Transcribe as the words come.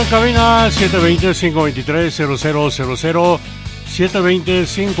cabina 720-523-0000,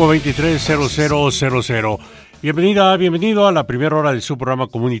 720-523-0000. Bienvenido a la primera hora de su programa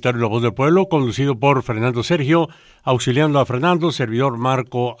comunitario La Voz del Pueblo, conducido por Fernando Sergio, auxiliando a Fernando, servidor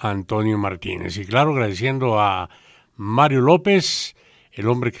Marco Antonio Martínez. Y claro, agradeciendo a Mario López, el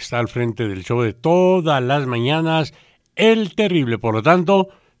hombre que está al frente del show de todas las mañanas, El Terrible. Por lo tanto,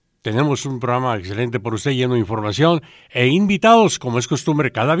 tenemos un programa excelente por usted, lleno de información e invitados, como es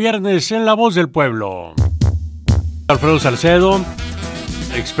costumbre, cada viernes en La Voz del Pueblo. Alfredo Salcedo,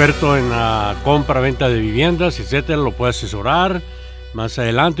 experto en la compra-venta de viviendas, etcétera, lo puede asesorar más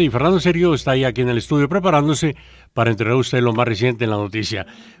adelante. Y Fernando Sergio está ahí aquí en el estudio preparándose para entregar a usted lo más reciente en la noticia.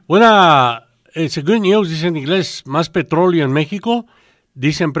 It's good news, dice en inglés, más petróleo en México.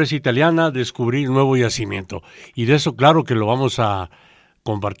 Dice empresa italiana, descubrir nuevo yacimiento. Y de eso, claro que lo vamos a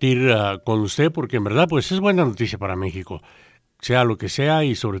compartir con usted, porque en verdad pues es buena noticia para México, sea lo que sea,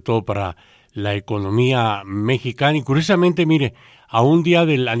 y sobre todo para la economía mexicana. Y curiosamente, mire, a un día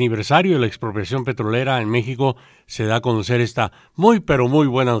del aniversario de la expropiación petrolera en México se da a conocer esta pero muy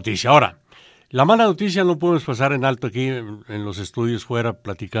buena noticia. Ahora, la mala noticia no podemos pasar en alto aquí en los estudios fuera,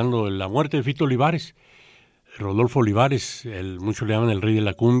 platicando de la muerte de Fito Olivares, Rodolfo Olivares, muchos le llaman el rey de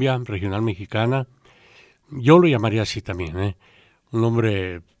la cumbia regional mexicana. Yo lo llamaría así también, un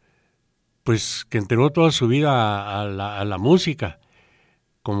hombre pues que entregó toda su vida a la música,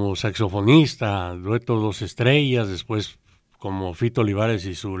 como saxofonista, dueto Dos Estrellas, después como Fito Olivares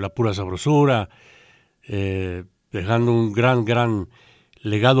y La Pura Sabrosura, dejando un gran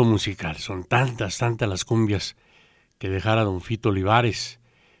legado musical. Son tantas las cumbias que dejara don Fito Olivares,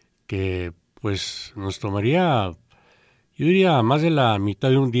 que pues nos tomaría, yo diría, más de la mitad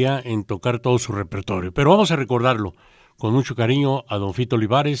de un día en tocar todo su repertorio. Pero vamos a recordarlo con mucho cariño a don Fito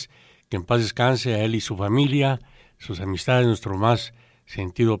Olivares, que en paz descanse, a él y su familia, sus amistades, nuestro más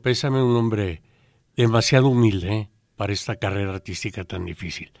sentido pésame. Un hombre demasiado humilde para esta carrera artística tan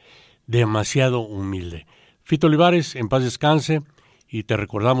difícil, demasiado humilde. Fito Olivares, en paz descanse, y te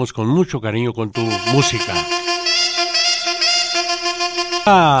recordamos con mucho cariño con tu música.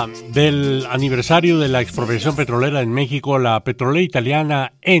 Del aniversario de la expropiación petrolera en México, la petrolera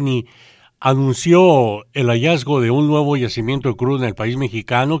italiana Eni anunció el hallazgo de un nuevo yacimiento de crudo en el país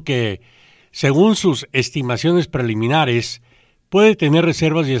mexicano que, según sus estimaciones preliminares, puede tener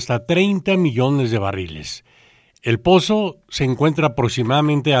reservas de hasta 30 millones de barriles. El pozo se encuentra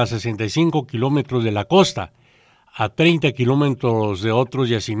aproximadamente a 65 kilómetros de la costa, a 30 kilómetros de otros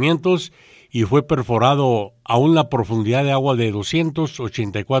yacimientos, y fue perforado a una profundidad de agua de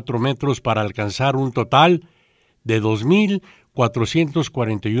 284 metros para alcanzar un total de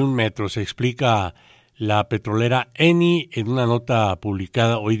 2.441 metros, explica la petrolera Eni en una nota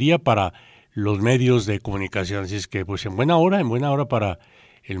publicada hoy día para los medios de comunicación. Así es que pues en buena hora para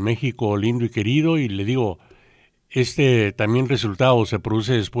el México lindo y querido. Y le digo, este también resultado se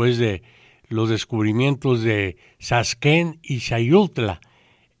produce después de los descubrimientos de Sasquén y Xayutla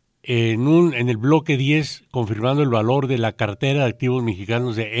en el bloque 10, confirmando el valor de la cartera de activos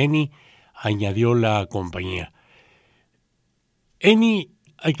mexicanos de Eni, añadió la compañía. Eni,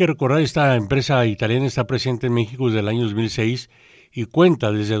 hay que recordar, esta empresa italiana está presente en México desde el año 2006 y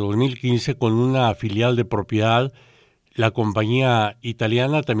cuenta desde 2015 con una filial de propiedad. La compañía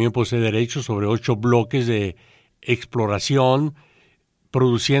italiana también posee derechos sobre 8 bloques de exploración,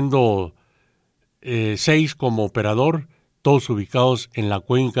 produciendo 6 como operador, todos ubicados en la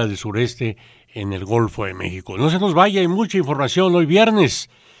cuenca del sureste en el Golfo de México. No se nos vaya, hay mucha información hoy viernes.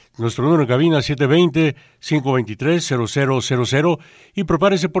 Nuestro número de cabina 720-523-0000, y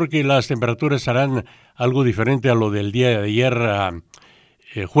prepárese porque las temperaturas estarán algo diferente a lo del día de ayer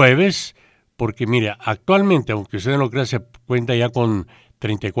jueves, porque mire, actualmente, aunque usted no lo crea, se cuenta ya con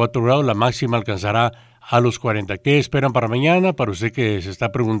 34 grados, la máxima alcanzará a los 40. ¿Qué esperan para mañana? Para usted que se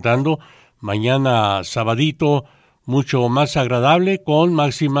está preguntando, mañana sabadito, mucho más agradable, con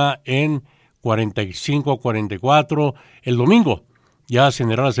máxima en 45 a 44. El domingo ya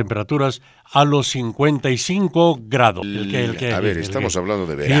ascenderán las temperaturas a los 55 grados. Estamos hablando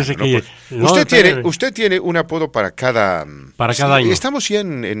de verano. Usted tiene un apodo para cada año. Estamos ya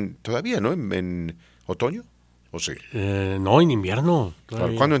todavía, ¿no? En otoño, ¿o sí? No, en invierno.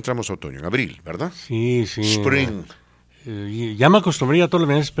 Todavía. ¿Cuándo entramos a otoño? En abril, ¿verdad? Sí. Spring. Ya me acostumbré a todos los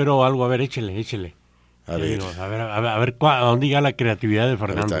meses, pero algo, a ver, échele. A ver, ¿a dónde llega la creatividad de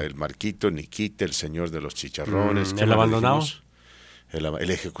Fernando? El Marquito, Niquita, el señor de los chicharrones. ¿El abandonado?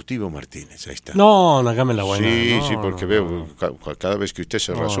 El ejecutivo Martínez, ahí está. No, hágame la buena. Sí, porque veo, cada vez que usted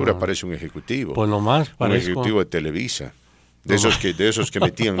se rasura parece un ejecutivo. Pues nomás parece. Un ejecutivo de Televisa. De esos que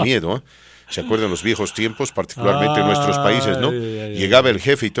metían miedo, ¿Se acuerdan los viejos tiempos, particularmente en nuestros países, no? Llegaba el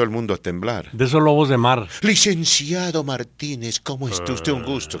jefe y todo el mundo a temblar. De esos lobos de mar. Licenciado Martínez, ¿cómo está usted? Un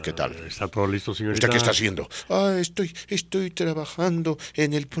gusto, ¿qué tal? ¿Está todo listo, señorita? ¿Usted qué está haciendo? Estoy trabajando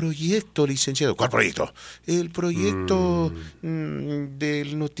en el proyecto, licenciado. ¿Cuál proyecto? El proyecto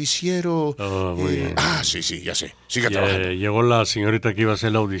del noticiero. Sí, ya sé. Siga trabajando. Llegó la señorita que iba a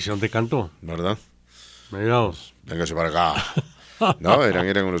hacer la audición de canto. ¿Verdad? Veamos. Véngase para acá. No,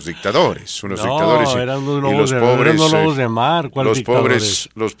 eran unos dictadores, eran unos lobos de mar.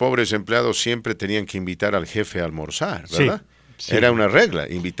 Los pobres empleados siempre tenían que invitar al jefe a almorzar, ¿verdad? Sí. Era una regla,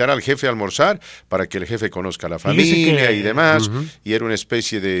 invitar al jefe a almorzar para que el jefe conozca a la familia y demás, y era una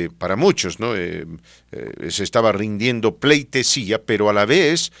especie de, para muchos, ¿no? Se estaba rindiendo pleitesía, pero a la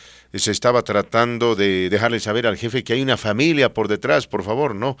vez se estaba tratando de dejarle saber al jefe que hay una familia por detrás, por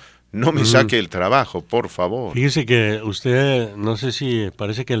favor, no me saque el trabajo, por favor. Fíjese que usted, no sé si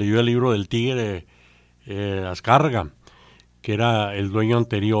parece que leyó el libro del tigre Azcárraga, que era el dueño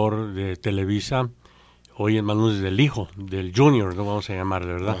anterior de Televisa, hoy en manos del hijo, del Junior, no vamos a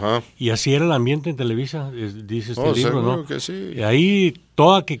llamarle, ¿verdad? Ajá. Y así era el ambiente en Televisa, dice este libro, ¿no? Que sí. Y ahí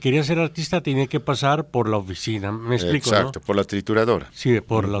toda que quería ser artista tenía que pasar por la oficina, ¿me explico? Exacto, ¿no? Por la trituradora. Sí,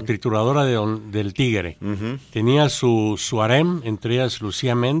 por la trituradora del Tigre. Tenía su harem, entre ellas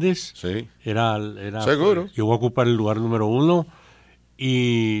Lucía Méndez. Sí. Era seguro. Llegó a ocupar el lugar número 1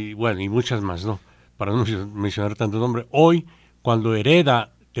 y bueno, y muchas más, ¿no? Para no mencionar tanto nombre. Hoy, cuando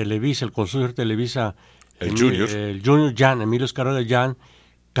hereda Televisa, el consorcio de Televisa, el Junior Jan, Emilio Azcárraga Jan,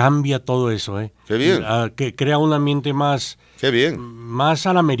 cambia todo eso, ¿eh? Qué bien. Que crea un ambiente más... Qué bien. Más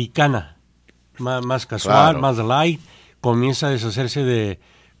a la americana, más casual, más light. Comienza a deshacerse de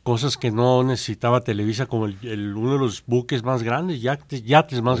cosas que no necesitaba Televisa, como uno de los buques más grandes,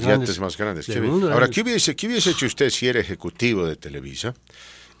 yates más grandes. Qué bien. Ahora, ¿qué hubiese hecho usted si era ejecutivo de Televisa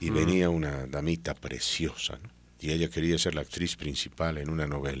y venía una damita preciosa, ¿no? Y ella quería ser la actriz principal en una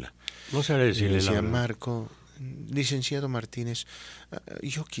novela? No sé decirle. Y decía, Marco, licenciado Martínez,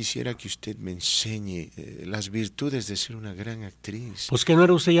 yo quisiera que usted me enseñe las virtudes de ser una gran actriz. ¿Pues que no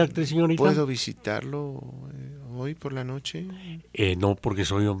era usted ya actriz, señorita? ¿Puedo visitarlo hoy por la noche? No, porque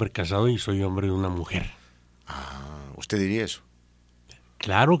soy hombre casado y soy hombre de una mujer. ¿Usted diría eso?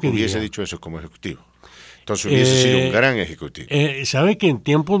 Claro que hubiese dicho eso como ejecutivo. Entonces hubiese sido un gran ejecutivo. ¿Sabe que en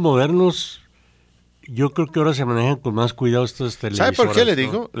tiempos modernos... Yo creo que ahora se manejan con más cuidado estas televisoras? ¿Sabe por qué le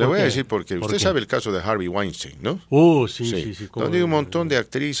digo? Le voy a decir porque usted sabe el caso de Harvey Weinstein, ¿no? Sí. Donde un montón de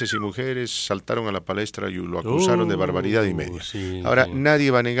actrices y mujeres saltaron a la palestra y lo acusaron de barbaridad y media. Ahora,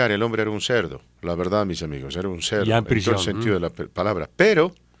 nadie va a negar, el hombre era un cerdo. La verdad, mis amigos, era un cerdo. Ya en todo el sentido de la palabra.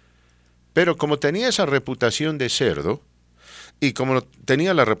 Pero como tenía esa reputación de cerdo, y como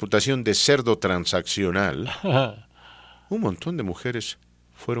tenía la reputación de cerdo transaccional, un montón de mujeres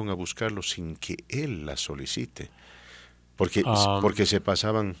fueron a buscarlo sin que él la solicite, porque se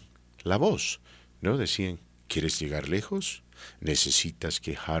pasaban la voz, ¿no? Decían, ¿quieres llegar lejos? Necesitas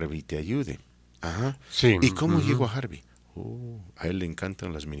que Harvey te ayude. Ajá. Sí. ¿Y cómo llegó a Harvey? A él le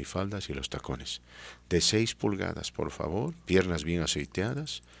encantan las minifaldas y los tacones. De 6 pulgadas, por favor, piernas bien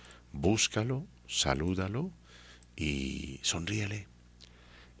aceiteadas, búscalo, salúdalo y sonríele.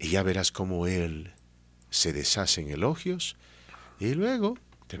 Y ya verás cómo él se deshace en elogios y luego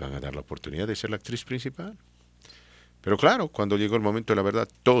te van a dar la oportunidad de ser la actriz principal. Pero claro, cuando llegó el momento de la verdad,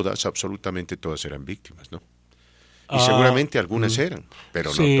 absolutamente todas eran víctimas, ¿no? Y seguramente algunas eran,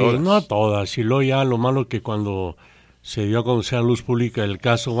 pero sí, no todas. No todas. Y luego ya lo malo que cuando se dio a conocer a luz pública el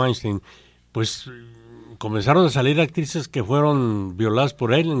caso Weinstein, pues comenzaron a salir actrices que fueron violadas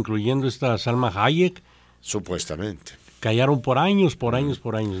por él, incluyendo esta Salma Hayek. Supuestamente. Callaron por años,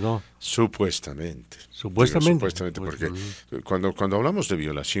 ¿no? Supuestamente, porque cuando hablamos de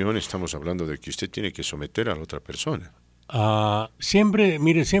violación estamos hablando de que usted tiene que someter a la otra persona. Siempre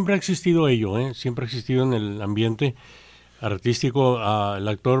ha existido ello, siempre ha existido en el ambiente artístico. El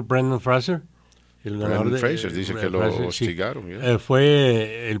actor Brendan Fraser, el ganador Fraser dice que lo hostigaron. Sí.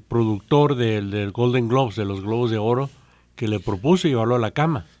 Fue el productor del Golden Globes, de los Globos de Oro, que le propuso llevarlo a la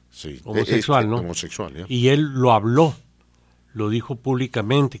cama. Sí. Homosexual, ¿no? Homosexual, ¿ya? Y él lo habló. Lo dijo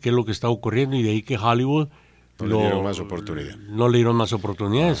públicamente, qué es lo que está ocurriendo, y de ahí que Hollywood no le dieron más oportunidad. No le dieron más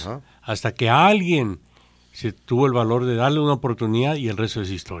oportunidades. Ajá. Hasta que alguien se tuvo el valor de darle una oportunidad y el resto es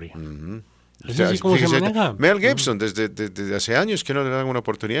historia. Es así como se maneja. Mel Gibson, desde hace años que no le dan una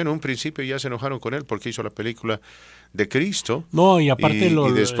oportunidad. En un principio ya se enojaron con él porque hizo la película de Cristo. No, y aparte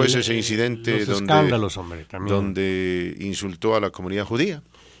y después ese incidente escándalos, hombre, también. Donde insultó a la comunidad judía.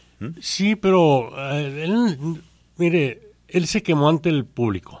 Sí, pero él se quemó ante el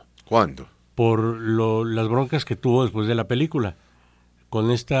público. ¿Cuándo? Por las broncas que tuvo después de la película. con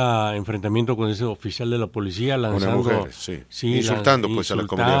este enfrentamiento con ese oficial de la policía, lanzando... Una mujer, sí, insultando pues a la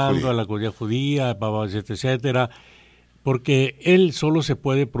comunidad judía, etcétera, porque él solo se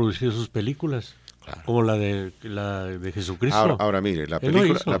puede producir sus películas, claro, como la de Jesucristo. Ahora mire, la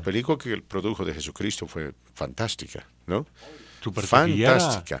película que él produjo de Jesucristo fue fantástica, ¿no? Super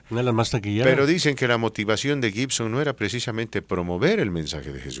fantástica, una de las más taquilleras. Pero dicen que la motivación de Gibson no era precisamente promover el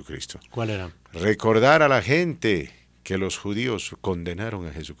mensaje de Jesucristo. ¿Cuál era? Recordar a la gente que los judíos condenaron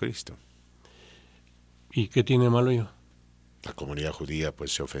a Jesucristo. ¿Y qué tiene malo yo? La comunidad judía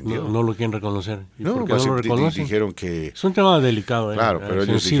pues se ofendió. No lo quieren reconocer. ¿Y no, por qué no lo reconocen? Dijeron que... Es un tema delicado. Claro, pero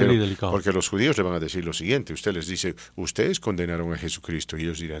ellos dijeron, porque los judíos le van a decir lo siguiente, usted les dice, ustedes condenaron a Jesucristo, y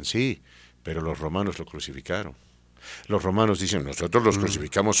ellos dirán, sí, pero los romanos lo crucificaron. Los romanos dicen, nosotros los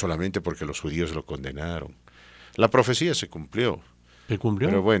crucificamos solamente porque los judíos lo condenaron. La profecía se cumplió. ¿Se cumplió?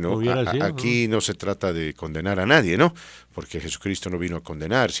 Pero bueno, aquí no se trata de condenar a nadie, ¿no? Porque Jesucristo no vino a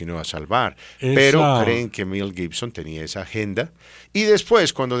condenar, sino a salvar. Pero creen que Mel Gibson tenía esa agenda. Y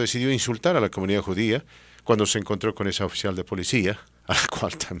después, cuando decidió insultar a la comunidad judía, cuando se encontró con esa oficial de policía, a la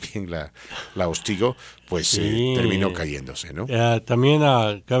cual también la hostigó, pues sí, terminó cayéndose, ¿no? También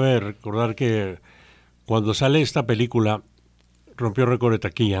cabe recordar que cuando sale esta película, rompió récord de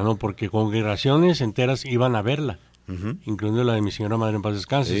taquilla, ¿no? Porque congregaciones enteras iban a verla. Incluyendo la de mi señora madre en paz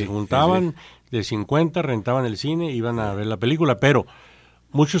descanse, se juntaban de 50, rentaban el cine, iban a ver la película, pero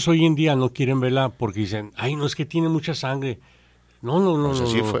muchos hoy en día no quieren verla porque dicen, ay, no, es que tiene mucha sangre. No.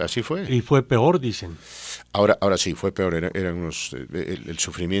 Así fue. Y fue peor, dicen. Ahora sí, fue peor. El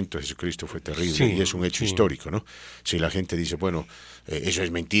sufrimiento de Jesucristo fue terrible, y es un hecho histórico, ¿no? Si la gente dice, bueno, eso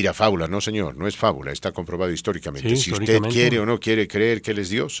es mentira, fábula. No, señor, no es fábula, está comprobado históricamente. Si usted quiere o no quiere creer que Él es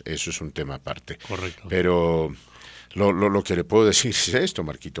Dios, eso es un tema aparte. Correcto. Pero lo que le puedo decir es esto,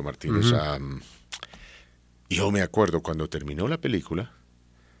 Marquito Martínez. Yo me acuerdo cuando terminó la película,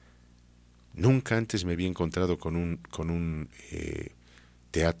 nunca antes me había encontrado con un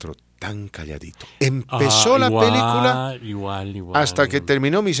teatro tan calladito. Empezó la película, igual, hasta que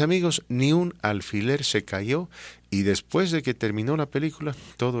terminó, mis amigos, ni un alfiler se cayó, y después de que terminó la película,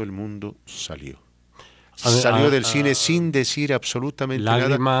 todo el mundo salió. Salió del cine sin decir absolutamente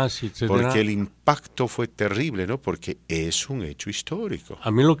nada, porque el impacto fue terrible, ¿no? Porque es un hecho histórico. A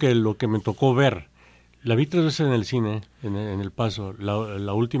mí lo que me tocó ver, la vi 3 veces en el cine, en El Paso.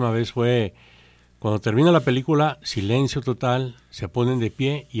 La última vez fue cuando termina la película, silencio total, se ponen de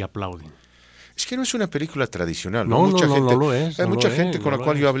pie y aplauden. Es que no es una película tradicional. No lo es. Hay mucha gente con la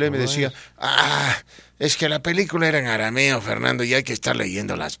cual yo hablé me decía, es que la película era en arameo, Fernando, y hay que estar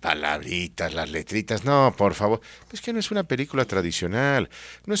leyendo las palabritas, las letritas. No, por favor. Es que no es una película tradicional.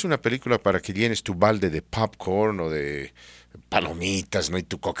 No es una película para que llenes tu balde de popcorn o de palomitas, ¿no? Y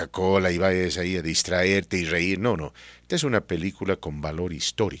tu Coca-Cola y vayas ahí a distraerte y reír. No. Esta es una película con valor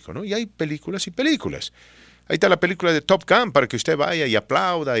histórico, ¿no? Y hay películas y películas. Ahí está la película de Top Gun para que usted vaya y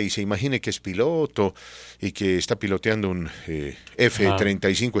aplauda y se imagine que es piloto y que está piloteando un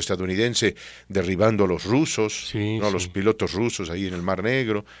F-35 estadounidense derribando a los rusos, los pilotos rusos ahí en el Mar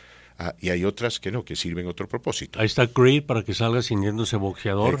Negro. Y hay otras que no, que sirven otro propósito. Ahí está Creed para que salga sintiéndose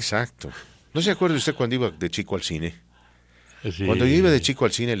boxeador. Exacto. ¿No se acuerda usted cuando iba de chico al cine? Sí. Cuando yo iba de chico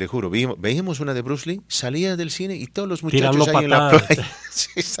al cine, le juro, veíamos una de Bruce Lee, salía del cine y todos los muchachos tirando ahí patadas. En la playa,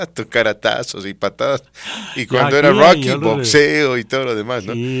 exacto, caratazos y patadas. Y cuando era Rocky, boxeo y todo lo demás,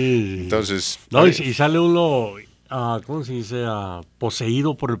 ¿no? Sí. Entonces... y sale uno, ¿cómo se dice?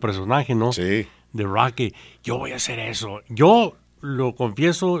 Poseído por el personaje, ¿no? Sí. De Rocky. Yo voy a hacer eso. Yo, lo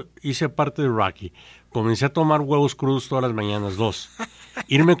confieso, hice parte de Rocky. Comencé a tomar huevos crudos todas las mañanas, 2.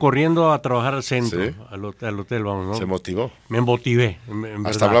 Irme corriendo a trabajar al centro, sí. al hotel, vamos, ¿no? Se motivó. Me motivé.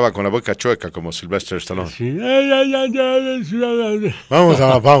 Hasta hablaba con la boca chueca, como Sylvester Stallone. Sí. Vamos a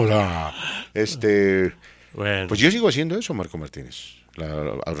la pausa. Bueno. Pues yo sigo haciendo eso, Marco Martínez.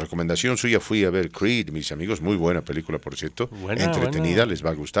 A recomendación suya fui a ver Creed, mis amigos, muy buena película, por cierto, entretenida, les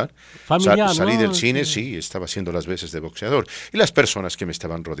va a gustar. Salí del cine, sí, estaba haciendo las veces de boxeador, y las personas que me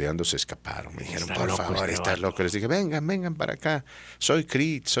estaban rodeando se escaparon, me dijeron, por favor, estás loco. Les dije, vengan para acá, soy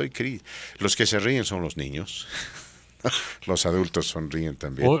Creed. Los que se ríen son los niños. Los adultos sonríen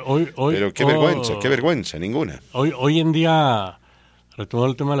también. Pero qué vergüenza, ninguna. Hoy en día,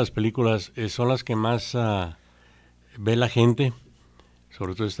 retomando el tema de las películas, son las que más ve la gente.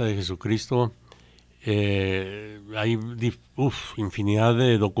 Sobre todo esta de Jesucristo. Hay infinidad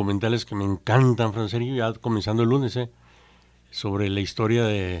de documentales que me encantan, Francisco, ya comenzando el lunes, sobre la historia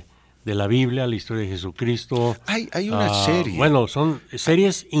de la Biblia, la historia de Jesucristo. Hay una serie. Bueno, son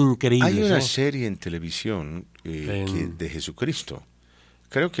series increíbles. Hay una serie en televisión de Jesucristo.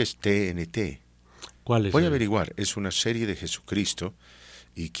 Creo que es TNT. ¿Cuál es? Voy a averiguar. Es una serie de Jesucristo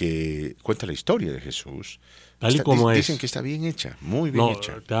y que cuenta la historia de Jesús. Tal y como es. Dicen que está bien hecha, muy bien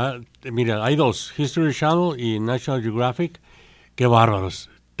hecha. Mira, hay dos, History Channel y National Geographic, qué bárbaros.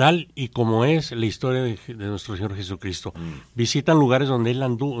 Tal y como es la historia de nuestro Señor Jesucristo. Visitan lugares donde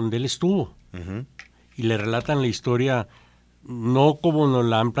él estuvo. Uh-huh. Y le relatan la historia no como nos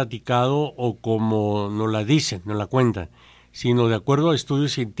la han platicado o como nos la dicen, nos la cuentan, sino de acuerdo a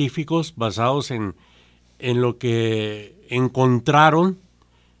estudios científicos basados en lo que encontraron.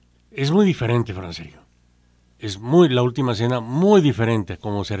 Es muy diferente, Francisco. La última cena muy diferente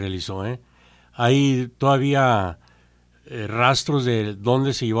como se realizó. Hay todavía rastros de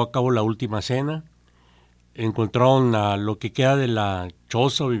dónde se llevó a cabo la última cena. Encontraron lo que queda de la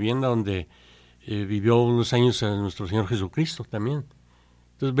choza o vivienda donde vivió unos años nuestro Señor Jesucristo también.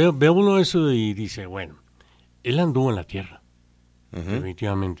 Entonces veo uno eso y dice, bueno, él anduvo en la tierra,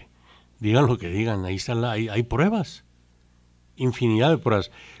 definitivamente. Digan lo que digan, ahí están hay pruebas, infinidad de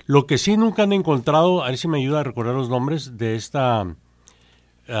pruebas. Lo que sí nunca han encontrado, a ver si me ayuda a recordar los nombres de esta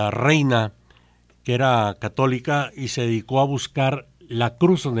reina que era católica y se dedicó a buscar la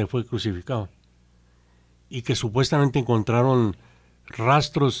cruz donde fue crucificado. Y que supuestamente encontraron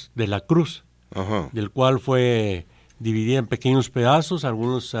rastros de la cruz, del cual fue dividida en pequeños pedazos,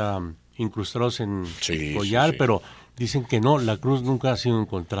 algunos incrustados en collar, pero dicen que no, la cruz nunca ha sido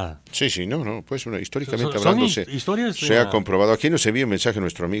encontrada. Sí, no, pues históricamente hablando se ha comprobado. Aquí nos envía un mensaje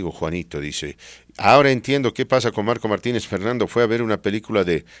nuestro amigo Juanito, dice, ahora entiendo qué pasa con Marco Martínez. Fernando fue a ver una película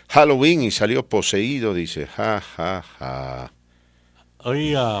de Halloween y salió poseído, dice, ja.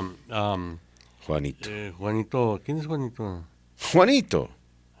 Oye, Juanito. Juanito, ¿quién es Juanito? Juanito.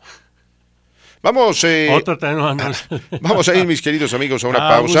 Vamos vamos a ir, mis queridos amigos, a una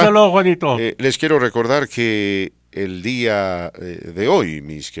pausa. Un saludo, Juanito. Les quiero recordar que el día de hoy,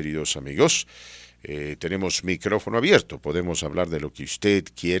 mis queridos amigos, tenemos micrófono abierto. Podemos hablar de lo que usted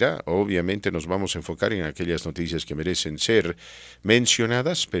quiera. Obviamente nos vamos a enfocar en aquellas noticias que merecen ser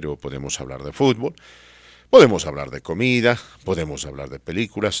mencionadas, pero podemos hablar de fútbol. Podemos hablar de comida, podemos hablar de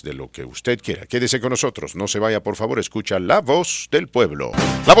películas, de lo que usted quiera. Quédese con nosotros, no se vaya, por favor, escucha La Voz del Pueblo.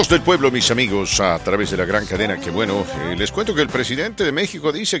 La Voz del Pueblo, mis amigos, a través de la gran cadena. Que bueno, les cuento que el presidente de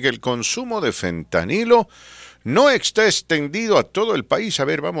México dice que el consumo de fentanilo no está extendido a todo el país. A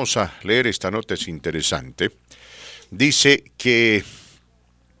ver, vamos a leer esta nota, es interesante. Dice que...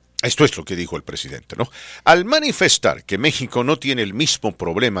 Esto es lo que dijo el presidente, ¿no? Al manifestar que México no tiene el mismo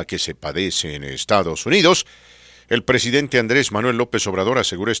problema que se padece en Estados Unidos, el presidente Andrés Manuel López Obrador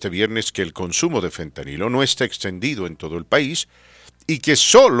aseguró este viernes que el consumo de fentanilo no está extendido en todo el país y que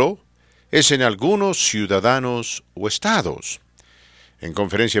solo es en algunos ciudadanos o estados. En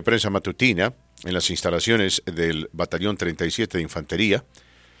conferencia de prensa matutina, en las instalaciones del Batallón 37 de Infantería,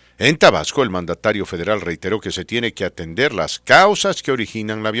 en Tabasco, el mandatario federal reiteró que se tiene que atender las causas que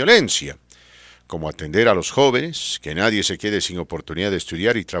originan la violencia, como atender a los jóvenes, que nadie se quede sin oportunidad de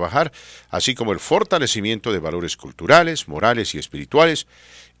estudiar y trabajar, así como el fortalecimiento de valores culturales, morales y espirituales,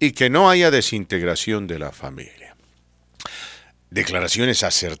 y que no haya desintegración de la familia. Declaraciones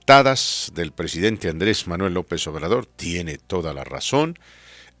acertadas del presidente Andrés Manuel López Obrador, tiene toda la razón.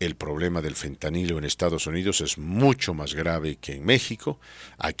 El problema del fentanilo en Estados Unidos es mucho más grave que en México.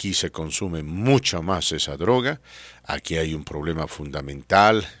 Aquí se consume mucha más esa droga. Aquí hay un problema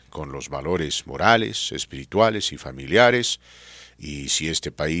fundamental con los valores morales, espirituales y familiares. Y si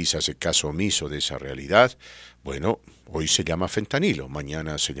este país hace caso omiso de esa realidad, bueno, hoy se llama fentanilo,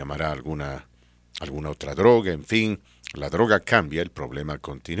 mañana se llamará alguna otra droga, en fin, la droga cambia, el problema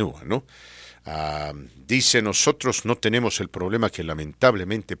continúa, ¿no? Dice, nosotros no tenemos el problema que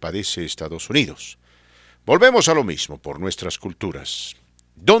lamentablemente padece Estados Unidos. Volvemos a lo mismo por nuestras culturas.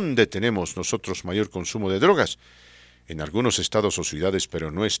 ¿Dónde tenemos nosotros mayor consumo de drogas? En algunos estados o ciudades, pero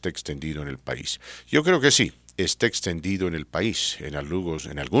no está extendido en el país. Yo creo que sí, está extendido en el país, en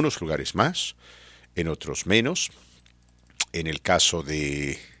algunos lugares más, en otros menos. En el caso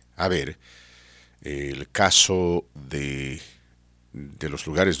de, el caso de los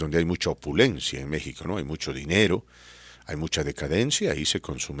lugares donde hay mucha opulencia en México, ¿no? Hay mucho dinero, hay mucha decadencia, ahí se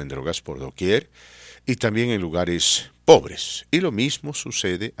consumen drogas por doquier, y también en lugares pobres. Y lo mismo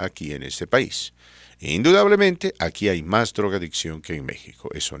sucede aquí en este país. Indudablemente, aquí hay más drogadicción que en México.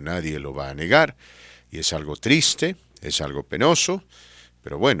 Eso nadie lo va a negar, y es algo triste, es algo penoso,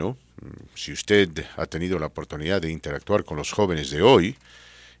 pero bueno, si usted ha tenido la oportunidad de interactuar con los jóvenes de hoy,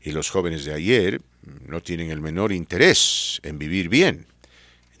 y los jóvenes de ayer no tienen el menor interés en vivir bien.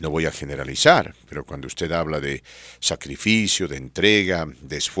 No voy a generalizar, pero cuando usted habla de sacrificio, de entrega,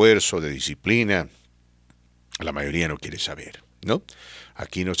 de esfuerzo, de disciplina, la mayoría no quiere saber, ¿no?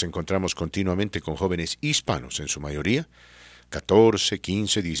 Aquí nos encontramos continuamente con jóvenes hispanos, en su mayoría, 14,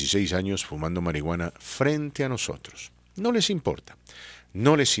 15, 16 años fumando marihuana frente a nosotros. No les importa,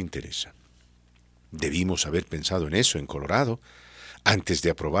 no les interesa. Debimos haber pensado en eso en Colorado antes de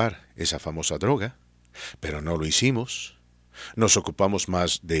aprobar esa famosa droga, pero no lo hicimos. Nos ocupamos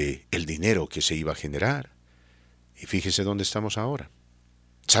más de el dinero que se iba a generar. Y fíjese dónde estamos ahora.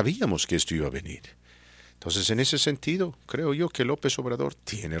 Sabíamos que esto iba a venir. Entonces, en ese sentido, creo yo que López Obrador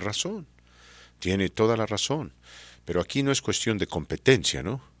tiene razón. Tiene toda la razón. Pero aquí no es cuestión de competencia,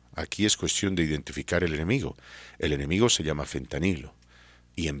 ¿no? Aquí es cuestión de identificar el enemigo. El enemigo se llama fentanilo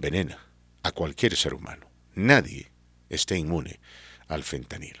y envenena a cualquier ser humano. Nadie está inmune al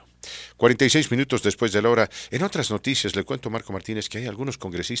fentanilo. 46 minutos después de la hora. En otras noticias le cuento, Marco Martínez, que hay algunos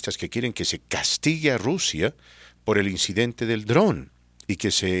congresistas que quieren que se castigue a Rusia por el incidente del dron y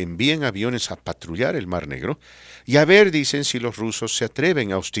que se envíen aviones a patrullar el Mar Negro y a ver, dicen, si los rusos se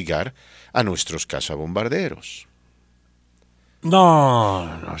atreven a hostigar a nuestros cazabombarderos.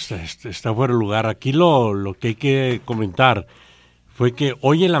 No, está fuera de lugar. Aquí lo que hay que comentar fue que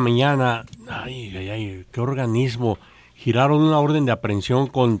hoy en la mañana, qué organismo, giraron una orden de aprehensión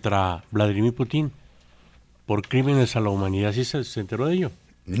contra Vladimir Putin por crímenes a la humanidad. ¿Sí se enteró de ello?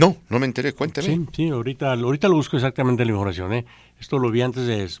 No me enteré, cuénteme. Sí, ahorita lo busco exactamente la información, ¿eh? Esto lo vi antes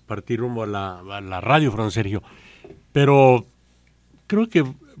de partir rumbo a la radio, Fran Sergio. Pero creo que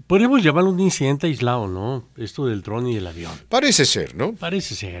podríamos llamarlo un incidente aislado, ¿no? Esto del dron y del avión. Parece ser, ¿no?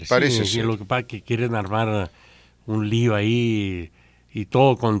 Parece ser. Ser. Lo que pasa es que quieren armar un lío ahí y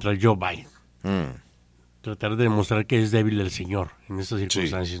todo contra Joe Biden. Tratar de demostrar que es débil el señor en estas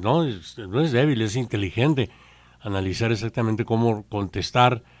circunstancias. Sí. No es débil, es inteligente. Analizar exactamente cómo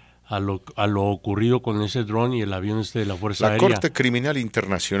contestar a lo ocurrido con ese dron y el avión de la Fuerza Aérea. La Corte Criminal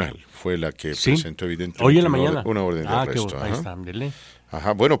Internacional fue la que presentó evidentemente hoy en la mañana una orden de arresto. Ahí está,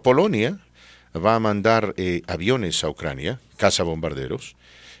 Ajá. Bueno, Polonia va a mandar aviones a Ucrania, cazabombarderos,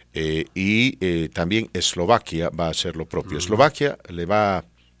 y también Eslovaquia va a hacer lo propio. Eslovaquia le va a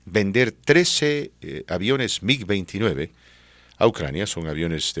vender 13 aviones MiG-29 a Ucrania. Son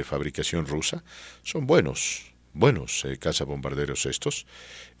aviones de fabricación rusa. Son buenos cazabombarderos estos.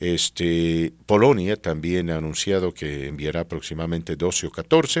 Polonia también ha anunciado que enviará aproximadamente 12 o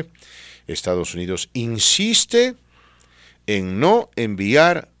 14. Estados Unidos insiste en no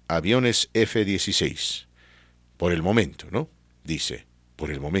enviar aviones F-16 por el momento, ¿no? Dice,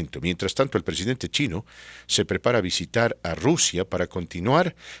 por el momento. Mientras tanto, el presidente chino se prepara a visitar a Rusia para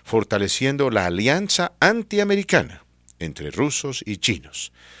continuar fortaleciendo la alianza antiamericana entre rusos y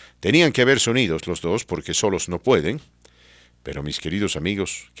chinos. Tenían que haberse unidos los dos porque solos no pueden, pero mis queridos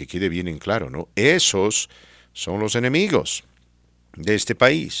amigos, que quede bien en claro, ¿no? Esos son los enemigos de este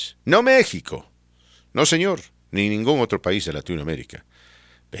país, no México, no señor, ni ningún otro país de Latinoamérica.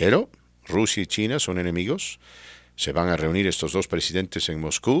 Pero Rusia y China son enemigos. Se van a reunir estos dos presidentes en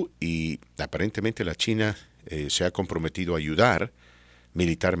Moscú y aparentemente la China se ha comprometido a ayudar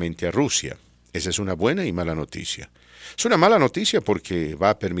militarmente a Rusia. Esa es una buena y mala noticia. Es una mala noticia porque va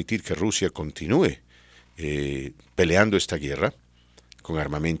a permitir que Rusia continúe peleando esta guerra con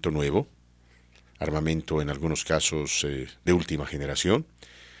armamento nuevo, armamento en algunos casos de última generación,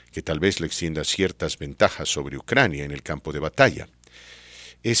 que tal vez le extienda ciertas ventajas sobre Ucrania en el campo de batalla.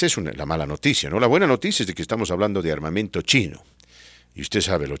 Esa es la mala noticia, ¿no? La buena noticia es de que estamos hablando de armamento chino. Y usted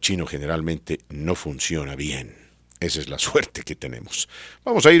sabe, lo chino generalmente no funciona bien. Esa es la suerte que tenemos.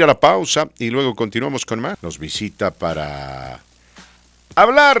 Vamos a ir a la pausa y luego continuamos con más. Nos visita para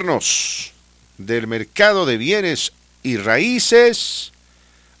hablarnos del mercado de bienes y raíces.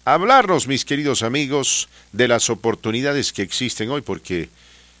 Hablarnos, mis queridos amigos, de las oportunidades que existen hoy, porque,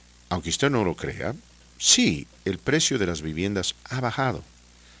 aunque usted no lo crea, sí, el precio de las viviendas ha bajado,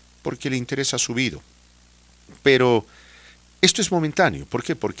 porque el interés ha subido. Pero esto es momentáneo. ¿Por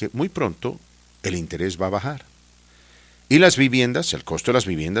qué? Porque muy pronto el interés va a bajar. Y las viviendas, el costo de las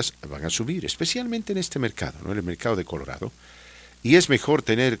viviendas van a subir, especialmente en este mercado, ¿no? En el mercado de Colorado. Y es mejor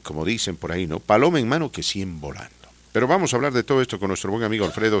tener, como dicen por ahí, ¿no? Paloma en mano que 100 volando. Pero vamos a hablar de todo esto con nuestro buen amigo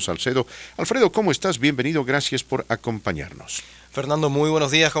Alfredo Salcedo. Alfredo, ¿cómo estás? Bienvenido, gracias por acompañarnos. Fernando, muy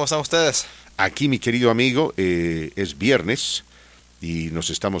buenos días, ¿cómo están ustedes? Aquí, mi querido amigo, es viernes y nos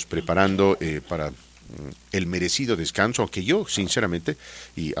estamos preparando para el merecido descanso, aunque yo, sinceramente,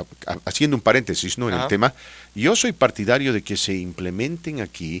 y haciendo un paréntesis, ¿no?, en el tema, yo soy partidario de que se implementen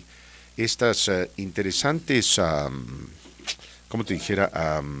aquí estas interesantes, ¿cómo te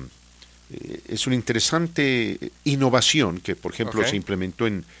dijera? Es una interesante innovación que, por ejemplo, se implementó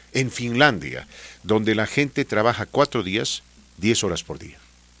en Finlandia, donde la gente trabaja 4 días, 10 horas por día.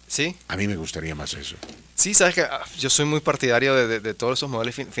 Sí. A mí me gustaría más eso. Sí, sabes que yo soy muy partidario de todos esos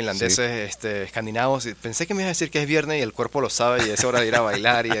modelos finlandeses, Sí. escandinavos. Y pensé que me ibas a decir que es viernes y el cuerpo lo sabe y es hora de ir a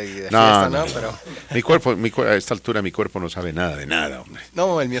bailar y de No, fiesta, no, ¿no? no. Pero A esta altura mi cuerpo no sabe nada de nada, hombre.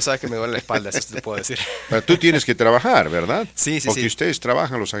 no, el mío sabe que me duele la espalda, eso te puedo decir. Pero tú tienes que trabajar, ¿verdad? Sí, sí, Porque sí. ustedes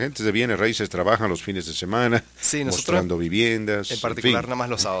trabajan, los agentes de bienes raíces trabajan los fines de semana, Sí, nosotros mostrando viviendas. en particular fin, nada más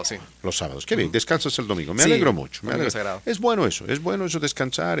los sábados, sí. los sábados. Qué bien, descansas el domingo. Me Sí, alegro mucho. Me domingo alegro. sagrado. Es bueno eso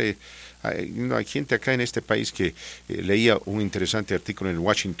descansar. Hay gente acá en este país que leía un interesante artículo en el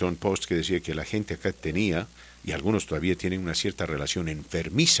Washington Post que decía que la gente acá tenía, y algunos todavía tienen una cierta relación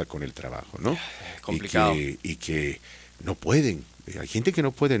enfermiza con el trabajo, ¿no? Complicado. Y que no pueden. Hay gente que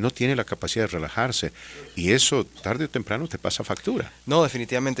no puede, no tiene la capacidad de relajarse, y eso tarde o temprano te pasa factura. No,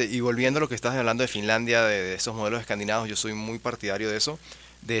 definitivamente. Y volviendo a lo que estás hablando de Finlandia, de esos modelos escandinavos, yo soy muy partidario de eso.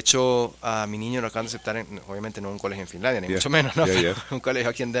 De hecho, a mi niño lo acaban de aceptar, obviamente no en un colegio en Finlandia, ni mucho menos, ¿no? Yeah. Un colegio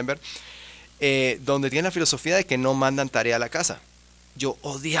aquí en Denver, donde tiene la filosofía de que no mandan tarea a la casa. Yo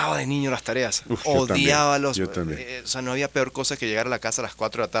odiaba de niño las tareas, odiaba yo también. o sea, no había peor cosa que llegar a la casa a las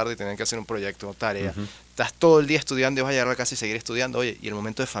 4 de la tarde y tener que hacer un proyecto, tarea. Estás todo el día estudiando y vas a llegar a la casa y seguir estudiando. Oye, y el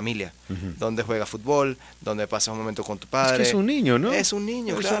momento de familia, donde juega fútbol, donde pasas un momento con tu padre. Es que es un niño, ¿no? Es un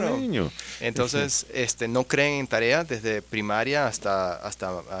niño, Es claro. un niño. Entonces, no creen en tarea desde primaria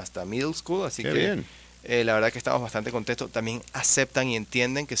hasta middle school, así Qué que bien. la verdad que estamos bastante contentos. También aceptan y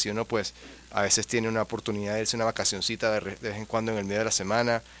entienden que si uno pues a veces tiene una oportunidad de irse una vacacioncita de vez en cuando en el medio de la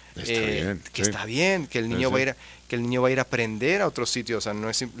semana, Está bien, que sí. está bien, que el niño Sí, va a sí. ir que el niño va a ir a aprender a otro sitio. O sea, no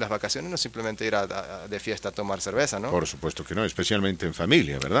es las vacaciones no es simplemente ir de fiesta a tomar cerveza, ¿no? Por supuesto que no, especialmente en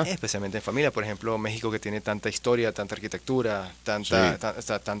familia, ¿verdad? Especialmente en familia, por ejemplo, México, que tiene tanta historia, tanta arquitectura,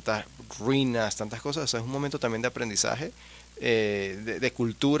 tantas ruinas, tantas cosas. O sea, es un momento también de aprendizaje, de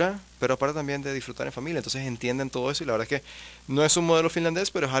cultura, pero aparte también de disfrutar en familia. Entonces entienden todo eso, y la verdad es que no es un modelo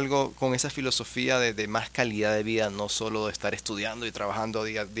finlandés, pero es algo con esa filosofía de más calidad de vida, no solo de estar estudiando y trabajando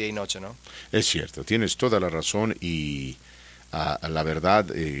día y noche, ¿no? Es cierto, tienes toda la razón, y la verdad,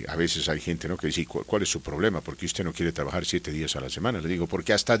 a veces hay gente, ¿no?, que dice, ¿cuál es su problema? ¿Por qué usted no quiere trabajar 7 días a la semana? Le digo,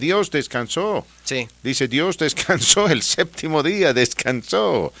 porque hasta Dios descansó. Sí. Dice, Dios descansó el 7º día,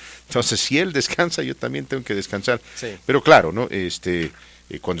 descansó. Entonces, si Él descansa, yo también tengo que descansar. Sí. Pero claro, ¿no?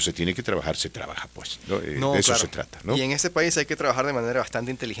 Cuando se tiene que trabajar, se trabaja, pues. ¿No? No, de eso claro. se trata, ¿no? Y en este país hay que trabajar de manera bastante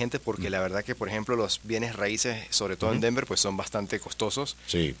inteligente, porque la verdad que, por ejemplo, los bienes raíces, sobre todo en Denver, pues son bastante costosos.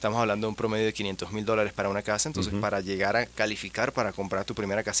 Sí. Estamos hablando de un promedio de $500,000 para una casa. Entonces, para llegar a calificar para comprar tu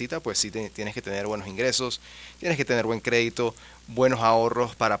primera casita, pues sí tienes que tener buenos ingresos, tienes que tener buen crédito, buenos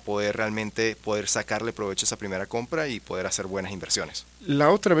ahorros para poder realmente sacarle provecho a esa primera compra y poder hacer buenas inversiones. La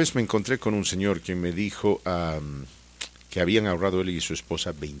otra vez me encontré con un señor que me dijo que habían ahorrado él y su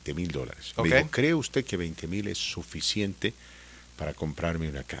esposa $20,000. Ok. Me dijo, ¿cree usted que 20,000 es suficiente para comprarme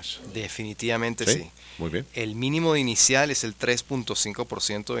una casa? Definitivamente sí. Muy bien. El mínimo de inicial es el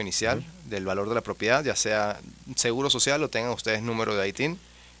 3.5% de inicial del valor de la propiedad, ya sea seguro social o tengan ustedes número de ITIN.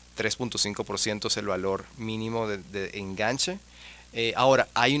 3.5% es el valor mínimo de enganche. Ahora,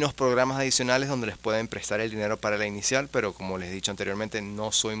 hay unos programas adicionales donde les pueden prestar el dinero para la inicial, pero como les he dicho anteriormente,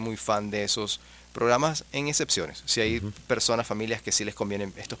 no soy muy fan de esos programas, en excepciones. Si hay personas, familias que sí les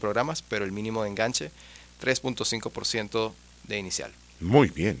convienen estos programas, pero el mínimo de enganche, 3.5% de inicial. Muy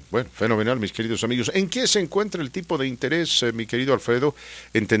bien, bueno, fenomenal, mis queridos amigos. ¿En qué se encuentra el tipo de interés, mi querido Alfredo?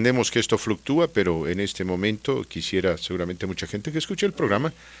 Entendemos que esto fluctúa, pero en este momento quisiera, seguramente mucha gente que escuche el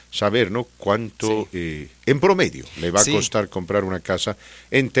programa, saber, ¿no?, cuánto en promedio le va a costar comprar una casa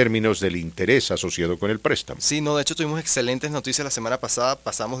en términos del interés asociado con el préstamo. Sí, no, de hecho tuvimos excelentes noticias la semana pasada.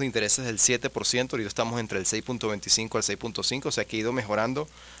 Pasamos de intereses del 7%, ahorita estamos entre el 6.25 al 6.5, o sea que ha ido mejorando.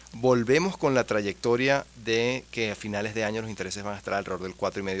 Volvemos con la trayectoria de que a finales de año los intereses van a estar alrededor del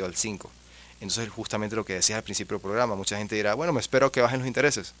 4,5 al 5. Entonces, justamente lo que decías al principio del programa, mucha gente dirá, bueno, me espero a que bajen los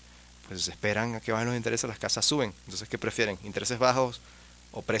intereses. Pues esperan a que bajen los intereses, las casas suben. Entonces, ¿qué prefieren? ¿Intereses bajos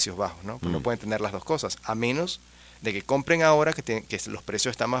o precios bajos? ¿No? Pues no pueden tener las dos cosas, a menos de que compren ahora que los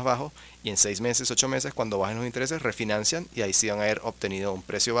precios están más bajos, y en 6 meses, 8 meses, cuando bajen los intereses, refinancian, y ahí sí van a haber obtenido un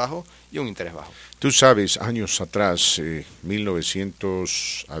precio bajo y un interés bajo. Tú sabes, años atrás,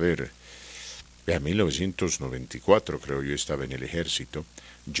 1994 creo yo, estaba en el ejército,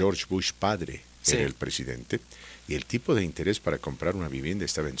 George Bush padre era el presidente, y el tipo de interés para comprar una vivienda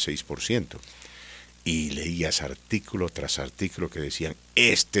estaba en 6%. Y leías artículo tras artículo que decían,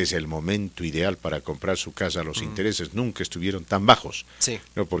 este es el momento ideal para comprar su casa, los intereses nunca estuvieron tan bajos,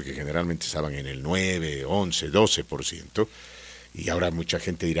 ¿no? Porque generalmente estaban en el 9, 11, 12%, y ahora mucha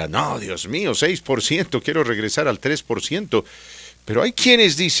gente dirá, no, Dios mío, 6%, quiero regresar al 3%, pero hay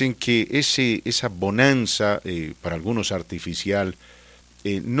quienes dicen que esa bonanza, para algunos artificial,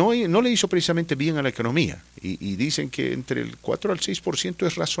 no le hizo precisamente bien a la economía. Y dicen que entre el 4 al 6%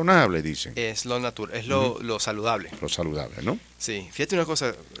 es razonable, dicen. Es lo natural, es lo saludable. Lo saludable, ¿no? Sí, fíjate una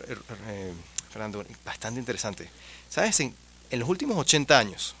cosa, Fernando, bastante interesante. ¿Sabes? En los últimos 80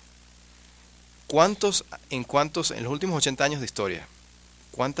 años, en los últimos 80 años de historia,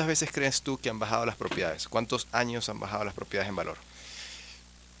 ¿cuántas veces crees tú que han bajado las propiedades? ¿Cuántos años han bajado las propiedades en valor?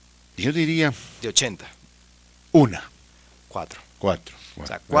 Yo diría... De 80. Una. 4. O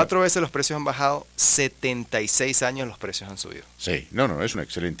sea, 4 veces los precios han bajado, 76 años los precios han subido. Sí, no, es una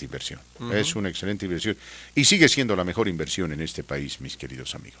excelente inversión. Es una excelente inversión. Y sigue siendo la mejor inversión en este país, mis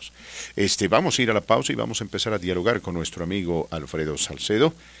queridos amigos. Vamos a ir a la pausa y vamos a empezar a dialogar con nuestro amigo Alfredo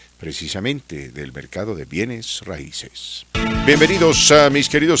Salcedo, precisamente del mercado de bienes raíces. Bienvenidos, mis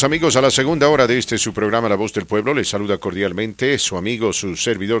queridos amigos, a la segunda hora de su programa La Voz del Pueblo. Les saluda cordialmente su amigo, su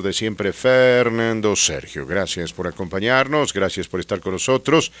servidor de siempre, Fernando Sergio. Gracias por acompañarnos, gracias por estar con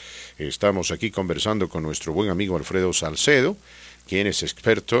nosotros. Estamos aquí conversando con nuestro buen amigo Alfredo Salcedo, quien es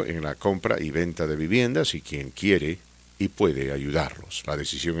experto en la compra y venta de viviendas y quien quiere y puede ayudarlos. La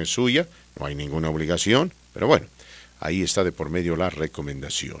decisión es suya, no hay ninguna obligación, pero bueno, ahí está de por medio la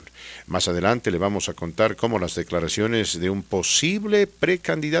recomendación. Más adelante le vamos a contar cómo las declaraciones de un posible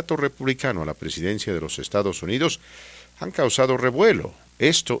precandidato republicano a la presidencia de los Estados Unidos han causado revuelo.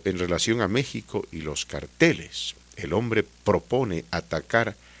 Esto en relación a México y los carteles. El hombre propone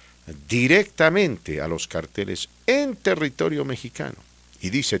atacar directamente a los carteles en territorio mexicano y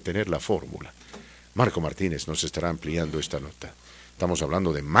dice tener la fórmula. Marco Martínez nos estará ampliando esta nota. Estamos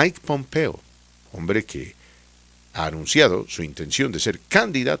hablando de Mike Pompeo, hombre que ha anunciado su intención de ser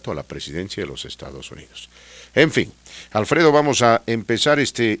candidato a la presidencia de los Estados Unidos. En fin, Alfredo, vamos a empezar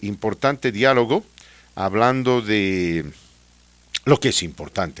este importante diálogo hablando de lo que es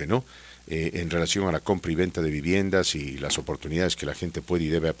importante, ¿no? En relación a la compra y venta de viviendas y las oportunidades que la gente puede y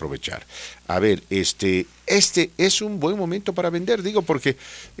debe aprovechar. A ver, este es un buen momento para vender, digo, porque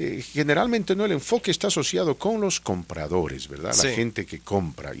generalmente no el enfoque está asociado con los compradores, ¿verdad? Sí. La gente que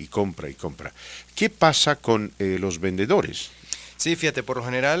compra y compra y compra. ¿Qué pasa con los vendedores? Sí, fíjate, por lo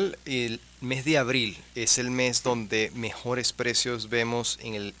general el mes de abril es el mes donde mejores precios vemos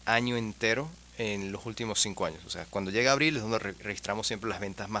en el año entero en los últimos 5 años. O sea, cuando llega abril es donde registramos siempre las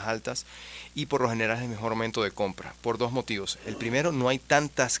ventas más altas y por lo general es el mejor momento de compra, por 2 motivos. El primero, no hay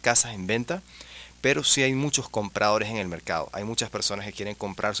tantas casas en venta, pero sí hay muchos compradores en el mercado. Hay muchas personas que quieren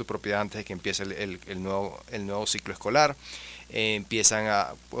comprar su propiedad antes de que empiece el nuevo ciclo escolar.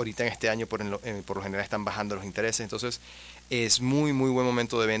 Ahorita en este año por lo general están bajando los intereses, entonces es muy buen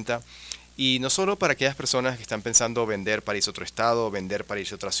momento de venta. Y no solo para aquellas personas que están pensando vender para irse a otro estado, vender para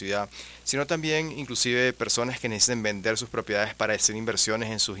irse a otra ciudad, sino también inclusive personas que necesiten vender sus propiedades para hacer inversiones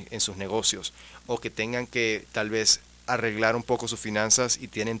en sus negocios o que tengan que tal vez arreglar un poco sus finanzas y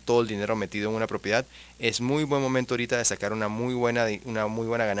tienen todo el dinero metido en una propiedad. Es muy buen momento ahorita de sacar una muy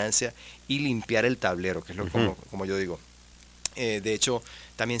buena ganancia y limpiar el tablero, que es como yo digo. De hecho,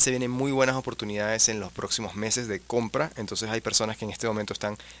 también se vienen muy buenas oportunidades en los próximos meses de compra, entonces hay personas que en este momento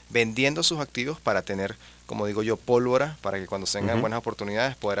están vendiendo sus activos para tener, como digo yo, pólvora, para que cuando tengan buenas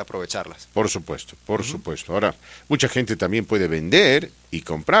oportunidades poder aprovecharlas. Por supuesto. Ahora, mucha gente también puede vender y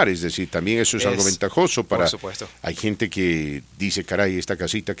comprar, es decir, también eso es algo ventajoso para... Por supuesto. Hay gente que dice, caray, esta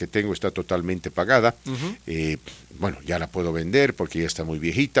casita que tengo está totalmente pagada, bueno, ya la puedo vender porque ya está muy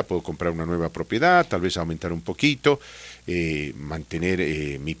viejita, puedo comprar una nueva propiedad, tal vez aumentar un poquito,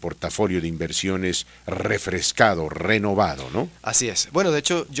 mantener mi portafolio de inversiones refrescado, renovado, ¿no? Así es. Bueno, de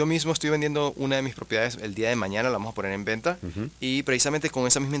hecho, yo mismo estoy vendiendo una de mis propiedades el día de mañana, la vamos a poner en venta, y precisamente con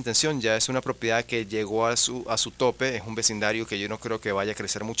esa misma intención. Ya es una propiedad que llegó a su tope, es un vecindario que yo no creo que vaya a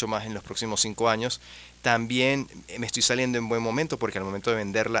crecer mucho más en los próximos 5 años. También me estoy saliendo en buen momento porque al momento de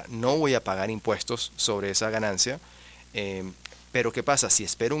venderla no voy a pagar impuestos sobre esa ganancia. Pero ¿qué pasa? Si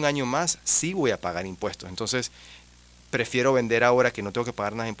espero un año más, sí voy a pagar impuestos. Entonces, prefiero vender ahora que no tengo que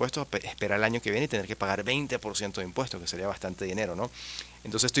pagar nada de impuestos, esperar el año que viene y tener que pagar 20% de impuestos, que sería bastante dinero, ¿no?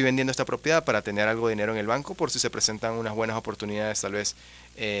 Entonces estoy vendiendo esta propiedad para tener algo de dinero en el banco por si se presentan unas buenas oportunidades tal vez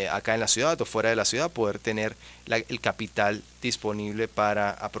acá en la ciudad o fuera de la ciudad, poder tener el capital disponible para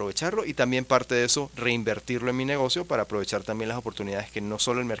aprovecharlo y también parte de eso reinvertirlo en mi negocio para aprovechar también las oportunidades que no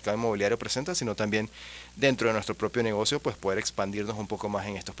solo el mercado inmobiliario presenta, sino también dentro de nuestro propio negocio, pues poder expandirnos un poco más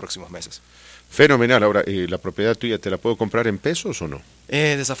en estos próximos meses. Fenomenal. Ahora, ¿la propiedad tuya te la puedo comprar en pesos o no?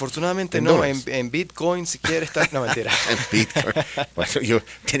 Desafortunadamente no, en Bitcoin si quieres estar, no mentira. En Bitcoin. Bueno, yo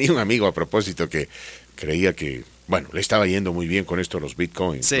tenía un amigo a propósito que creía que bueno, le estaba yendo muy bien con esto de los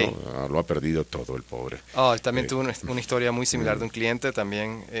bitcoins, Sí. ¿no? Lo ha perdido todo el pobre. También tuve una historia muy similar de un cliente,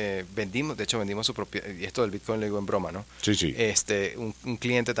 también vendimos su propiedad, y esto del Bitcoin lo digo en broma, ¿no? Sí, sí. Un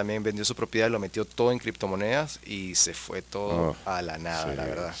cliente también vendió su propiedad, lo metió todo en criptomonedas y se fue todo a la nada, sí, la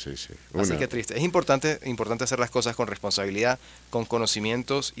verdad. Sí, sí. Así que triste. Es importante hacer las cosas con responsabilidad, con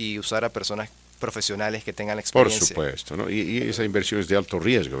conocimientos y usar a personas profesionales que tengan la Por experiencia. supuesto, ¿no? Y esa inversión es de alto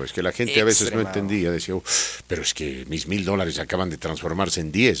riesgo. Es que la gente a veces no entendía, decía, pero es que mis $1,000 acaban de transformarse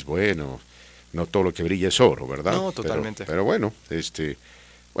en 10. Bueno, no todo lo que brilla es oro, ¿verdad? No, totalmente. Pero bueno,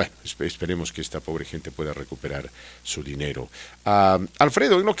 bueno, esperemos que esta pobre gente pueda recuperar su dinero.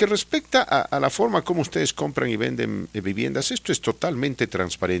 Alfredo, en lo que respecta a la forma como ustedes compran y venden viviendas, esto es totalmente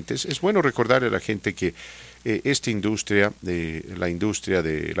transparente. Es bueno recordarle a la gente que esta industria, la industria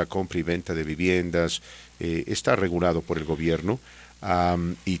de la compra y venta de viviendas, está regulado por el gobierno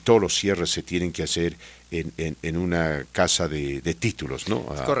y todos los cierres se tienen que hacer en una casa de títulos, ¿no?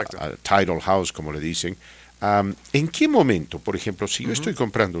 Correcto. Title house, como le dicen. ¿En qué momento, por ejemplo, si yo estoy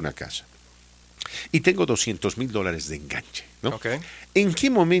comprando una casa y tengo $200,000 de enganche, ¿no? Okay. ¿En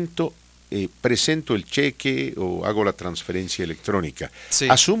qué momento presento el cheque o hago la transferencia electrónica? Sí.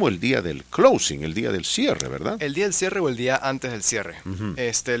 Asumo el día del closing, el día del cierre, ¿verdad? El día del cierre o el día antes del cierre.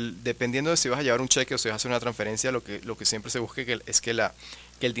 Dependiendo de si vas a llevar un cheque o si vas a hacer una transferencia, lo que siempre se busca es que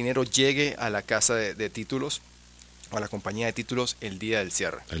el dinero llegue a la casa de títulos o a la compañía de títulos el día del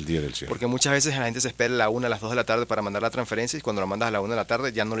cierre. El día del cierre. Porque muchas veces la gente se espera a la 1, a las 2 de la tarde para mandar la transferencia y cuando la mandas a la 1 de la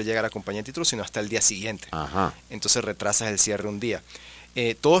tarde ya no le llega a la compañía de títulos sino hasta el día siguiente. Ajá. Entonces retrasas el cierre un día.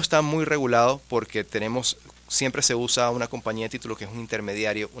 Todo está muy regulado porque siempre se usa una compañía de títulos que es un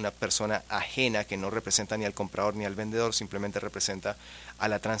intermediario, una persona ajena que no representa ni al comprador ni al vendedor, simplemente representa a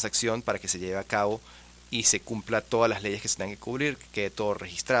la transacción para que se lleve a cabo y se cumpla todas las leyes que se tengan que cubrir, que quede todo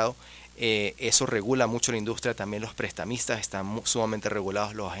registrado. Eso regula mucho la industria, también los prestamistas están sumamente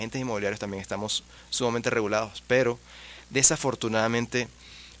regulados, los agentes inmobiliarios también estamos sumamente regulados, pero desafortunadamente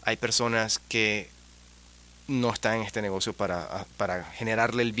hay personas que no están en este negocio para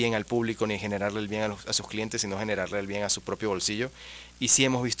generarle el bien al público ni generarle el bien a sus clientes, sino generarle el bien a su propio bolsillo. Y sí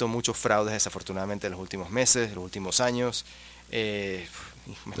hemos visto muchos fraudes desafortunadamente en los últimos meses, en los últimos años. El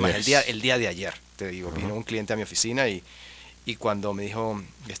día de ayer, te digo, vino un cliente a mi oficina y cuando me dijo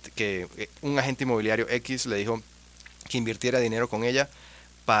que un agente inmobiliario X le dijo que invirtiera dinero con ella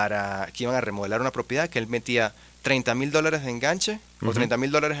para que iban a remodelar una propiedad, que él metía $30,000 de enganche o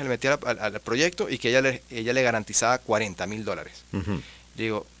 $30,000 él metía al proyecto y que ella le garantizaba $40,000.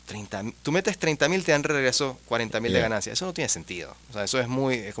 Digo, tú metes 30,000, te dan regreso 40,000 de ganancia. Eso no tiene sentido. O sea, eso es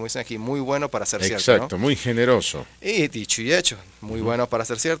muy, como dicen aquí, muy bueno para ser cierto. Exacto, ¿no? Muy generoso. Y dicho y hecho, muy bueno para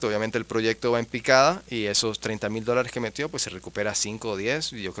ser cierto. Obviamente el proyecto va en picada y esos $30,000 que metió, pues se recupera 5 o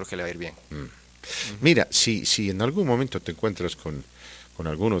 10 y yo creo que le va a ir bien. Mira, si en algún momento te encuentras con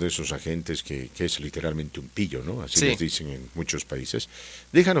alguno de esos agentes que es literalmente un pillo, ¿no? Así les dicen en muchos países.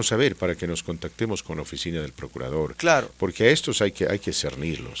 Déjanos saber para que nos contactemos con la oficina del procurador. Claro. Porque a estos hay que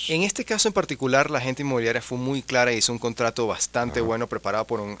cernirlos. En este caso en particular, la agente inmobiliaria fue muy clara y hizo un contrato bastante bueno preparado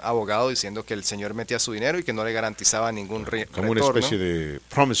por un abogado diciendo que el señor metía su dinero y que no le garantizaba ningún retorno. Como una especie de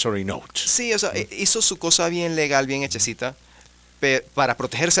promissory note. Sí, o sea, hizo su cosa bien legal, bien hechecita, para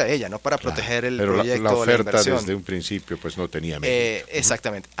protegerse a ella, no para proteger el proyecto. La oferta la inversión. desde un principio pues no tenía mérito.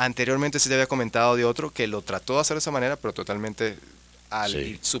 Exactamente. Anteriormente sí te había comentado de otro que lo trató de hacer de esa manera, pero totalmente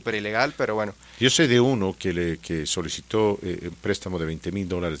súper ilegal, pero bueno. Yo sé de uno que solicitó un préstamo de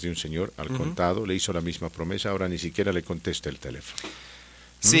 $20,000 de un señor al contado, le hizo la misma promesa, ahora ni siquiera le contesta el teléfono.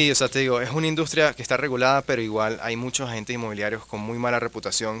 Sí, o sea, te digo, es una industria que está regulada, pero igual hay muchos agentes inmobiliarios con muy mala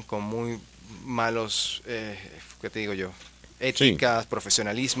reputación, con muy malos, ¿qué te digo yo? Éticas,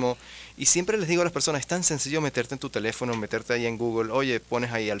 profesionalismo, y siempre les digo a las personas, es tan sencillo meterte en tu teléfono, meterte ahí en Google, oye,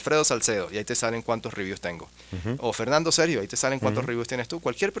 pones ahí Alfredo Salcedo y ahí te salen cuántos reviews tengo, o Fernando Serio, ahí te salen cuántos reviews tienes tú,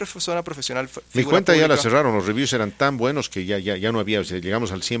 cualquier persona profesional. Mi cuenta pública, ya la cerraron, los reviews eran tan buenos que ya no había, o sea,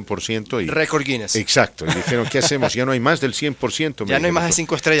 llegamos al 100% y... Récord Guinness. Exacto, y dijeron, ¿qué hacemos? Ya no hay más del 100%. Ya no hay más de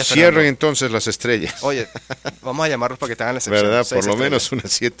 5 estrellas. Cierren Fernando. Entonces las estrellas. Oye, vamos a llamarlos para que te hagan la excepción. ¿Verdad? Por lo estrellas. menos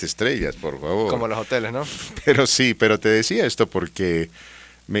unas 7 estrellas, por favor. Como los hoteles, ¿no? Pero sí, pero te decía esto porque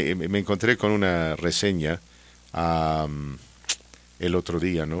me encontré con una reseña el otro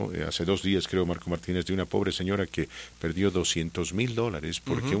día, ¿no? Hace 2 días, creo, Marco Martínez, de una pobre señora que perdió $200,000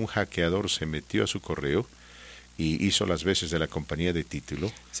 porque un hackeador se metió a su correo y hizo las veces de la compañía de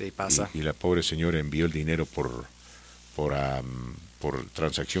título. Sí, pasa. Y la pobre señora envió el dinero por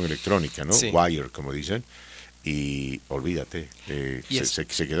transacción electrónica, ¿no? Sí. Wire, como dicen. y olvídate, Y se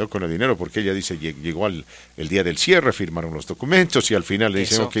quedó con el dinero porque ella dice, llegó el día del cierre, firmaron los documentos y al final le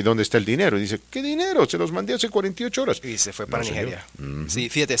dicen, ok, ¿dónde está el dinero? Y dice, ¿qué dinero? Se los mandé hace 48 horas. Y se fue para Nigeria. Uh-huh. Sí,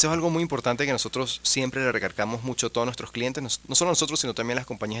 fíjate, eso es algo muy importante que nosotros siempre le recargamos mucho a todos nuestros clientes, no solo nosotros, sino también las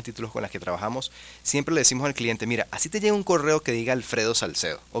compañías de títulos con las que trabajamos. Siempre le decimos al cliente, mira, así te llega un correo que diga Alfredo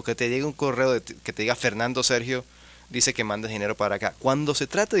Salcedo, o que te llegue un correo que te diga Fernando Sergio, dice que mandes dinero para acá. Cuando se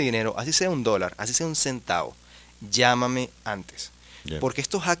trata de dinero, así sea $1, así sea un centavo, llámame antes. Yeah. Porque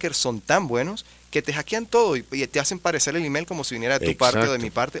estos hackers son tan buenos que te hackean todo y te hacen parecer el email como si viniera de tu parte o de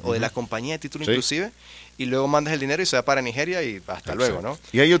mi parte o de la compañía de título inclusive, y luego mandas el dinero y se va para Nigeria y hasta luego, ¿no?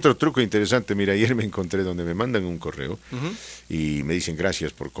 Y hay otro truco interesante, mira, ayer me encontré donde me mandan un correo y me dicen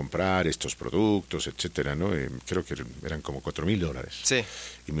gracias por comprar estos productos, etcétera, ¿no? Creo que eran como $4,000. Sí.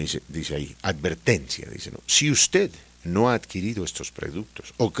 Y me dice ahí, advertencia, dice, ¿no? Si usted no ha adquirido estos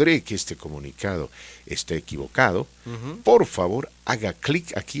productos o cree que este comunicado está equivocado, por favor haga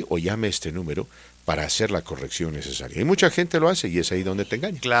clic aquí o llame a este número para hacer la corrección necesaria. Y mucha gente lo hace y es ahí donde te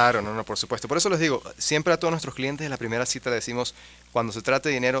engaña. Claro, no, por supuesto. Por eso les digo, siempre a todos nuestros clientes en la primera cita le decimos, cuando se trate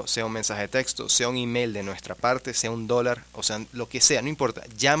de dinero, sea un mensaje de texto, sea un email de nuestra parte, sea $1, o sea, lo que sea, no importa.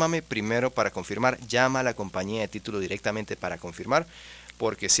 Llámame primero para confirmar, llama a la compañía de título directamente para confirmar,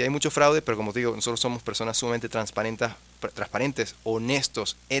 porque sí hay mucho fraude, pero como te digo, nosotros somos personas sumamente transparentes,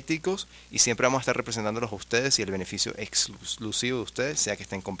 honestos, éticos, y siempre vamos a estar representándolos a ustedes y el beneficio exclusivo de ustedes, sea que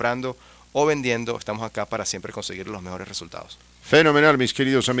estén comprando o vendiendo, estamos acá para siempre conseguir los mejores resultados. Fenomenal, mis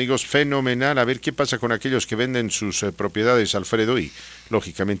queridos amigos, fenomenal. A ver qué pasa con aquellos que venden sus propiedades, Alfredo, y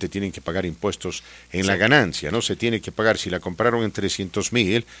lógicamente tienen que pagar impuestos en la ganancia, ¿no? Se tiene que pagar, si la compraron en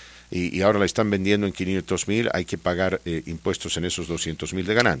 300,000 y ahora la están vendiendo en 500,000, hay que pagar impuestos en esos 200,000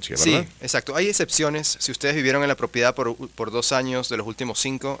 de ganancia, ¿verdad? Sí, exacto. Hay excepciones. Si ustedes vivieron en la propiedad por 2 años de los últimos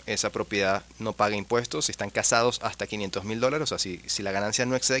 5, esa propiedad no paga impuestos. Si están casados, hasta $500,000. O sea, si la ganancia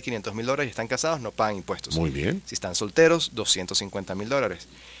no excede $500,000 y están casados, no pagan impuestos. Muy bien. Si están solteros, $250,000.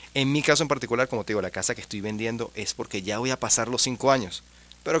 En mi caso en particular, como te digo, la casa que estoy vendiendo es porque ya voy a pasar los 5 años.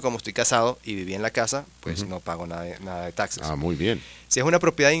 Pero como estoy casado y viví en la casa, pues no pago nada de taxes. Ah, muy bien. Si es una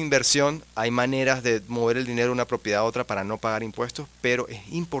propiedad de inversión, hay maneras de mover el dinero de una propiedad a otra para no pagar impuestos, pero es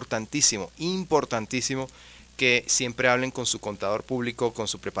importantísimo que siempre hablen con su contador público, con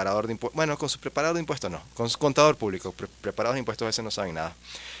su preparador de impuestos. Bueno, con su preparador de impuestos no, con su contador público. Preparados de impuestos a veces no saben nada.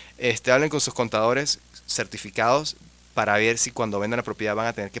 Hablen con sus contadores certificados para ver si cuando vendan la propiedad van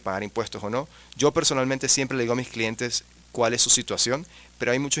a tener que pagar impuestos o no. Yo personalmente siempre le digo a mis clientes cuál es su situación,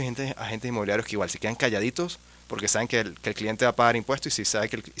 pero hay muchos agentes inmobiliarios que igual se quedan calladitos porque saben que el cliente va a pagar impuestos, y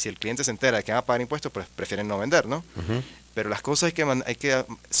si el cliente se entera de que va a pagar impuestos, pues prefieren no vender, ¿no? Pero las cosas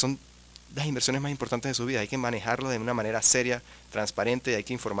son las inversiones más importantes de su vida, hay que manejarlo de una manera seria, transparente, y hay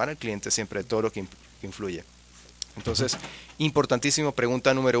que informar al cliente siempre de todo lo que influye. Entonces, importantísimo,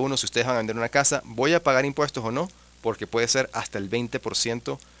 pregunta número 1, si ustedes van a vender una casa, ¿voy a pagar impuestos o no? Porque puede ser hasta el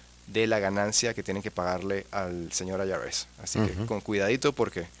 20% de la ganancia que tienen que pagarle al señor IRS. Así que con cuidadito,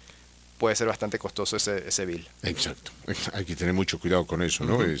 porque puede ser bastante costoso ese bill. Exacto. Hay que tener mucho cuidado con eso,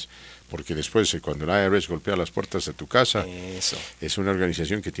 ¿no? Porque después, cuando el IRS golpea las puertas de tu casa, es una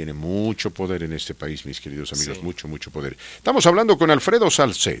organización que tiene mucho poder en este país, mis queridos amigos, mucho poder. Estamos hablando con Alfredo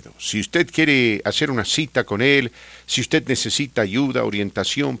Salcedo. Si usted quiere hacer una cita con él, si usted necesita ayuda,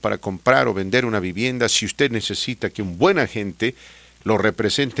 orientación para comprar o vender una vivienda, si usted necesita que un buen agente lo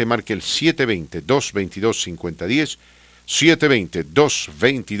represente, marque el 720-222-5010,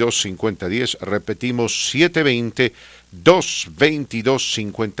 720-222-5010, repetimos,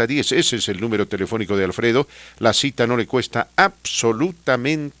 720-222-5010, ese es el número telefónico de Alfredo. La cita no le cuesta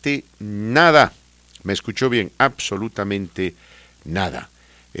absolutamente nada, me escuchó bien, absolutamente nada.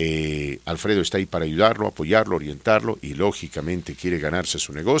 Alfredo está ahí para ayudarlo, apoyarlo, orientarlo, y lógicamente quiere ganarse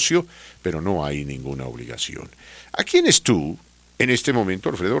su negocio, pero no hay ninguna obligación. ¿A quiénes tú, en este momento,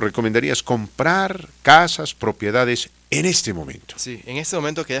 Alfredo, recomendarías comprar casas, propiedades en este momento? Sí, en este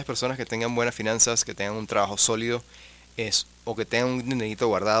momento aquellas personas que tengan buenas finanzas, que tengan un trabajo sólido, o que tengan un dinerito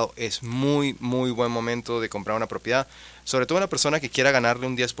guardado, es muy buen momento de comprar una propiedad. Sobre todo una persona que quiera ganarle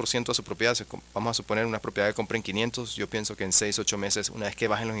un 10% a su propiedad. Vamos a suponer una propiedad que compre en 500, yo pienso que en 6-8 meses, una vez que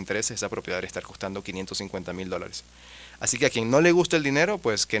bajen los intereses, esa propiedad debe estar costando $550,000. Así que a quien no le gusta el dinero,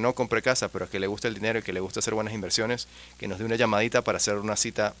 pues que no compre casa, pero a quien le gusta el dinero y que le gusta hacer buenas inversiones, que nos dé una llamadita para hacer una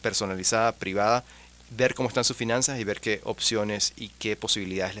cita personalizada, privada, ver cómo están sus finanzas y ver qué opciones y qué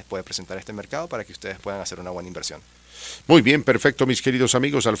posibilidades les puede presentar este mercado para que ustedes puedan hacer una buena inversión. Muy bien, perfecto, mis queridos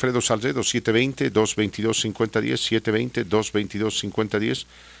amigos. Alfredo Salcedo, 720-222-5010, 720-222-5010,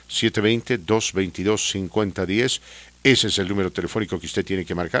 720-222-5010. Ese es el número telefónico que usted tiene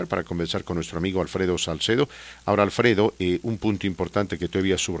que marcar para conversar con nuestro amigo Alfredo Salcedo. Ahora, Alfredo, un punto importante que tú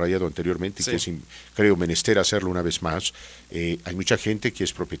habías subrayado anteriormente y que es, creo, menester hacerlo una vez más. Hay mucha gente que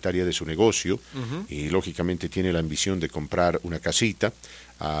es propietaria de su negocio y lógicamente tiene la ambición de comprar una casita.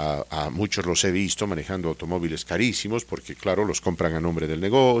 A muchos los he visto manejando automóviles carísimos porque, claro, los compran a nombre del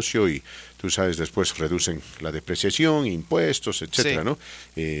negocio y tú sabes, después reducen la depreciación, impuestos, etcétera, ¿no?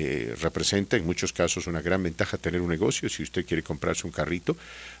 Representa en muchos casos una gran ventaja tener un negocio si usted quiere comprarse un carrito,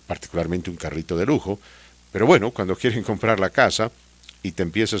 particularmente un carrito de lujo. Pero bueno, cuando quieren comprar la casa y te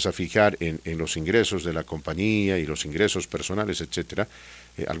empiezas a fijar en los ingresos de la compañía y los ingresos personales, etcétera,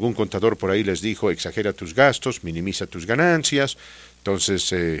 algún contador por ahí les dijo, exagera tus gastos, minimiza tus ganancias.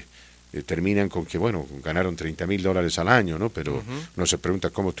 Entonces terminan con que, bueno, ganaron $30,000 al año, ¿no? Pero no se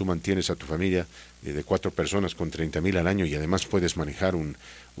pregunta cómo tú mantienes a tu familia de 4 personas con $30,000 al año y además puedes manejar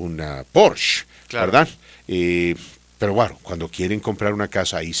una Porsche, claro, ¿verdad? Pero bueno, cuando quieren comprar una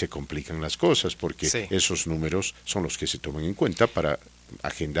casa ahí se complican las cosas porque esos números son los que se toman en cuenta para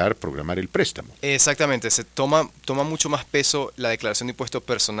agendar, programar el préstamo. Exactamente, se toma mucho más peso la declaración de impuesto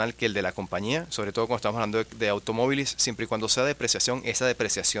personal que el de la compañía, sobre todo cuando estamos hablando de automóviles, siempre y cuando sea depreciación, esa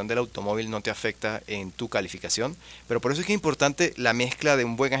depreciación del automóvil no te afecta en tu calificación, pero por eso es que es importante la mezcla de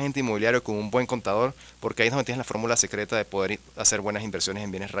un buen agente inmobiliario con un buen contador, porque ahí es donde tienes la fórmula secreta de poder hacer buenas inversiones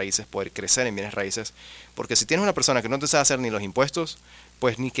en bienes raíces, poder crecer en bienes raíces, porque si tienes una persona que no te sabe hacer ni los impuestos,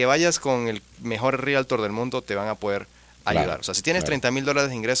 pues ni que vayas con el mejor realtor del mundo te van a poder ayudar. Claro, o sea, si tienes $30,000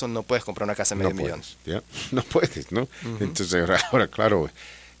 de ingresos, no puedes comprar una casa de medio millón. ¿Ya? No puedes, ¿no? Entonces, ahora claro,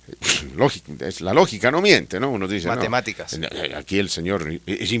 la lógica no miente, ¿no? Uno dice, matemáticas. No, aquí el señor,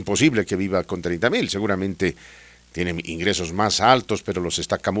 es imposible que viva con 30,000, seguramente tiene ingresos más altos, pero los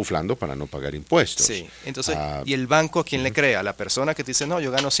está camuflando para no pagar impuestos. Sí, entonces, ¿y el banco a quién le cree? ¿A la persona que te dice, no,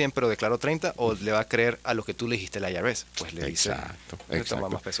 yo gano 100, pero declaro 30? ¿O le va a creer a lo que tú le dijiste al IRS? Pues le dice, toma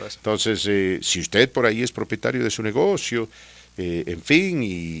más peso eso. Entonces, si usted por ahí es propietario de su negocio, en fin,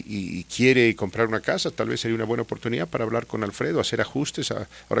 y quiere comprar una casa, tal vez sería una buena oportunidad para hablar con Alfredo, hacer ajustes,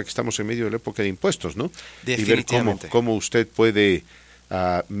 ahora que estamos en medio de la época de impuestos, ¿no? Definitivamente. Y ver cómo usted puede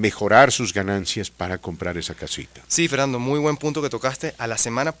mejorar sus ganancias para comprar esa casita. Sí, Fernando, muy buen punto que tocaste. A la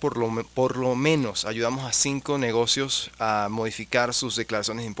semana por lo menos ayudamos a 5 negocios a modificar sus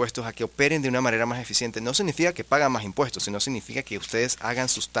declaraciones de impuestos, a que operen de una manera más eficiente. No significa que pagan más impuestos, sino significa que ustedes hagan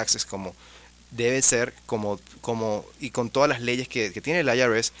sus taxes como debe ser, y con todas las leyes que tiene el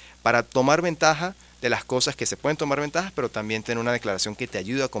IRS para tomar ventaja de las cosas que se pueden tomar ventajas, pero también tener una declaración que te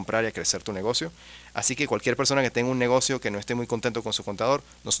ayude a comprar y a crecer tu negocio. Así que cualquier persona que tenga un negocio que no esté muy contento con su contador,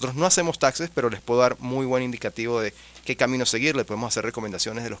 nosotros no hacemos taxes, pero les puedo dar muy buen indicativo de qué camino seguir. Le podemos hacer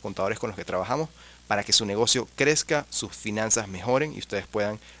recomendaciones de los contadores con los que trabajamos para que su negocio crezca, sus finanzas mejoren y ustedes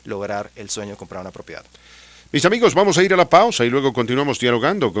puedan lograr el sueño de comprar una propiedad. Mis amigos, vamos a ir a la pausa y luego continuamos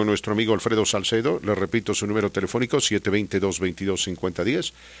dialogando con nuestro amigo Alfredo Salcedo. Les repito su número telefónico,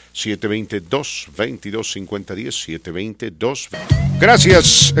 720-222-5010, 720-222-5010, 720-2...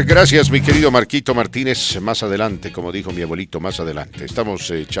 Gracias, mi querido Marquito Martínez. Más adelante, como dijo mi abuelito, más adelante. Estamos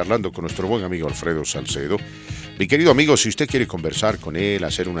charlando con nuestro buen amigo Alfredo Salcedo. Mi querido amigo, si usted quiere conversar con él,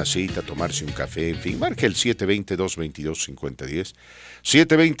 hacer una cita, tomarse un café, en fin, marque el 720-222-5010.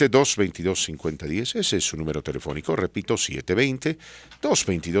 720-222-5010, ese es su número telefónico, repito,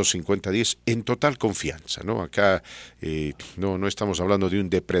 720-222-5010, en total confianza, ¿no? Acá no estamos hablando de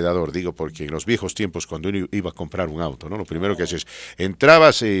un depredador, digo, porque en los viejos tiempos, cuando uno iba a comprar un auto, ¿no? Lo primero que haces,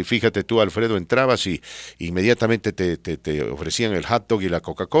 entrabas, fíjate tú, Alfredo, entrabas y inmediatamente te ofrecían el hot dog y la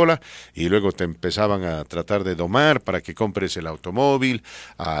Coca-Cola, y luego te empezaban a tratar de domar para que compres el automóvil,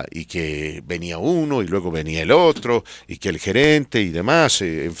 y que venía uno, y luego venía el otro, y que el gerente y demás.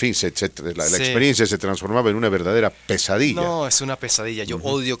 En fin, la experiencia se transformaba en una verdadera pesadilla. No, es una pesadilla. Yo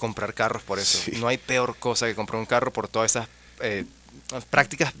odio comprar carros por eso. Sí. No hay peor cosa que comprar un carro por todas esas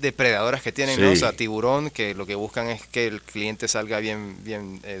prácticas depredadoras que tienen, ¿no? O sea, tiburón, que lo que buscan es que el cliente salga bien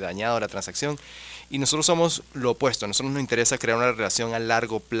dañado de la transacción. Y nosotros somos lo opuesto. A nosotros nos interesa crear una relación a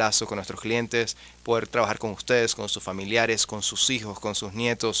largo plazo con nuestros clientes, poder trabajar con ustedes, con sus familiares, con sus hijos, con sus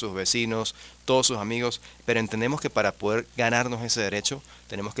nietos, sus vecinos, todos sus amigos, pero entendemos que para poder ganarnos ese derecho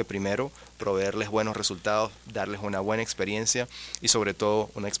tenemos que primero proveerles buenos resultados, darles una buena experiencia y sobre todo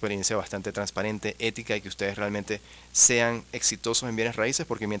una experiencia bastante transparente, ética y que ustedes realmente sean exitosos en bienes raíces,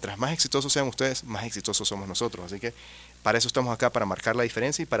 porque mientras más exitosos sean ustedes, más exitosos somos nosotros. Así que para eso estamos acá, para marcar la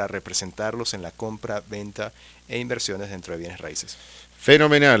diferencia y para representarlos en la compra, venta e inversiones dentro de bienes raíces.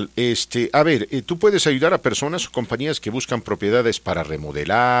 Fenomenal. A ver, tú puedes ayudar a personas o compañías que buscan propiedades para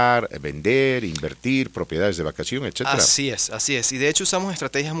remodelar, vender, invertir, propiedades de vacación, etcétera. Así es, así es. Y de hecho usamos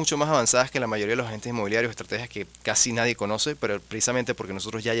estrategias mucho más avanzadas que la mayoría de los agentes inmobiliarios, estrategias que casi nadie conoce, pero precisamente porque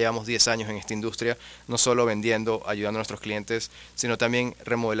nosotros ya llevamos 10 años en esta industria, no solo vendiendo, ayudando a nuestros clientes, sino también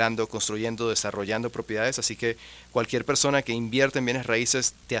remodelando, construyendo, desarrollando propiedades. Así que cualquier persona que invierte en bienes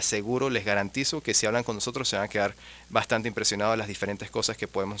raíces, te aseguro, les garantizo que si hablan con nosotros se van a quedar bastante impresionados de las diferentes cosas que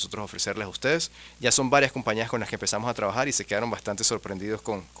podemos nosotros ofrecerles a ustedes. Ya son varias compañías con las que empezamos a trabajar y se quedaron bastante sorprendidos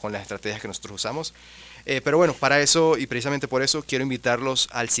con las estrategias que nosotros usamos. Pero bueno, para eso y precisamente por eso quiero invitarlos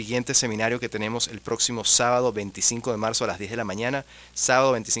al siguiente seminario que tenemos el próximo sábado 25 de marzo a las 10 de la mañana.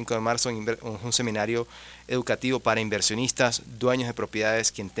 Sábado 25 de marzo, un seminario educativo para inversionistas, dueños de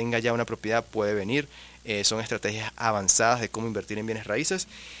propiedades. Quien tenga ya una propiedad puede venir. Son estrategias avanzadas de cómo invertir en bienes raíces.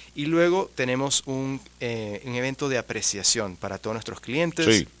 Y luego tenemos un evento de apreciación para todos nuestros clientes,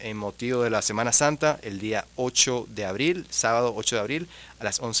 sí, en motivo de la Semana Santa, el día 8 de abril, sábado 8 de abril, a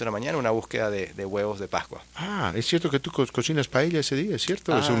las 11 de la mañana, una búsqueda de huevos de Pascua. Ah, ¿es cierto que tú cocinas paella ese día? ¿Es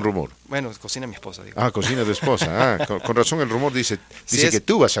cierto o es un rumor? Bueno, cocina mi esposa. Digo. Ah, cocina tu esposa. Ah, con razón el rumor dice Si que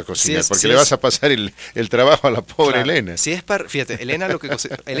tú vas a cocinar, porque si le vas a pasar el trabajo a la pobre Elena. Si es fíjate, Elena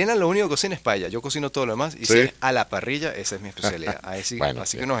lo único que cocina es paella, yo cocino todo lo demás, y ¿Sí? si es a la parrilla, esa es mi especialidad. Bueno,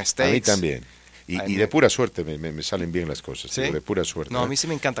 así que unos steaks. a mí también. Y de pura suerte me salen bien las cosas, ¿Sí? digo, de pura suerte. No, a mí sí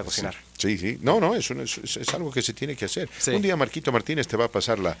me encanta cocinar. Sí. No, es algo que se tiene que hacer. Sí. Un día Marquito Martínez te va a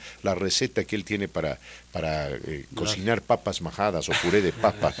pasar la receta que él tiene para cocinar papas majadas o puré de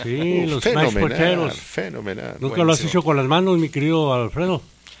papa. Sí, los smash pocheros. Fenomenal. ¿Nunca lo has hecho con las manos, mi querido Alfredo?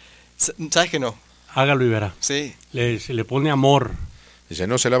 ¿Sabes que no? Hágalo y verá. Sí. Se le pone amor. Dice,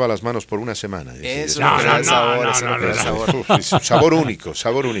 no se lava las manos por una semana. Dice, Eso es lo que da el sabor, eso es lo que da el sabor. Sabor único,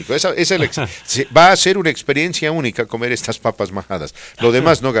 sabor único. Va a ser una experiencia única comer estas papas majadas. Lo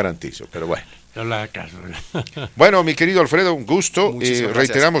demás no garantizo, pero bueno. No le haga caso. Bueno, mi querido Alfredo, un gusto. Muchísimas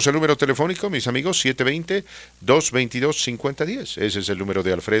Reiteramos el número telefónico, mis amigos, 720-222-5010. Ese es el número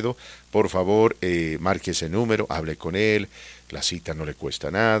de Alfredo. Por favor, marque ese número, hable con él. La cita no le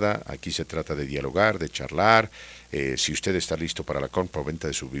cuesta nada. Aquí se trata de dialogar, de charlar. Si usted está listo para la compra o venta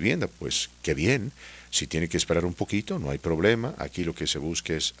de su vivienda, pues qué bien. Si tiene que esperar un poquito, no hay problema. Aquí lo que se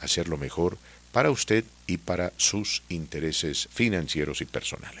busca es hacer lo mejor para usted y para sus intereses financieros y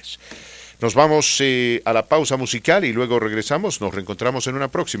personales. Nos vamos a la pausa musical y luego regresamos. Nos reencontramos en una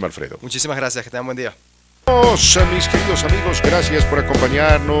próxima, Alfredo. Muchísimas gracias, que tengan buen día. Mis queridos amigos, gracias por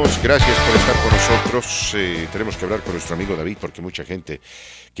acompañarnos, gracias por estar con nosotros. Tenemos que hablar con nuestro amigo David porque mucha gente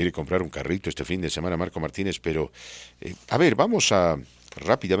quiere comprar un carrito este fin de semana, Marco Martínez, pero a ver, vamos a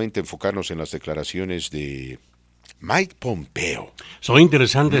rápidamente enfocarnos en las declaraciones de Mike Pompeo. Son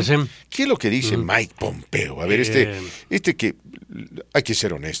interesantes, ¿eh? ¿Qué es lo que dice Mike Pompeo? A ver, que hay que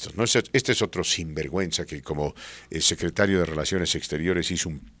ser honestos, ¿no? Este es otro sinvergüenza que como secretario de Relaciones Exteriores hizo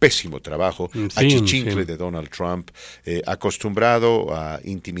un pésimo trabajo, achichincle de Donald Trump, acostumbrado a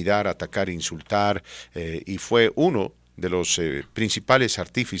intimidar, atacar, insultar, y fue uno de los principales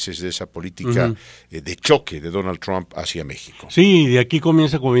artífices de esa política de choque de Donald Trump hacia México. Sí, de aquí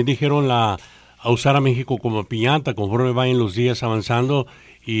comienza, como bien dijeron, a usar a México como piñata conforme vayan los días avanzando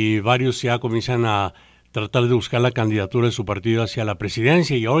y varios ya comienzan a tratar de buscar la candidatura de su partido hacia la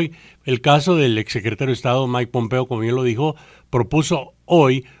presidencia. Y hoy el caso del exsecretario de Estado Mike Pompeo, como bien lo dijo, propuso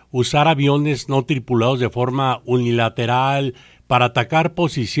hoy usar aviones no tripulados de forma unilateral para atacar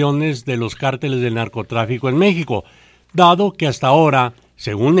posiciones de los cárteles del narcotráfico en México, dado que hasta ahora,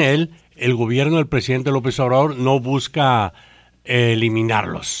 según él, el gobierno del presidente López Obrador no busca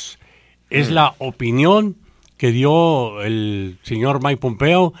eliminarlos. Es la opinión que dio el señor Mike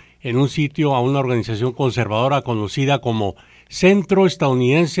Pompeo en un sitio a una organización conservadora conocida como Centro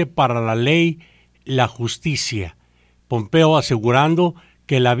Estadounidense para la Ley y la Justicia. Pompeo asegurando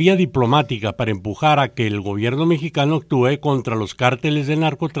que la vía diplomática para empujar a que el gobierno mexicano actúe contra los cárteles del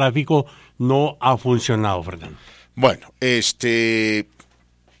narcotráfico no ha funcionado, Fernando. Bueno, esa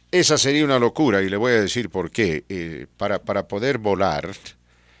sería una locura y le voy a decir por qué. Para poder volar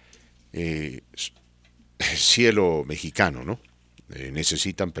cielo mexicano, ¿no?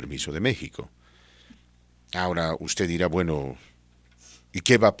 Necesitan permiso de México. Ahora usted dirá, bueno, ¿y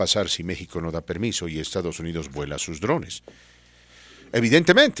qué va a pasar si México no da permiso y Estados Unidos vuela sus drones?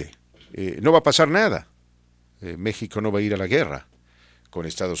 Evidentemente, no va a pasar nada. México no va a ir a la guerra con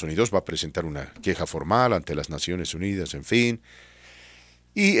Estados Unidos, va a presentar una queja formal ante las Naciones Unidas, en fin,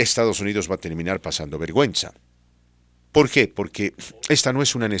 y Estados Unidos va a terminar pasando vergüenza. ¿Por qué? Porque esta no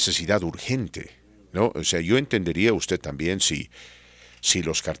es una necesidad urgente, ¿no? O sea, yo entendería usted también si Si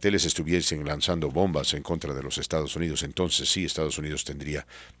los carteles estuviesen lanzando bombas en contra de los Estados Unidos, entonces sí, Estados Unidos tendría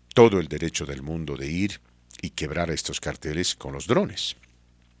todo el derecho del mundo de ir y quebrar a estos carteles con los drones,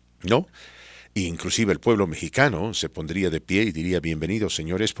 ¿no? E inclusive el pueblo mexicano se pondría de pie y diría, bienvenidos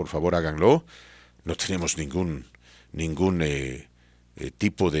señores, por favor háganlo, no tenemos ningún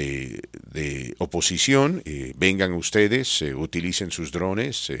tipo de oposición, vengan ustedes, utilicen sus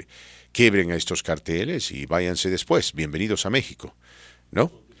drones, quiebren a estos carteles y váyanse después, bienvenidos a México, ¿no?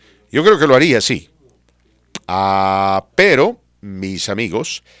 Yo creo que lo haría, sí. Pero, mis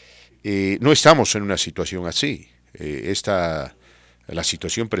amigos, no estamos en una situación así. La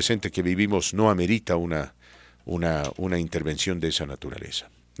situación presente que vivimos no amerita una intervención de esa naturaleza.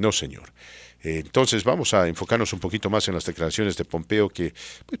 No, señor. Entonces vamos a enfocarnos un poquito más en las declaraciones de Pompeo, que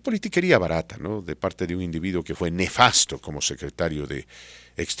pues politiquería barata, ¿no? De parte de un individuo que fue nefasto como secretario de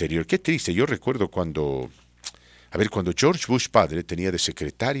Exterior. Qué triste. Yo recuerdo cuando George Bush padre tenía de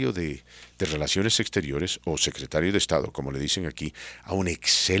secretario de Relaciones Exteriores, o secretario de Estado, como le dicen aquí, a un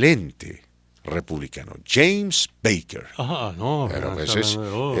excelente republicano, James Baker. No. Pero pues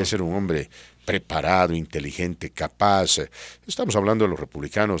ese era un hombre preparado, inteligente, capaz. Estamos hablando de los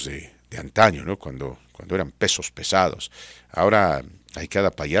republicanos de antaño, ¿no? Cuando eran pesos pesados. Ahora hay cada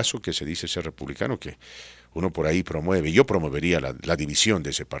payaso que se dice ser republicano que uno por ahí promueve. Yo promovería la división de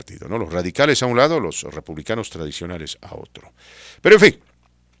ese partido, ¿no? Los radicales a un lado, los republicanos tradicionales a otro. Pero en fin,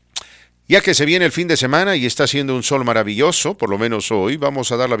 ya que se viene el fin de semana y está haciendo un sol maravilloso, por lo menos hoy,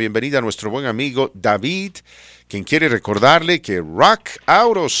 vamos a dar la bienvenida a nuestro buen amigo David, quien quiere recordarle que Rock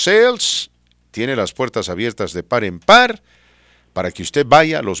Auto Sales tiene las puertas abiertas de par en par para que usted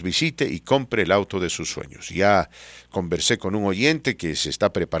vaya, los visite y compre el auto de sus sueños. Ya conversé con un oyente que se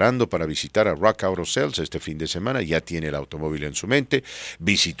está preparando para visitar a Rock Auto Sales este fin de semana, ya tiene el automóvil en su mente,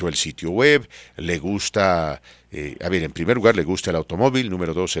 visitó el sitio web, le gusta, en primer lugar le gusta el automóvil,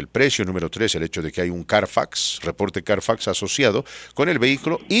 número 2 el precio, número 3 el hecho de que hay un Carfax, reporte Carfax asociado con el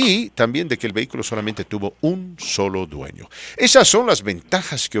vehículo y también de que el vehículo solamente tuvo un solo dueño. Esas son las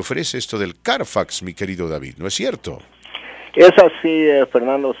ventajas que ofrece esto del Carfax, mi querido David, ¿no es cierto? Es así,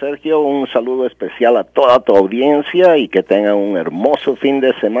 Fernando Sergio, un saludo especial a toda tu audiencia y que tengan un hermoso fin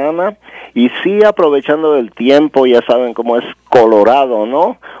de semana. Y sí, aprovechando el tiempo, ya saben cómo es Colorado,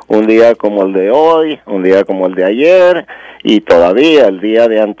 ¿no? Un día como el de hoy, un día como el de ayer y todavía el día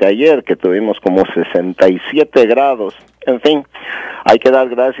de anteayer que tuvimos como 67 grados. En fin, hay que dar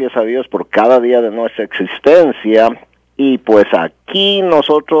gracias a Dios por cada día de nuestra existencia y pues aquí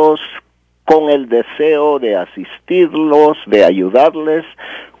nosotros con el deseo de asistirlos, de ayudarles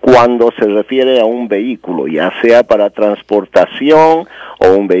cuando se refiere a un vehículo, ya sea para transportación o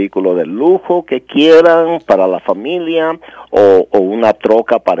un vehículo de lujo que quieran para la familia o una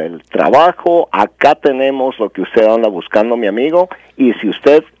troca para el trabajo. Acá tenemos lo que usted anda buscando, mi amigo, y si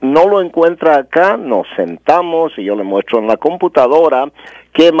usted no lo encuentra acá, nos sentamos y yo le muestro en la computadora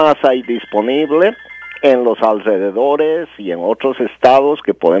qué más hay disponible en los alrededores y en otros estados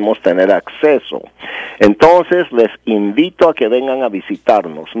que podemos tener acceso. Entonces, les invito a que vengan a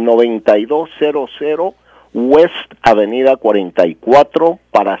visitarnos, 9200 West Avenida 44,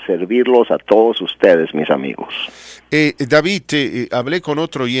 para servirlos a todos ustedes, mis amigos. David, hablé con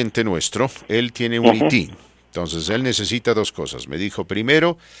otro oyente nuestro, él tiene un ITIN, entonces él necesita dos cosas. Me dijo,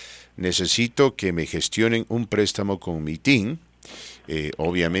 primero, necesito que me gestionen un préstamo con mi ITIN.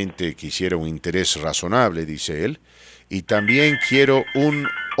 Obviamente quisiera un interés razonable, dice él, y también quiero un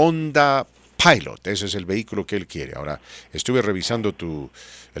Honda Pilot, ese es el vehículo que él quiere. Ahora, estuve revisando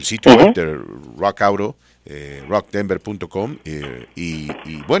el sitio web de Rock Auto, rockdenver.com, y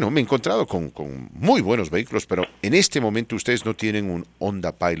bueno, me he encontrado con muy buenos vehículos, pero en este momento ustedes no tienen un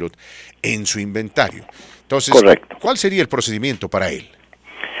Honda Pilot en su inventario. Entonces, correcto, ¿cuál sería el procedimiento para él?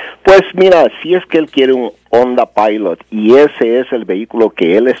 Pues mira, si es que él quiere un Honda Pilot y ese es el vehículo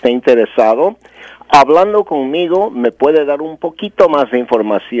que él está interesado, hablando conmigo me puede dar un poquito más de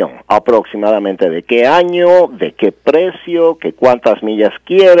información, aproximadamente de qué año, de qué precio, que cuántas millas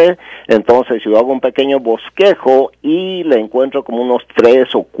quiere. Entonces yo hago un pequeño bosquejo y le encuentro como unos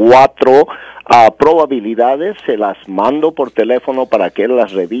 3 o 4 probabilidades, se las mando por teléfono para que él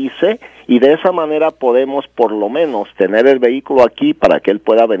las revise y de esa manera podemos por lo menos tener el vehículo aquí para que él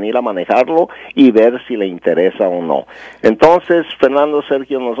pueda venir a manejarlo y ver si le interesa o no. Entonces, Fernando,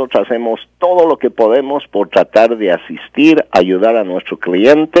 Sergio, nosotros hacemos todo lo que podemos por tratar de asistir, ayudar a nuestro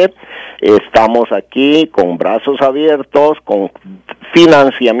cliente. Estamos aquí con brazos abiertos, con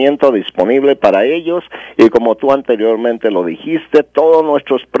financiamiento disponible para ellos y como tú anteriormente lo dijiste, todos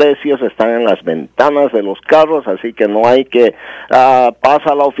nuestros precios están en las ventanas de los carros, así que no hay que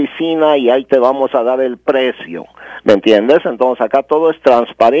pasa a la oficina y ahí te vamos a dar el precio. ¿me entiendes? Entonces acá todo es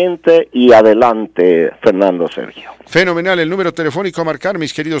transparente y adelante, Fernando Sergio. Fenomenal. El número telefónico a marcar,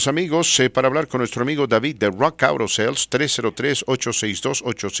 mis queridos amigos, para hablar con nuestro amigo David de Rock Auto Sales,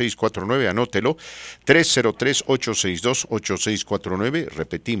 303-862-8649, anótelo, 303-862-8649,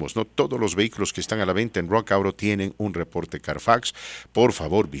 repetimos, no todos los vehículos que están a la venta en Rock Auto tienen un reporte Carfax. Por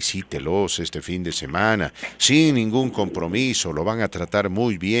favor, visítelos este fin de semana, sin ningún compromiso, lo van a tratar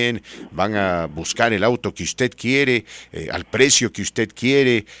muy bien, van a buscar el auto que usted quiere, al precio que usted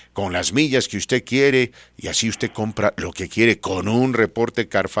quiere, con las millas que usted quiere, y así usted compra lo que quiere con un reporte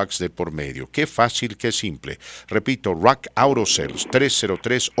Carfax de por medio. Qué fácil, qué simple. Repito, Rock Auto Sales,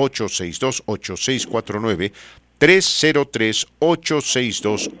 303-862-8649,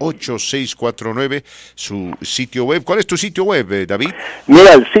 303-862-8649, su sitio web. ¿Cuál es tu sitio web, David?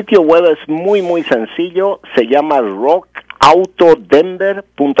 Mira, el sitio web es muy, muy sencillo. Se llama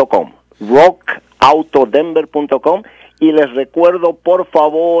rockautodenver.com. rockautodenver.com. Y les recuerdo, por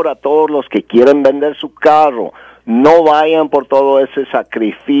favor, a todos los que quieren vender su carro, no vayan por todo ese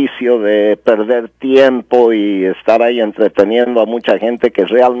sacrificio de perder tiempo y estar ahí entreteniendo a mucha gente que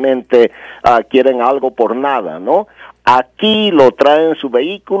realmente quieren algo por nada, ¿no? Aquí lo traen su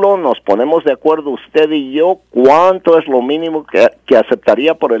vehículo, nos ponemos de acuerdo usted y yo cuánto es lo mínimo que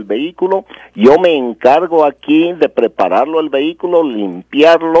aceptaría por el vehículo. Yo me encargo aquí de prepararlo el vehículo,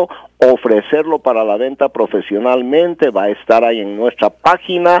 limpiarlo, ofrecerlo para la venta profesionalmente. Va a estar ahí en nuestra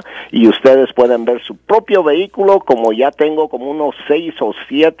página y ustedes pueden ver su propio vehículo, como ya tengo como unos 6 o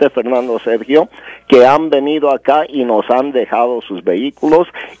 7, Fernando Sergio, que han venido acá y nos han dejado sus vehículos,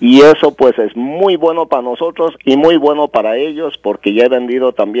 y eso pues es muy bueno para nosotros y muy bueno para ellos, porque ya he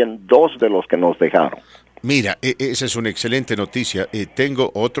vendido también 2 de los que nos dejaron. Mira, esa es una excelente noticia.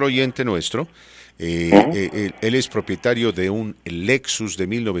 Tengo otro oyente nuestro. Él es propietario de un Lexus de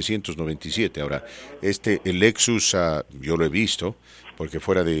 1997. Ahora, el Lexus, yo lo he visto, porque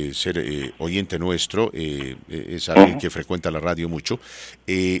fuera de ser oyente nuestro, es alguien que frecuenta la radio mucho.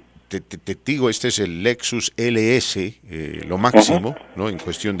 Te digo, este es el Lexus LS, lo máximo, ¿no? En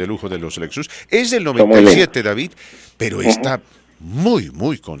cuestión de lujo de los Lexus. Es del 97, David, pero está muy,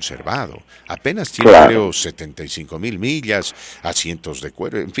 muy conservado. Apenas tiene, creo, 75,000 millas, asientos de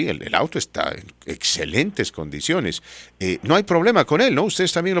cuero, en fin, el auto está en excelentes condiciones. No hay problema con él, ¿no?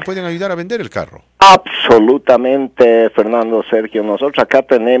 Ustedes también lo pueden ayudar a vender el carro. Absolutamente, Fernando Sergio. Nosotros acá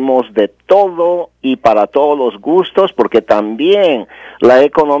tenemos de todo y para todos los gustos, porque también la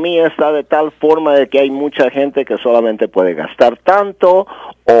economía está de tal forma de que hay mucha gente que solamente puede gastar tanto,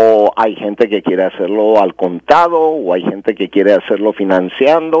 o hay gente que quiere hacerlo al contado, o hay gente que quiere hacerlo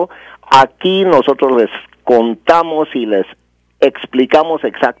financiando. Aquí nosotros les contamos y les explicamos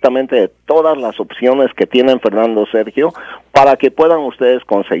exactamente de todas las opciones que tienen, Fernando Sergio, para que puedan ustedes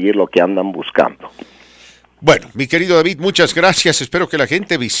conseguir lo que andan buscando. Bueno, mi querido David, muchas gracias. Espero que la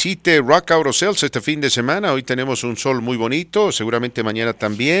gente visite Rock Auto Sales este fin de semana. Hoy tenemos un sol muy bonito, seguramente mañana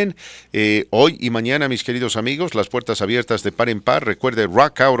también. Hoy y mañana, mis queridos amigos, las puertas abiertas de par en par. Recuerde,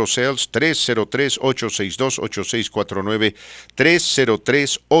 Rock Auto Sales, 303-862-8649,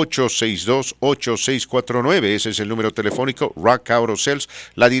 303-862-8649. Ese es el número telefónico, Rock Auto Sales.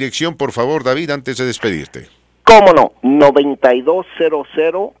 La dirección, por favor, David, antes de despedirte. ¿Cómo no?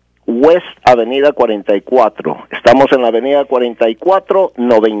 9200 West Avenida 44. Estamos en la Avenida 44,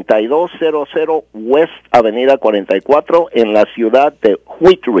 9200 West Avenida 44, en la ciudad de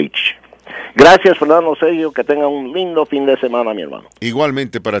Wheatridge. Gracias, Fernando Sergio, que tengan un lindo fin de semana, mi hermano.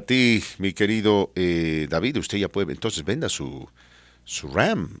 Igualmente para ti, mi querido David, usted ya puede, entonces venda su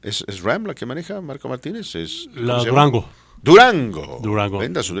Ram. ¿Es Ram la que maneja Marco Martínez? ¿Es la Durango. Durango.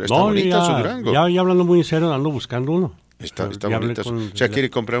 Venda su, está bonita su Durango. Ya hablando muy en serio, ando buscando uno. Está bonita. O sea,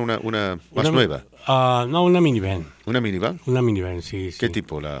 ¿quiere comprar una más nueva? No, una minivan. ¿Una minivan? Una minivan, sí. ¿Qué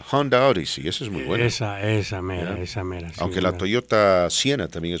tipo? La Honda Odyssey, esa es muy buena. Esa mera. Sí, aunque la Toyota Sienna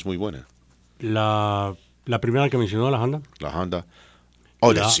también es muy buena. La primera que mencionó, la Honda. La Honda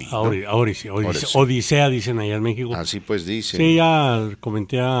Odyssey. Odyssey. Odisea, dicen allá en México. Así pues dicen. Sí, ya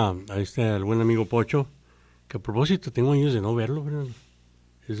comenté al buen amigo Pocho, que a propósito tengo años de no verlo, ¿verdad?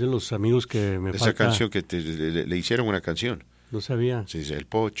 Es de los amigos que me esa falta. Canción que le hicieron una canción. No sabía. Sí, el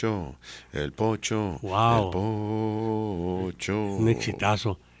Pocho. Wow. El Pocho. Un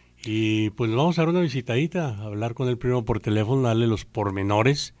exitazo. Y pues vamos a dar una visitadita, a hablar con él primero por teléfono, darle los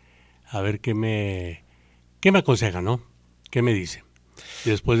pormenores, a ver qué me aconseja, ¿no? ¿Qué me dice?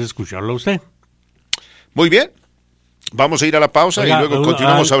 Y después de escucharlo a usted. Muy bien. Vamos a ir a la pausa. Oiga, y luego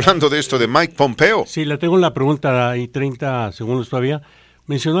continuamos hablando de esto de Mike Pompeo. Sí, le tengo la pregunta, hay 30 segundos todavía.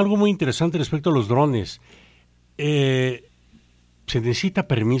 Mencionó algo muy interesante respecto a los drones. ¿Se necesita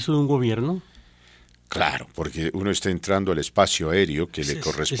permiso de un gobierno? Claro, porque uno está entrando al espacio aéreo que le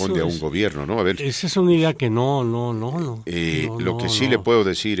corresponde a un gobierno, ¿no? A ver, esa es una idea que no. Lo que sí le puedo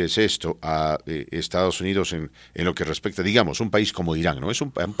decir es esto a Estados Unidos en lo que respecta, digamos, un país como Irán, ¿no?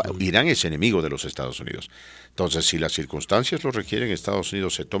 Irán es enemigo de los Estados Unidos. Entonces, si las circunstancias lo requieren, Estados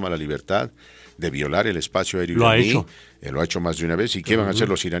Unidos se toma la libertad de violar el espacio aéreo iraní. Lo ha hecho más de una vez. ¿Y qué van a hacer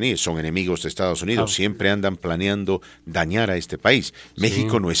los iraníes? Son enemigos de Estados Unidos. Siempre andan planeando dañar a este país.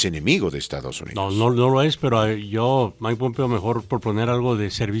 México no es enemigo de Estados Unidos. No lo es, pero Mike Pompeo, mejor proponer algo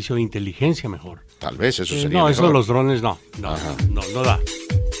de servicio de inteligencia mejor. Tal vez eso sería No, mejor. eso de los drones no da.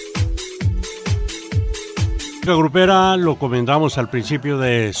 La grupera lo comentamos al principio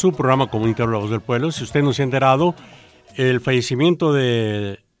de su programa comunitario La Voz del Pueblo. Si usted no se ha enterado, el fallecimiento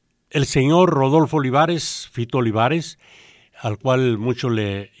de el señor Rodolfo Olivares, Fito Olivares, al cual muchos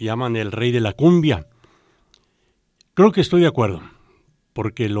le llaman el rey de la cumbia. Creo que estoy de acuerdo,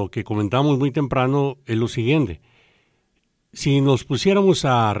 porque lo que comentamos muy temprano es lo siguiente. Si nos pusiéramos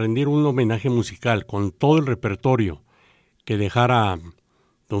a rendir un homenaje musical con todo el repertorio que dejara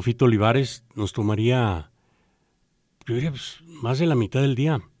don Fito Olivares, nos tomaría, yo diría, más de la mitad del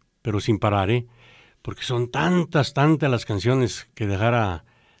día, pero sin parar, porque son tantas las canciones que dejara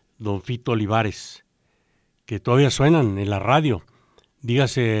don Fito Olivares, que todavía suenan en la radio,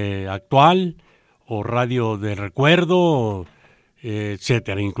 dígase actual o radio de recuerdo,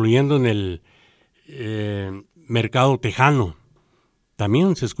 etcétera, incluyendo en el mercado tejano.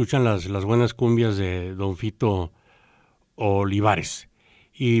 También se escuchan las buenas cumbias de don Fito Olivares.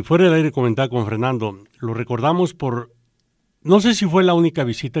 Y fuera del aire comentaba con Fernando, lo recordamos no sé si fue la única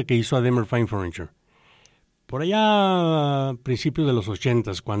visita que hizo a Demer Fine Furniture. Por allá a principios de los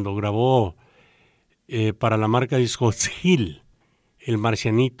 80s, cuando grabó para la marca Discos Hill, el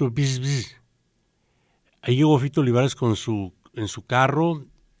marcianito, bzz, bzz. Ahí llegó Fito Olivares en su carro,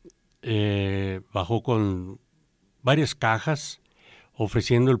 bajó con varias cajas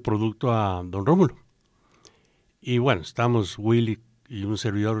ofreciendo el producto a don Rómulo. Y bueno, estamos Willy y un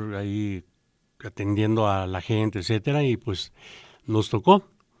servidor ahí atendiendo a la gente, etcétera, y pues nos tocó.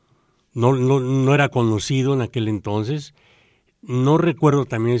 No era conocido en aquel entonces. No recuerdo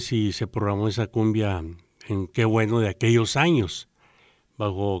también si se programó esa cumbia en Qué Bueno de aquellos años,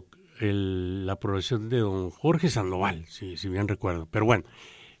 bajo la aprobación de don Jorge Sandoval, si bien recuerdo. Pero bueno,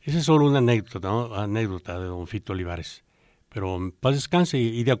 esa es solo una anécdota, ¿no? Anécdota de don Fito Olivares. Pero en paz descanse,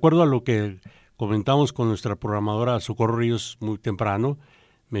 y de acuerdo a lo que comentamos con nuestra programadora Socorro Ríos muy temprano,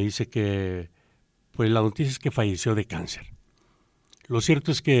 me dice que pues la noticia es que falleció de cáncer. Lo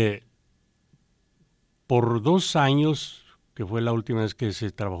cierto es que por 2 años, que fue la última vez que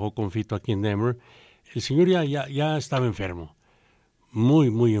se trabajó con Fito aquí en Denver, el señor ya estaba enfermo,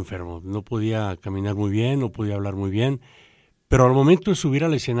 muy enfermo. No podía caminar muy bien, no podía hablar muy bien, pero al momento de subir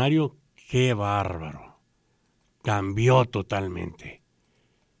al escenario, ¡qué bárbaro! Cambió totalmente.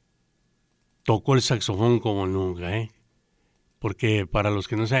 Tocó el saxofón como nunca, porque para los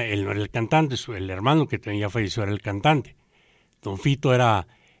que no saben, él no era el cantante, el hermano que ya falleció era el cantante. Don Fito era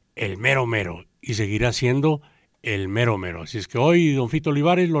el mero y seguirá siendo el mero. Así es que hoy don Fito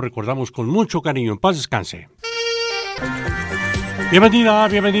Olivares lo recordamos con mucho cariño. En paz descanse. Bienvenido a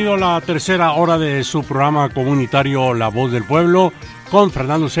la tercera hora de su programa comunitario La Voz del Pueblo con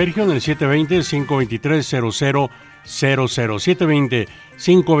Fernando Sergio en el 720-523-0000,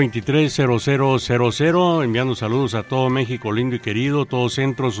 720-523-0000, enviando saludos a todo México lindo y querido, todo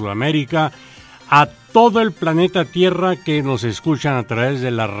Centro, Sudamérica, a todo el planeta Tierra que nos escuchan a través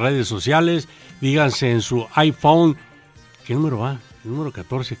de las redes sociales. Díganse en su iPhone, ¿qué número va? El número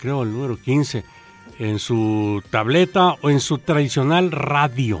 14 creo, el número 15, en su tableta o en su tradicional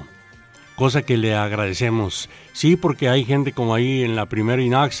radio, cosa que le agradecemos. Sí, porque hay gente como ahí en la primera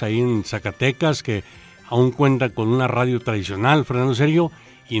INAX, ahí en Zacatecas, que aún cuenta con una radio tradicional, Fernando Sergio,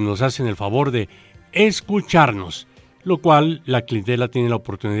 y nos hacen el favor de escucharnos, lo cual la clientela tiene la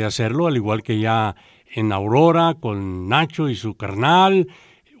oportunidad de hacerlo, al igual que ya en Aurora, con Nacho y su carnal.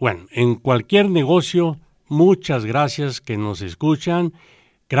 Bueno, en cualquier negocio, muchas gracias que nos escuchan.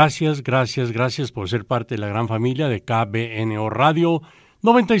 Gracias por ser parte de la gran familia de KBNO Radio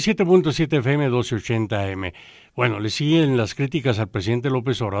 97.7 FM 1280 AM. Bueno, le siguen las críticas al presidente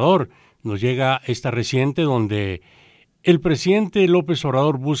López Obrador. Nos llega esta reciente donde el presidente López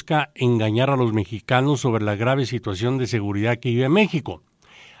Obrador busca engañar a los mexicanos sobre la grave situación de seguridad que vive México.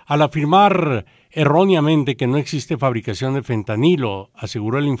 Al afirmar erróneamente que no existe fabricación de fentanilo,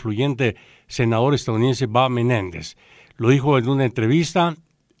 aseguró el influyente senador estadounidense Bob Menéndez. Lo dijo en una entrevista.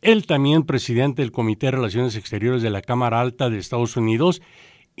 Él, también presidente del Comité de Relaciones Exteriores de la Cámara Alta de Estados Unidos,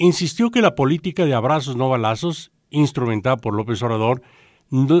 insistió que la política de abrazos no balazos, instrumentada por López Obrador,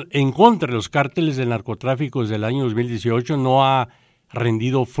 en contra de los cárteles del narcotráfico desde el año 2018 no ha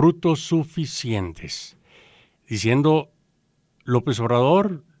rendido frutos suficientes. Diciendo, López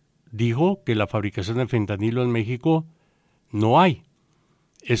Obrador dijo que la fabricación de fentanilo en México no hay.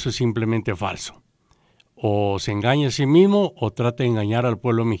 Eso es simplemente falso. O se engaña a sí mismo o trata de engañar al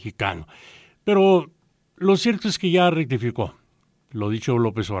pueblo mexicano. Pero lo cierto es que ya rectificó, lo dicho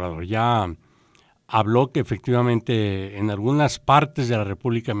López Obrador, ya habló que efectivamente en algunas partes de la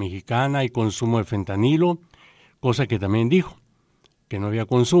República Mexicana hay consumo de fentanilo, cosa que también dijo, que no había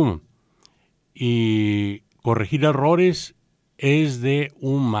consumo. Y corregir errores es de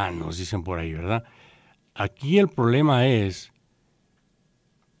humanos, dicen por ahí, ¿verdad? Aquí el problema es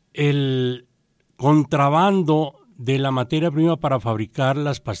el contrabando de la materia prima para fabricar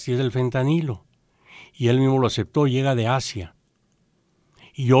las pastillas del fentanilo. Y él mismo lo aceptó, llega de Asia.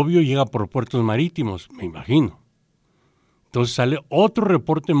 Y obvio llega por puertos marítimos, me imagino. Entonces sale otro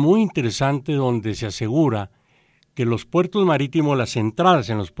reporte muy interesante donde se asegura que los puertos marítimos, las entradas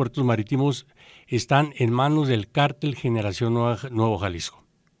en los puertos marítimos están en manos del cártel Generación Nuevo Jalisco.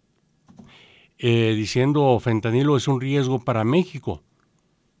 Diciendo fentanilo es un riesgo para México.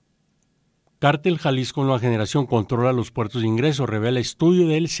 Cártel Jalisco Nueva Generación controla los puertos de ingreso, revela estudio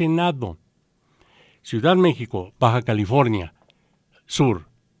del Senado. Ciudad México, Baja California Sur,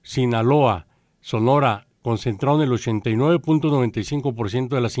 Sinaloa, Sonora, concentraron el 89.95%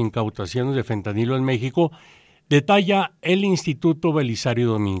 de las incautaciones de fentanilo en México, detalla el Instituto Belisario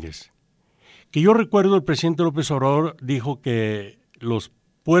Domínguez. Que yo recuerdo, el presidente López Obrador dijo que los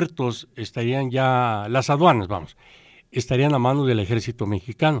puertos estarían ya, las aduanas, estarían a manos del ejército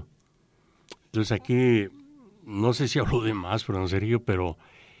mexicano. Entonces aquí, no sé si hablo de más, pero en serio, pero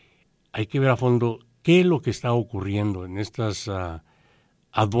hay que ver a fondo qué es lo que está ocurriendo en estas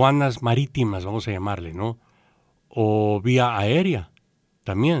aduanas marítimas, vamos a llamarle, ¿no? O vía aérea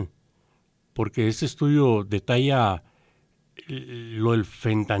también, porque este estudio detalla lo del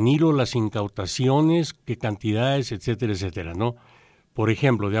fentanilo, las incautaciones, qué cantidades, etcétera, etcétera, ¿no? Por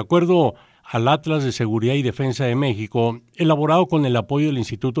ejemplo, de acuerdo al Atlas de Seguridad y Defensa de México, elaborado con el apoyo del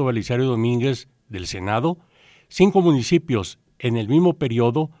Instituto Belisario Domínguez del Senado, 5 municipios en el mismo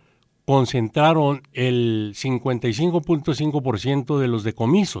periodo concentraron el 55.5% de los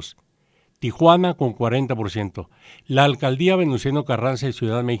decomisos. Tijuana con 40%, la alcaldía Venustiano Carranza de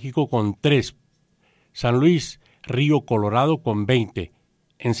Ciudad de México con 3%, San Luis Río Colorado con 20%,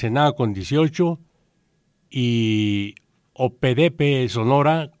 Ensenada con 18% y OPDP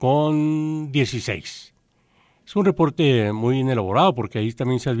Sonora con 16%. Es un reporte muy bien elaborado porque ahí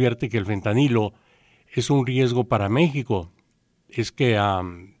también se advierte que el fentanilo es un riesgo para México. Es que a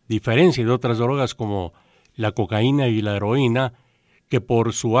diferencia de otras drogas como la cocaína y la heroína, que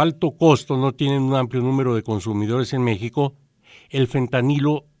por su alto costo no tienen un amplio número de consumidores en México, el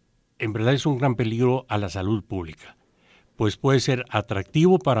fentanilo en verdad es un gran peligro a la salud pública, pues puede ser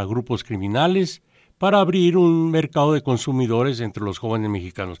atractivo para grupos criminales, para abrir un mercado de consumidores entre los jóvenes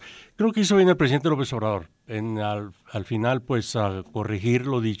mexicanos. Creo que hizo bien el presidente López Obrador, al final pues a corregir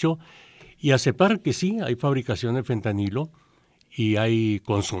lo dicho y aceptar que sí, hay fabricación de fentanilo y hay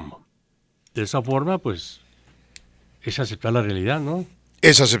consumo. De esa forma pues es aceptar la realidad, ¿no?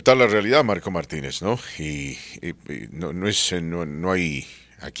 Es aceptar la realidad, Marco Martínez, ¿no? Y no hay...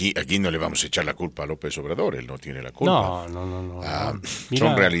 Aquí no le vamos a echar la culpa a López Obrador, él no tiene la culpa. No.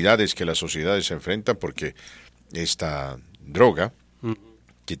 Son realidades que las sociedades se enfrentan porque esta droga,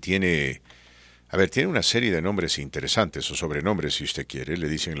 que tiene una serie de nombres interesantes o sobrenombres si usted quiere, le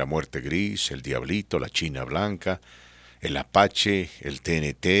dicen la muerte gris, el diablito, la china blanca, el apache, el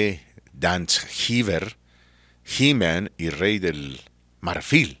TNT, Dance Heaver, He-Man y Rey del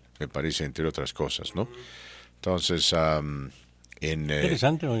Marfil, me parece, entre otras cosas, ¿no? Entonces,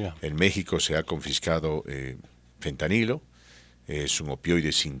 interesante, oiga. En México se ha confiscado fentanilo, es un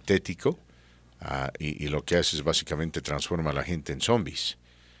opioide sintético, y lo que hace es básicamente transforma a la gente en zombies.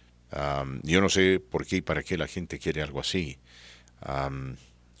 Yo no sé por qué y para qué la gente quiere algo así.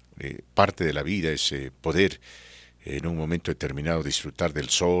 Parte de la vida es poder en un momento determinado disfrutar del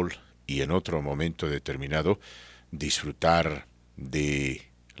sol y en otro momento determinado disfrutar de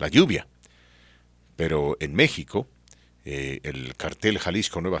la lluvia. Pero en México, el cartel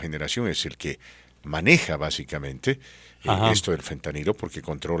Jalisco Nueva Generación es el que maneja básicamente esto del fentanilo porque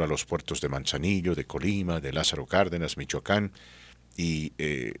controla los puertos de Manzanillo, de Colima, de Lázaro Cárdenas, Michoacán, y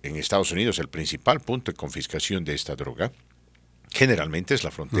en Estados Unidos el principal punto de confiscación de esta droga generalmente es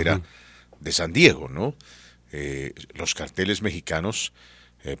la frontera de San Diego, ¿no? Los carteles mexicanos,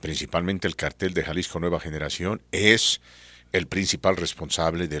 principalmente el cartel de Jalisco Nueva Generación, es el principal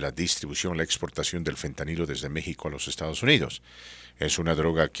responsable de la distribución y la exportación del fentanilo desde México a los Estados Unidos. Es una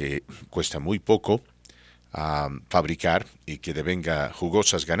droga que cuesta muy poco fabricar y que devenga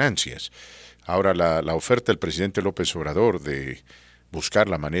jugosas ganancias. Ahora la oferta del presidente López Obrador de buscar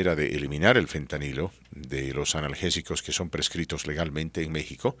la manera de eliminar el fentanilo de los analgésicos que son prescritos legalmente en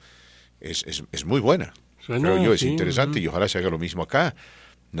México es muy buena. Creo yo, es interesante y ojalá se haga lo mismo acá,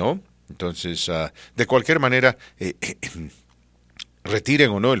 ¿no? Entonces, de cualquier manera,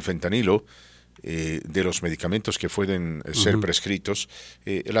 retiren o no el fentanilo de los medicamentos que pueden ser prescritos,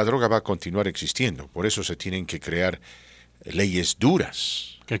 la droga va a continuar existiendo. Por eso se tienen que crear leyes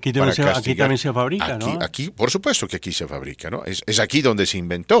duras. Que aquí también se fabrica, ¿no? Aquí, por supuesto que aquí se fabrica, ¿no? Es aquí donde se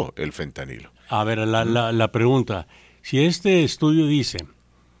inventó el fentanilo. A ver, la pregunta, si este estudio dice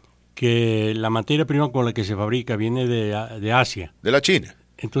que la materia prima con la que se fabrica viene de Asia. De la China.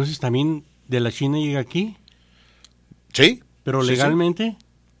 Entonces, ¿también de la China llega aquí? Sí. ¿Pero legalmente? Sí.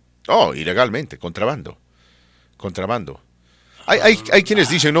 Oh, ilegalmente, contrabando. Hay quienes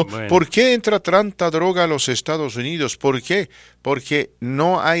dicen, ¿no? Bueno. ¿Por qué entra tanta droga a los Estados Unidos? ¿Por qué? Porque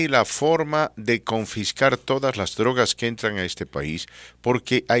no hay la forma de confiscar todas las drogas que entran a este país,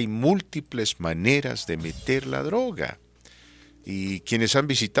 porque hay múltiples maneras de meter la droga. Y quienes han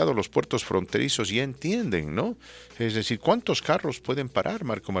visitado los puertos fronterizos ya entienden, ¿no? Es decir, ¿cuántos carros pueden parar,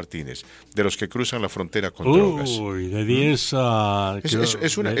 Marco Martínez, de los que cruzan la frontera con drogas? Uy, de 10 a...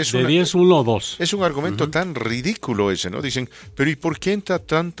 de 10, 1 o 2. Es un argumento tan ridículo ese, ¿no? Dicen, pero ¿y por qué entra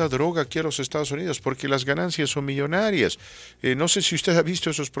tanta droga aquí a los Estados Unidos? Porque las ganancias son millonarias. No sé si usted ha visto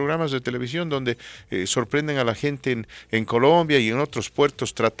esos programas de televisión donde sorprenden a la gente en Colombia y en otros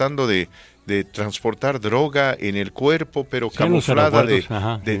puertos tratando de transportar droga en el cuerpo, pero sí, camuflada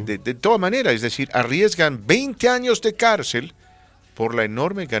de toda manera. Es decir, arriesgan 20 años de cárcel por la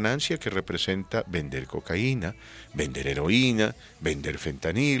enorme ganancia que representa vender cocaína, vender heroína, vender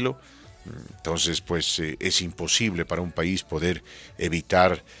fentanilo. Entonces, pues es imposible para un país poder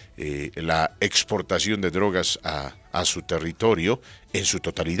evitar la exportación de drogas a su territorio en su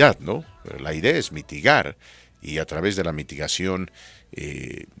totalidad, ¿no? La idea es mitigar y a través de la mitigación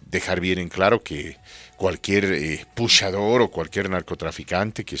dejar bien en claro que cualquier pushador o cualquier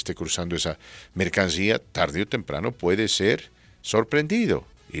narcotraficante que esté cruzando esa mercancía, tarde o temprano puede ser sorprendido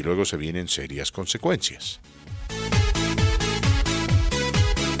y luego se vienen serias consecuencias.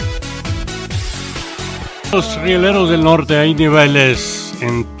 Los rieleros del norte hay niveles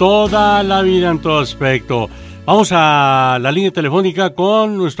en toda la vida, en todo aspecto. Vamos a la línea telefónica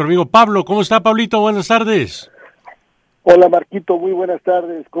con nuestro amigo Pablo. ¿Cómo está, Pablito? Buenas tardes. Hola, Marquito, muy buenas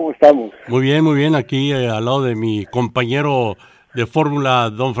tardes, ¿cómo estamos? Muy bien, aquí al lado de mi compañero de fórmula,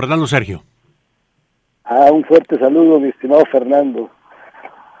 don Fernando Sergio. Un fuerte saludo, mi estimado Fernando.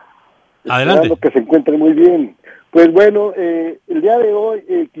 Adelante. Esperando que se encuentre muy bien. Pues bueno, el día de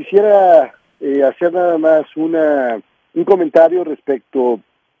hoy quisiera hacer nada más un comentario respecto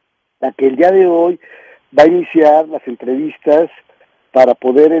a que el día de hoy va a iniciar las entrevistas para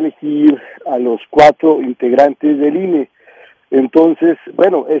poder elegir a los 4 integrantes del INE. Entonces,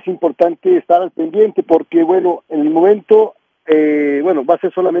 bueno, es importante estar al pendiente porque, bueno, en el momento, va a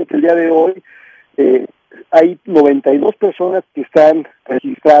ser solamente el día de hoy, hay 92 personas que están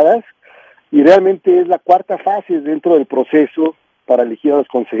registradas y realmente es la 4ª fase dentro del proceso para elegir a los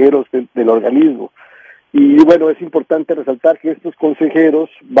consejeros del organismo. Y bueno, es importante resaltar que estos consejeros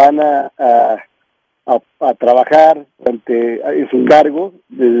van a trabajar en su cargo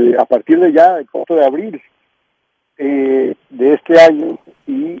a partir de ya el 4 de abril de este año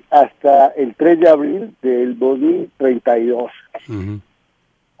y hasta el 3 de abril del 2032. Uh-huh.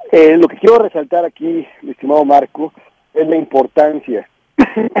 Lo que quiero resaltar aquí, mi estimado Marco, es la importancia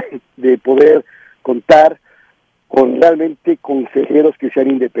de poder contar con realmente consejeros que sean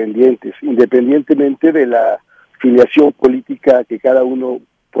independientes, independientemente de la filiación política que cada uno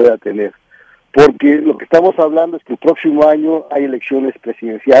pueda tener. Porque lo que estamos hablando es que el próximo año hay elecciones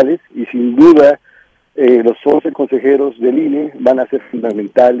presidenciales y sin duda los 11 consejeros del INE van a ser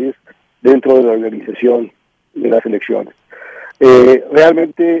fundamentales dentro de la organización de las elecciones.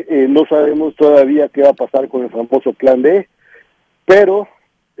 Realmente no sabemos todavía qué va a pasar con el famoso Plan B, pero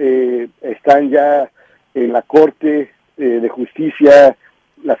están ya en la Corte de Justicia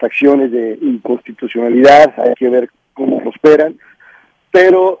las acciones de inconstitucionalidad, hay que ver cómo prosperan.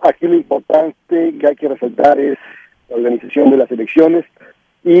 Pero aquí lo importante que hay que resaltar es la organización de las elecciones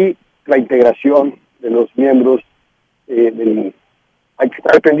y la integración de los miembros del INE. Hay que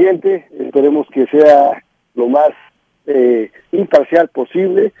estar pendiente, esperemos que sea lo más imparcial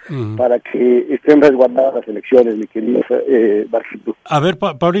posible para que estén resguardadas las elecciones, mi querido Barquito. A ver,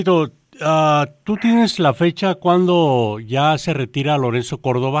 Pablito, ¿tú tienes la fecha cuando ya se retira Lorenzo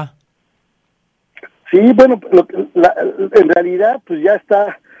Córdoba? Sí, bueno, en realidad pues ya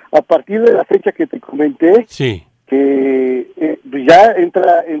está a partir de la fecha que te comenté, Sí. que pues ya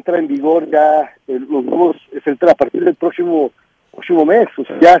entra en vigor ya los nuevos, entra a partir del próximo mes, o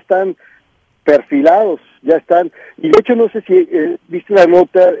sea, ya están perfilados, ya están, y de hecho no sé si viste la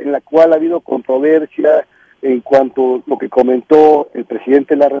nota en la cual ha habido controversia en cuanto a lo que comentó el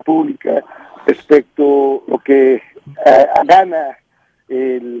presidente de la República respecto a lo que gana,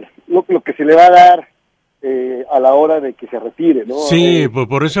 lo que se le va a dar a la hora de que se retire, ¿no? Sí,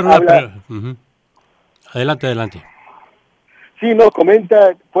 por eso era Adelante. Sí, no,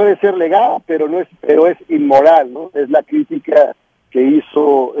 comenta, puede ser legal, pero es inmoral, ¿no? Es la crítica que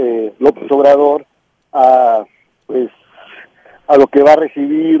hizo López Obrador a lo que va a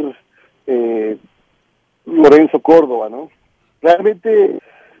recibir Lorenzo Córdoba, ¿no? Realmente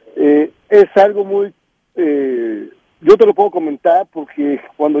es algo muy... yo te lo puedo comentar porque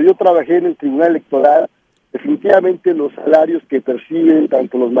cuando yo trabajé en el Tribunal Electoral, definitivamente los salarios que perciben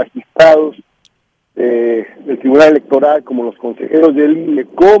tanto los magistrados del Tribunal Electoral como los consejeros del INE,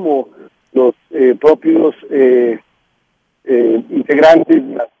 como los propios integrantes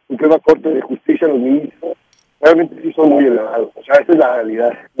de la Suprema Corte de Justicia, los ministros, realmente sí son muy elevados. O sea, esa es la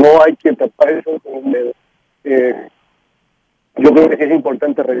realidad. No hay que tapar eso con un dedo. Yo creo que es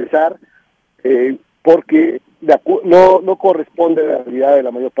importante revisar porque no corresponde a la realidad de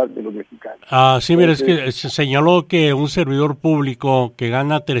la mayor parte de los mexicanos. Sí, mira, es que se señaló que un servidor público que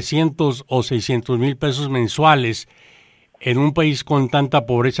gana 300 o 600 mil pesos mensuales en un país con tanta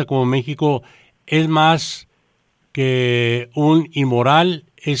pobreza como México es más que un inmoral,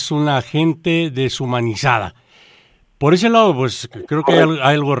 es una gente deshumanizada. Por ese lado, pues creo que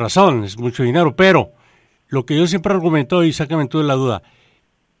hay algo de razón, es mucho dinero, pero lo que yo siempre argumento, y sácame tú de la duda,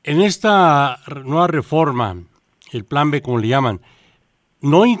 en esta nueva reforma, el plan B, como le llaman,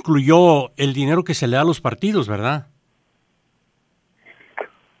 no incluyó el dinero que se le da a los partidos, ¿verdad?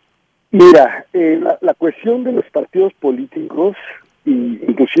 Mira, la cuestión de los partidos políticos, y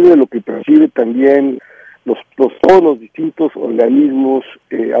inclusive de lo que percibe también todos los distintos organismos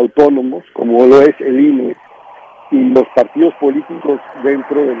autónomos, como lo es el INE, y los partidos políticos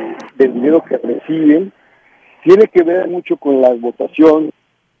dentro del dinero que reciben, tiene que ver mucho con la votación.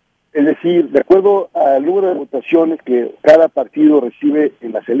 Es decir, de acuerdo al número de votaciones que cada partido recibe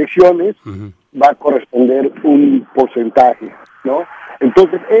en las elecciones, va a corresponder un porcentaje, ¿no?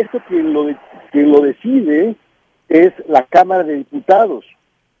 Entonces, esto quien lo decide es la Cámara de Diputados.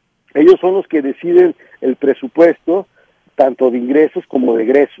 Ellos son los que deciden el presupuesto, tanto de ingresos como de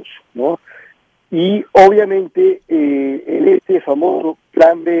egresos, ¿no? Y obviamente en este famoso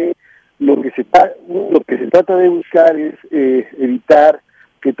plan B, lo que se trata de buscar es evitar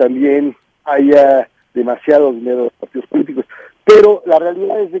que también haya demasiado dinero de los partidos políticos. Pero la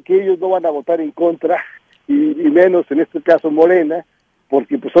realidad es de que ellos no van a votar en contra, y menos en este caso Morena,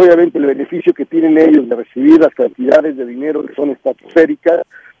 porque pues obviamente el beneficio que tienen ellos de recibir las cantidades de dinero que son estratosféricas,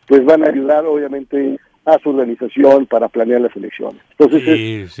 pues van a ayudar obviamente a su organización para planear las elecciones. Entonces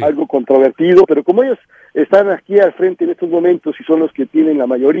es algo controvertido, pero como ellos están aquí al frente en estos momentos y son los que tienen la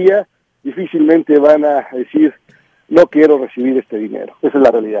mayoría, difícilmente van a decir no quiero recibir este dinero. Esa es la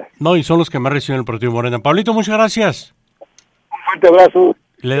realidad. No, y son los que más reciben el partido Morena. Pablito, muchas gracias. Un fuerte abrazo.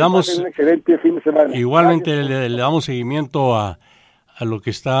 Le damos un excelente fin de semana. Igualmente le damos seguimiento a lo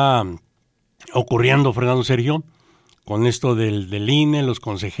que está ocurriendo, Fernando Sergio, con esto del INE, los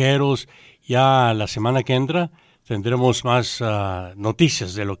consejeros. Ya la semana que entra tendremos más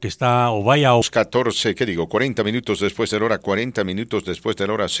noticias de lo que está o vaya a... 40 minutos después de la hora, 40 minutos después de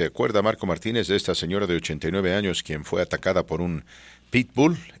la hora. ¿Se acuerda Marco Martínez de esta señora de 89 años quien fue atacada por un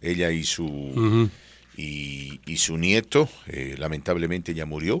pitbull? Ella y su y su nieto, lamentablemente ella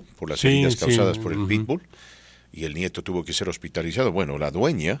murió por las heridas causadas por el pitbull, y el nieto tuvo que ser hospitalizado. Bueno, la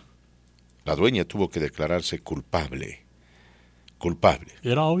dueña tuvo que declararse culpable.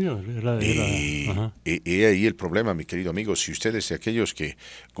 Era obvio. Y ahí el problema, mi querido amigo. Si ustedes de aquellos que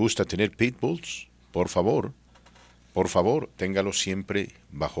gusta tener pitbulls, por favor, téngalos siempre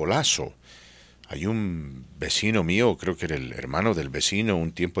bajo lazo. Hay un vecino mío, creo que era el hermano del vecino,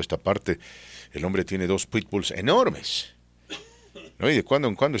 un tiempo a esta parte, el hombre tiene 2 pitbulls enormes, ¿no? Y de cuando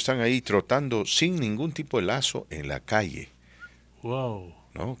en cuando están ahí trotando sin ningún tipo de lazo en la calle. Wow.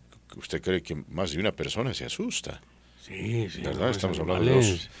 ¿No? Usted cree que más de una persona se asusta. Sí, ¿verdad? Estamos hablando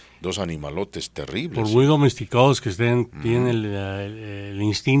de dos animalotes terribles. Por muy domesticados que estén, tienen el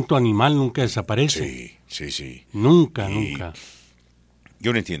instinto animal, nunca desaparece. Sí. Nunca.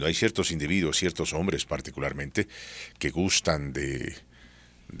 Yo no entiendo, hay ciertos individuos, ciertos hombres particularmente, que gustan de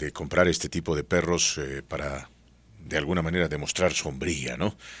de comprar este tipo de perros para de alguna manera demostrar sombría,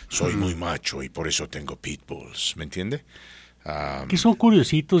 ¿no? Soy muy macho y por eso tengo pitbulls, ¿me entiende? Que son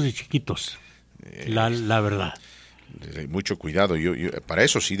curiositos y chiquitos, la verdad. Mucho cuidado, para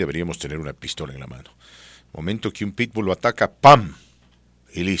eso sí deberíamos tener una pistola en la mano. Momento que un pitbull lo ataca, ¡pam!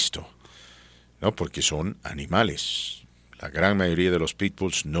 Y listo. ¿No? Porque son animales. La gran mayoría de los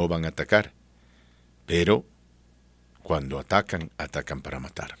pitbulls no van a atacar, pero cuando atacan, atacan para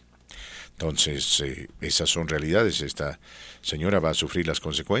matar. Entonces, esas son realidades. Esta señora va a sufrir las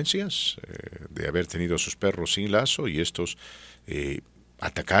consecuencias de haber tenido a sus perros sin lazo y estos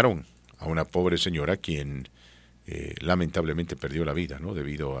atacaron a una pobre señora quien lamentablemente perdió la vida, ¿no?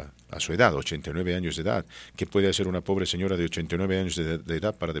 Debido a su edad, 89 años de edad. ¿Qué puede hacer una pobre señora de 89 años de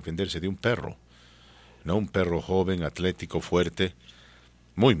edad para defenderse de un perro? ¿No? Un perro joven, atlético, fuerte,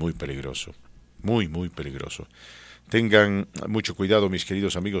 muy, muy peligroso. Muy, muy peligroso. Tengan mucho cuidado, mis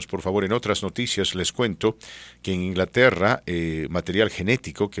queridos amigos, por favor. En otras noticias les cuento que en Inglaterra material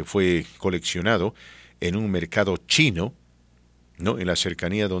genético que fue coleccionado en un mercado chino, ¿no? En la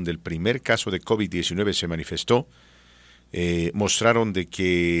cercanía donde el primer caso de COVID-19 se manifestó, mostraron de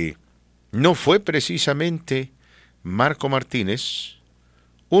que no fue precisamente Marco Martínez,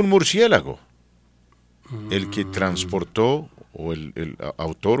 un murciélago, el que transportó o el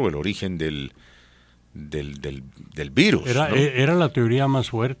autor o el origen del virus. Era la teoría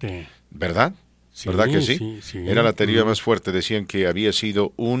más fuerte. ¿Verdad? Sí, ¿verdad que sí? Sí. Era la teoría más fuerte. Decían que había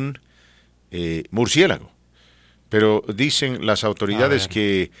sido un murciélago. Pero dicen las autoridades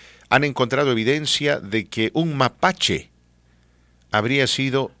que han encontrado evidencia de que un mapache habría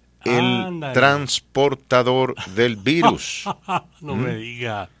sido el transportador del virus. No me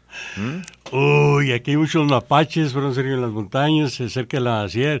diga. Uy, aquí hay muchos mapaches, fueron cerca en las montañas, cerca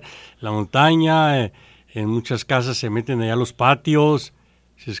de la montaña, en muchas casas se meten allá a los patios.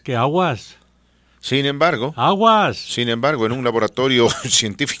 Si es que aguas. Sin embargo, en un laboratorio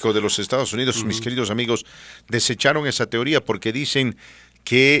científico de los Estados Unidos, mis queridos amigos, desecharon esa teoría porque dicen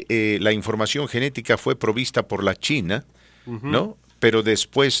que la información genética fue provista por la China, ¿no? Pero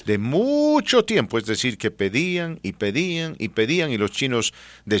después de mucho tiempo, es decir, que pedían y los chinos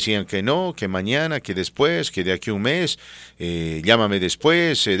decían que no, que mañana, que después, que de aquí a un mes, llámame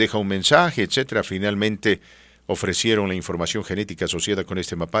después, deja un mensaje, etcétera. Finalmente ofrecieron la información genética asociada con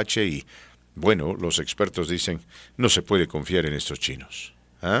este mapache y, bueno, los expertos dicen, no se puede confiar en estos chinos.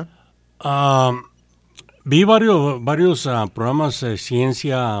 Vi varios programas de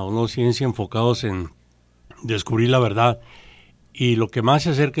ciencia o no ciencia enfocados en descubrir la verdad. Y lo que más se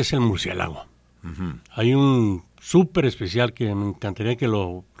acerca es el murciélago. Hay un súper especial que me encantaría que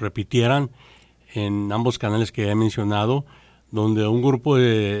lo repitieran en ambos canales que he mencionado, donde un grupo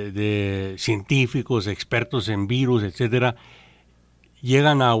de científicos, expertos en virus, etcétera,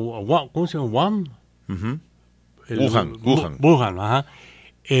 llegan a ¿cómo se llama? Wuhan, ajá.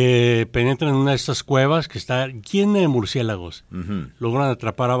 Penetran en una de estas cuevas que está llena de murciélagos. Logran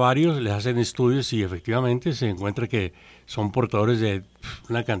atrapar a varios, les hacen estudios y efectivamente se encuentra que son portadores de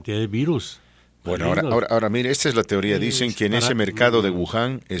una cantidad de virus. Bueno, ahora mire, esta es la teoría. Dicen que en ese mercado de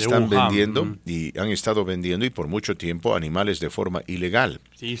Wuhan están vendiendo y han estado vendiendo y por mucho tiempo animales de forma ilegal.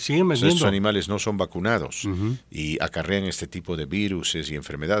 Sí, siguen vendiendo. Estos animales no son vacunados y acarrean este tipo de virus y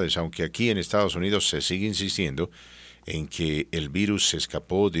enfermedades, aunque aquí en Estados Unidos se sigue insistiendo en que el virus se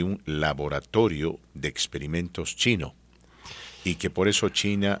escapó de un laboratorio de experimentos chino y que por eso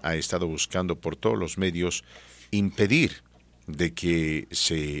China ha estado buscando por todos los medios impedir de que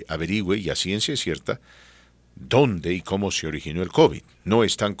se averigüe, y a ciencia cierta, dónde y cómo se originó el COVID. No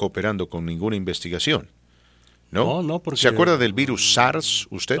están cooperando con ninguna investigación. ¿No? Porque, ¿se acuerda del virus SARS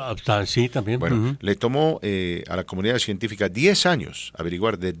usted? Sí, también. Bueno, le tomó a la comunidad científica 10 años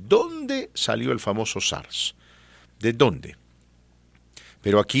averiguar de dónde salió el famoso SARS. ¿De dónde?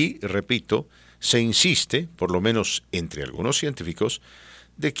 Pero aquí, repito, se insiste, por lo menos entre algunos científicos,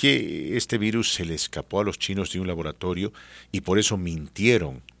 de que este virus se le escapó a los chinos de un laboratorio y por eso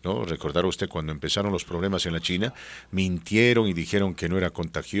mintieron, ¿no? Recordará usted cuando empezaron los problemas en la China, mintieron y dijeron que no era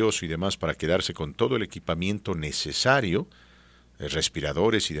contagioso y demás para quedarse con todo el equipamiento necesario,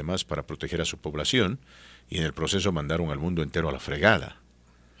 respiradores y demás para proteger a su población, y en el proceso mandaron al mundo entero a la fregada.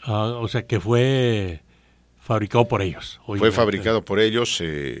 O sea que fue fabricado por ellos. Fue fabricado por ellos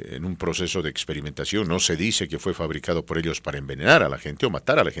en un proceso de experimentación. No se dice que fue fabricado por ellos para envenenar a la gente o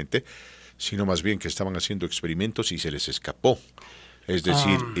matar a la gente, sino más bien que estaban haciendo experimentos y se les escapó. Es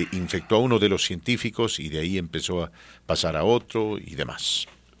decir, infectó a uno de los científicos y de ahí empezó a pasar a otro y demás.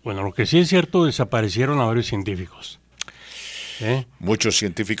 Bueno, lo que sí es cierto, desaparecieron a varios científicos. Muchos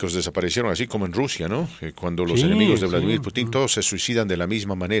científicos desaparecieron, así como en Rusia, ¿no? Cuando los enemigos de Vladimir Putin todos se suicidan de la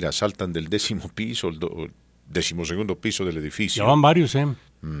misma manera, saltan del 10º piso, el 12º piso del edificio. Ya van varios,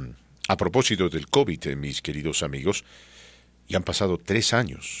 A propósito del COVID, mis queridos amigos, ya han pasado 3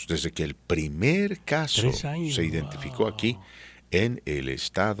 años desde que el primer caso se identificó aquí en el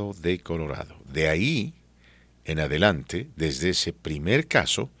estado de Colorado. De ahí en adelante, desde ese primer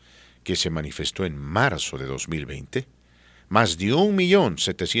caso que se manifestó en marzo de 2020, más de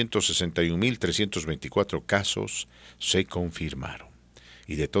 1.761.324 casos se confirmaron.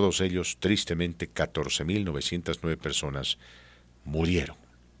 Y de todos ellos, tristemente, 14.909 personas murieron.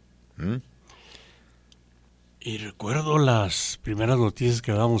 Y recuerdo las primeras noticias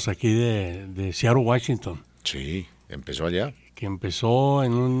que dábamos aquí de Seattle, Washington. Sí, empezó allá. Que empezó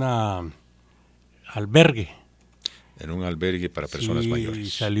en un albergue. En un albergue para personas mayores. Y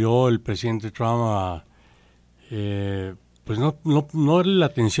salió el presidente Trump pues no la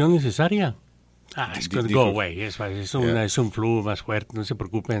atención necesaria. It's going to go away. Es un flu más fuerte, no se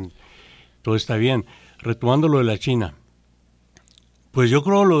preocupen, todo está bien. Retomando lo de la China, pues yo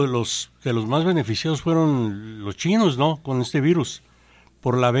creo lo de los más beneficiados fueron los chinos, ¿no? Con este virus,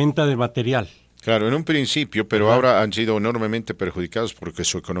 por la venta de material. Claro, en un principio, pero ahora han sido enormemente perjudicados porque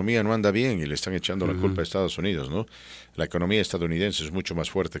su economía no anda bien y le están echando la culpa a Estados Unidos, ¿no? La economía estadounidense es mucho más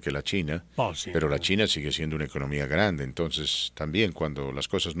fuerte que la China, pero la China sigue siendo una economía grande, entonces también cuando las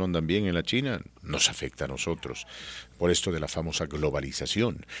cosas no andan bien en la China, nos afecta a nosotros, por esto de la famosa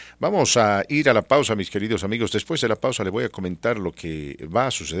globalización. Vamos a ir a la pausa, mis queridos amigos. Después de la pausa le voy a comentar lo que va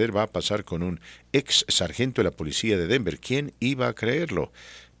a suceder, va a pasar con un ex sargento de la policía de Denver. ¿Quién iba a creerlo?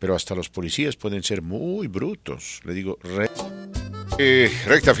 Pero hasta los policías pueden ser muy brutos. Le digo,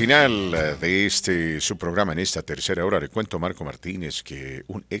 recta final de su programa en esta tercera hora. Le cuento a Marco Martínez que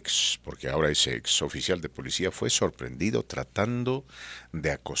un ex, porque ahora es ex oficial de policía, fue sorprendido tratando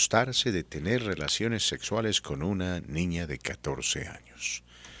de acostarse, de tener relaciones sexuales con una niña de 14 años.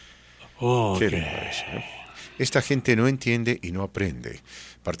 ¿Qué le parece, no? Esta gente no entiende y no aprende,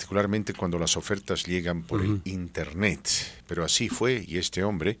 particularmente cuando las ofertas llegan por el internet. Pero así fue, y este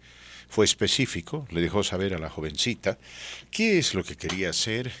hombre fue específico, le dejó saber a la jovencita qué es lo que quería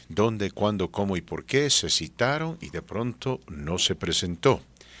hacer, dónde, cuándo, cómo y por qué. Se citaron y de pronto no se presentó.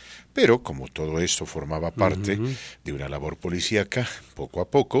 Pero como todo esto formaba parte de una labor policíaca, poco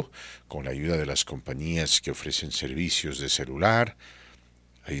a poco, con la ayuda de las compañías que ofrecen servicios de celular,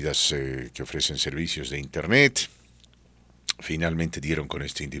 ayudas que ofrecen servicios de internet, finalmente dieron con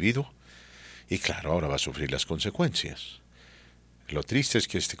este individuo y claro, ahora va a sufrir las consecuencias. Lo triste es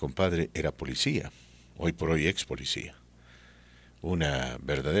que este compadre era policía, hoy por hoy ex policía. Una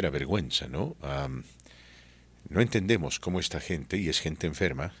verdadera vergüenza, ¿no? No entendemos cómo esta gente, y es gente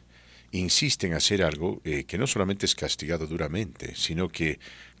enferma, insiste en hacer algo que no solamente es castigado duramente, sino que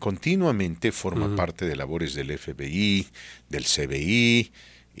continuamente forma parte de labores del FBI, del CBI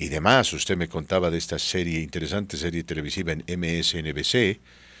y demás. Usted me contaba de esta interesante serie televisiva en MSNBC,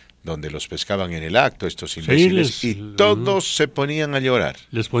 donde los pescaban en el acto estos imbéciles y todos se ponían a llorar.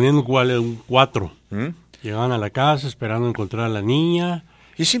 Les ponían un 4. Llegaban a la casa esperando encontrar a la niña.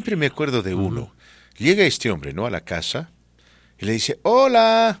 Yo siempre me acuerdo de uno. Llega este hombre, ¿no?, a la casa y le dice,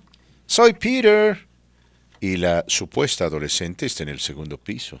 hola, soy Peter. Y la supuesta adolescente está en el segundo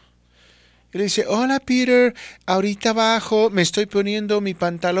piso. Y le dice, hola Peter, ahorita abajo me estoy poniendo mi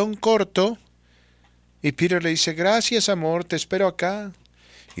pantalón corto. Y Peter le dice, gracias amor, te espero acá.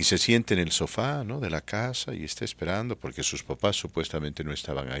 Y se siente en el sofá, ¿no?, de la casa y está esperando porque sus papás supuestamente no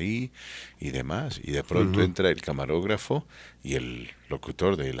estaban ahí y demás. Y de pronto entra el camarógrafo y el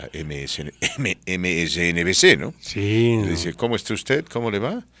locutor de la MSNBC, ¿no? Sí. Y le dice, ¿cómo está usted? ¿Cómo le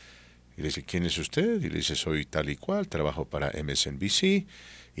va? Y le dice, ¿quién es usted? Y le dice, soy tal y cual, trabajo para MSNBC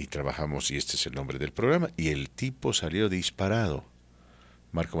y trabajamos, y este es el nombre del programa. Y el tipo salió disparado,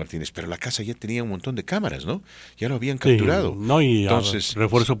 Marco Martínez, pero la casa ya tenía un montón de cámaras, ¿no? Ya lo habían capturado. Sí, no, y entonces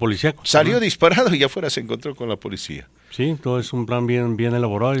refuerzo policíaco. Salió disparado y afuera se encontró con la policía. Sí, todo es un plan bien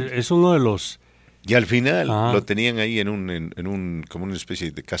elaborado. Es uno de los... Y al final lo tenían ahí como una especie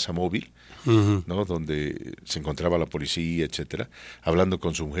de casa móvil, ¿no?, donde se encontraba la policía, etcétera, hablando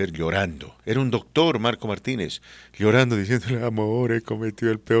con su mujer, llorando. Era un doctor, Marco Martínez, llorando, diciéndole, amor, he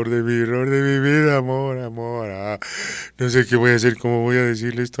cometido el peor de mi error de mi vida, amor, no sé qué voy a hacer, cómo voy a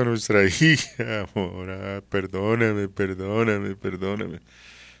decirle esto a nuestra hija, amor, perdóname. Pero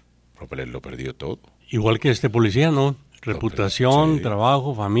él lo perdió todo. Igual que este policía, ¿no? Reputación,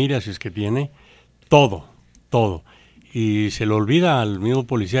 trabajo, familia, si es que tiene... Todo. Y se le olvida al mismo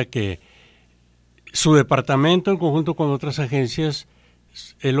policía que su departamento, en conjunto con otras agencias,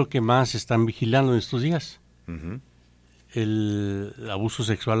 es lo que más están vigilando en estos días. el abuso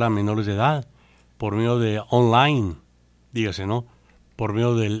sexual a menores de edad por medio de online, dígase, ¿no? Por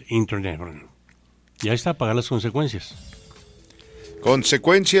medio del internet. Y ahí está, pagar las consecuencias.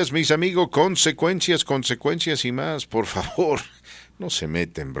 Consecuencias, mis amigos, consecuencias y más, por favor. No se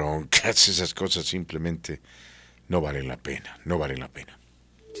meten broncas, esas cosas simplemente no valen la pena.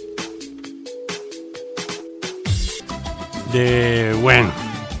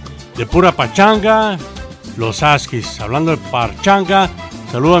 De pura pachanga, los Askis. Hablando de pachanga,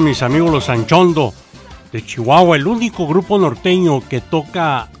 saludo a mis amigos los Sanchondo de Chihuahua, el único grupo norteño que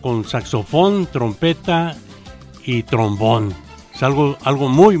toca con saxofón, trompeta y trombón. Es algo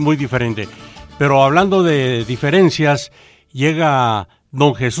muy, muy diferente. Pero hablando de diferencias, llega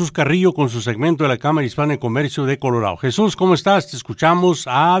don Jesús Carrillo con su segmento de la Cámara Hispana de Comercio de Colorado. Jesús, ¿cómo estás? Te escuchamos.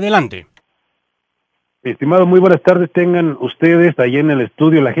 Adelante. Estimado, muy buenas tardes tengan ustedes ahí en el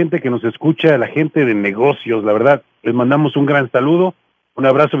estudio, la gente que nos escucha, la gente de negocios, la verdad, les mandamos un gran saludo, un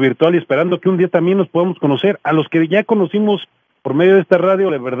abrazo virtual y esperando que un día también nos podamos conocer. A los que ya conocimos por medio de esta radio,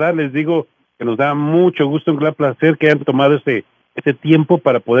 de verdad les digo que nos da mucho gusto, un gran placer que hayan tomado este tiempo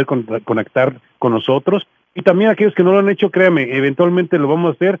para poder conectar con nosotros. Y también aquellos que no lo han hecho, créame, eventualmente lo vamos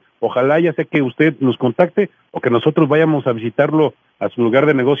a hacer. Ojalá ya sea que usted nos contacte o que nosotros vayamos a visitarlo a su lugar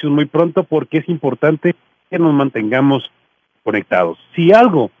de negocios muy pronto, porque es importante que nos mantengamos conectados. Si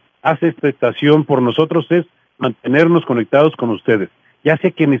algo hace esta estación por nosotros es mantenernos conectados con ustedes, ya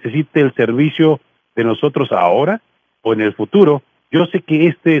sea que necesite el servicio de nosotros ahora o en el futuro. Yo sé que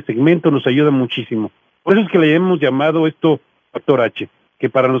este segmento nos ayuda muchísimo. Por eso es que le hemos llamado esto Factor H, que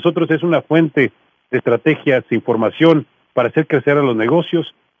para nosotros es una fuente de estrategias, de información para hacer crecer a los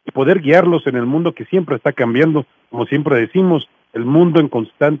negocios y poder guiarlos en el mundo que siempre está cambiando, como siempre decimos, el mundo en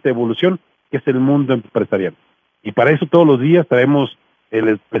constante evolución, que es el mundo empresarial. Y para eso todos los días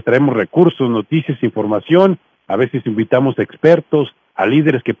les traemos recursos, noticias, información, a veces invitamos a expertos, a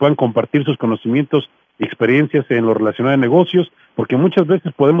líderes que puedan compartir sus conocimientos y experiencias en lo relacionado a negocios, porque muchas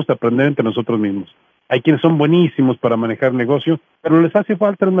veces podemos aprender entre nosotros mismos. Hay quienes son buenísimos para manejar negocios, pero les hace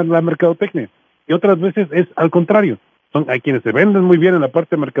falta la mercadotecnia. Y otras veces es al contrario. Hay quienes se venden muy bien en la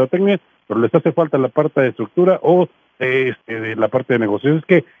parte de mercadotecnia, pero les hace falta la parte de estructura o de la parte de negocios. Es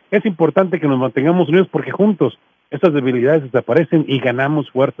que es importante que nos mantengamos unidos porque juntos esas debilidades desaparecen y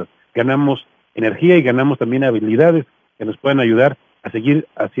ganamos fuerzas, ganamos energía y ganamos también habilidades que nos pueden ayudar a seguir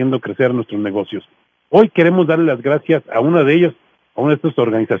haciendo crecer nuestros negocios. Hoy queremos darle las gracias a una de ellas, a una de estas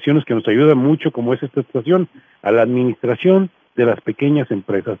organizaciones que nos ayuda mucho, como es esta estación, a la Administración de las Pequeñas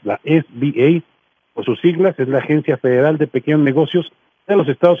Empresas, la SBA, por sus siglas, es la Agencia Federal de Pequeños Negocios de los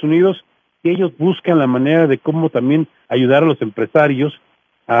Estados Unidos, y ellos buscan la manera de cómo también ayudar a los empresarios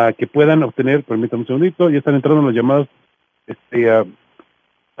a que puedan obtener, permítanme un segundito, ya están entrando los llamados,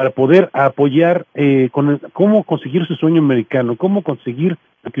 para poder apoyar cómo conseguir su sueño americano, cómo conseguir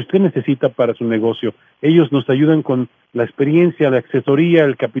lo que usted necesita para su negocio. Ellos nos ayudan con la experiencia, la asesoría,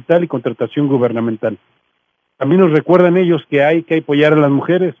 el capital y contratación gubernamental. También nos recuerdan ellos que hay que apoyar a las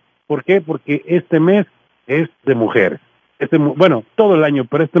mujeres. ¿Por qué? Porque este mes es de mujeres. Bueno, todo el año,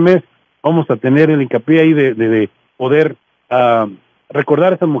 pero este mes vamos a tener el hincapié ahí de poder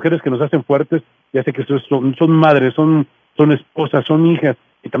recordar a esas mujeres que nos hacen fuertes, ya sé que son madres, son esposas, son hijas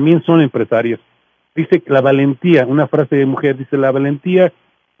y también son empresarias. Dice que la valentía, una frase de mujer, dice, la valentía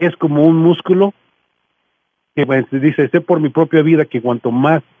es como un músculo que dice, sé por mi propia vida que cuanto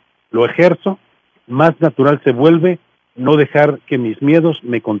más lo ejerzo, más natural se vuelve no dejar que mis miedos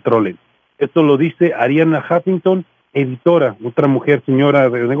me controlen. Esto lo dice Ariana Huffington, editora, otra mujer, señora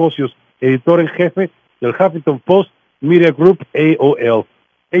de negocios, editora en jefe del Huffington Post Media Group AOL.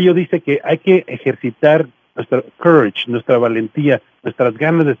 Ello dice que hay que ejercitar nuestra courage, nuestra valentía, nuestras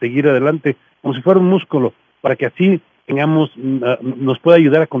ganas de seguir adelante, como si fuera un músculo, para que así nos pueda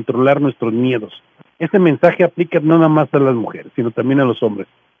ayudar a controlar nuestros miedos. Este mensaje aplica no nada más a las mujeres, sino también a los hombres.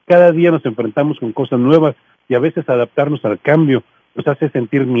 Cada día nos enfrentamos con cosas nuevas y a veces adaptarnos al cambio nos hace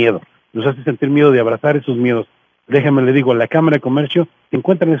sentir miedo de abrazar esos miedos. Déjame le digo, la Cámara de Comercio se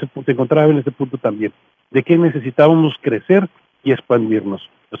encontraba en ese punto también, de que necesitábamos crecer y expandirnos.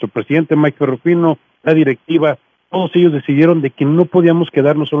 Nuestro presidente Mike Ferrufino, la directiva, todos ellos decidieron de que no podíamos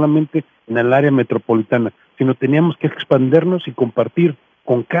quedarnos solamente en el área metropolitana, sino teníamos que expandernos y compartir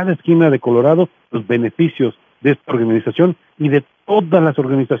con cada esquina de Colorado los beneficios de esta organización y de todas las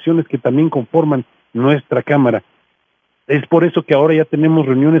organizaciones que también conforman nuestra Cámara. Es por eso que ahora ya tenemos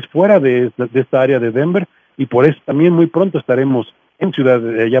reuniones fuera de esta área de Denver, y por eso también muy pronto estaremos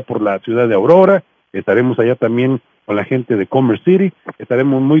allá por la ciudad de Aurora, estaremos allá también con la gente de Commerce City,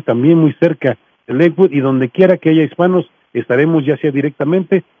 estaremos también muy cerca de Lakewood, y donde quiera que haya hispanos, estaremos ya sea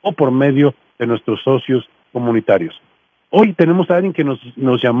directamente o por medio de nuestros socios comunitarios. Hoy tenemos a alguien que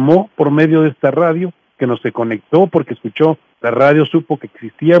nos llamó por medio de esta radio, que nos se conectó porque escuchó la radio, supo que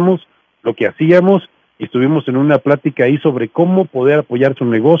existíamos, lo que hacíamos, y estuvimos en una plática ahí sobre cómo poder apoyar su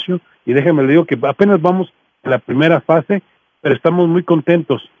negocio, y déjeme le digo que apenas vamos en la primera fase, pero estamos muy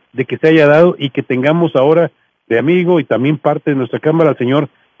contentos de que se haya dado y que tengamos ahora de amigo y también parte de nuestra cámara al señor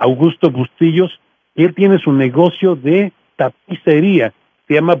Augusto Bustillos, y él tiene su negocio de tapicería,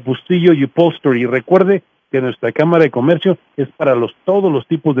 se llama Bustillo Upholstery, y recuerde que nuestra Cámara de Comercio es para todos los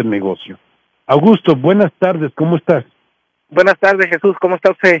tipos de negocio. Augusto, buenas tardes, ¿cómo estás? Buenas tardes, Jesús, ¿cómo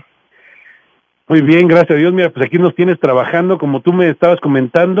está usted? Muy bien, gracias a Dios. Mira, pues aquí nos tienes trabajando, como tú me estabas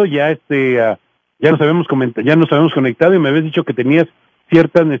comentando, ya ya nos habíamos conectado y me habías dicho que tenías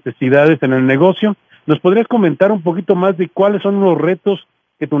ciertas necesidades en el negocio. ¿Nos podrías comentar un poquito más de cuáles son los retos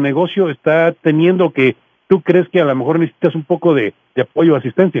que tu negocio está teniendo, que tú crees que a lo mejor necesitas un poco de apoyo o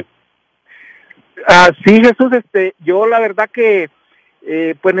asistencia? Sí, Jesús, yo la verdad que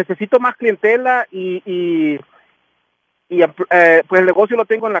pues necesito más clientela y pues el negocio lo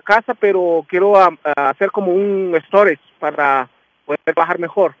tengo en la casa, pero quiero hacer como un storage para poder trabajar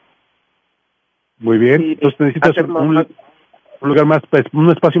mejor. Muy bien, entonces necesitas un lugar más,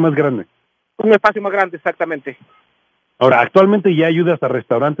 un espacio más grande. Un espacio más grande, exactamente. Ahora, actualmente ya ayudas a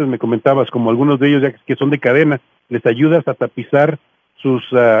restaurantes, me comentabas, como algunos de ellos ya que son de cadena, les ayudas a tapizar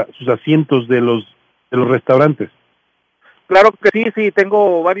sus asientos de los restaurantes. Claro que sí,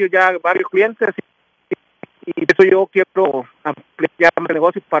 tengo varios clientes y eso yo quiero ampliar mi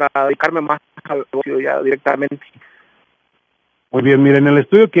negocio para dedicarme más al negocio ya directamente. Muy bien, miren, en el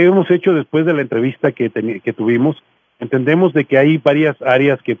estudio que hemos hecho después de la entrevista que tuvimos, entendemos de que hay varias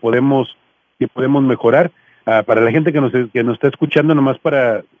áreas que podemos mejorar. Para la gente que nos está escuchando, nomás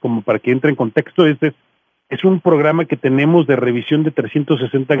para que entre en contexto, es un programa que tenemos de revisión de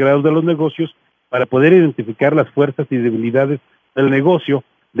 360 grados de los negocios para poder identificar las fuerzas y debilidades del negocio.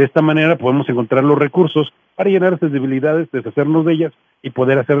 De esta manera podemos encontrar los recursos para llenar esas debilidades, deshacernos de ellas y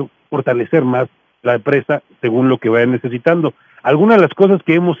poder fortalecer más la empresa según lo que vaya necesitando. Algunas de las cosas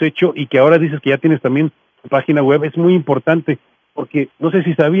que hemos hecho y que ahora dices que ya tienes también tu página web es muy importante porque no sé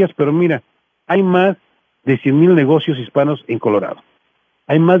si sabías, pero mira, hay más de 100,000 negocios hispanos en Colorado.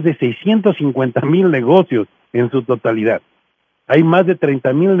 Hay más de 650,000 negocios en su totalidad. Hay más de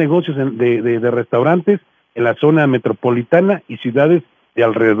 30,000 negocios de restaurantes en la zona metropolitana y ciudades de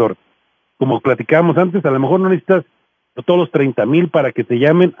alrededor. Como platicábamos antes, a lo mejor no necesitas todos los 30,000 para que te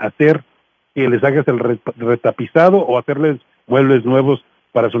llamen a hacer que les hagas el retapizado o hacerles muebles nuevos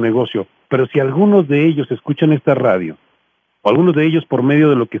para su negocio. Pero si algunos de ellos escuchan esta radio, o algunos de ellos por medio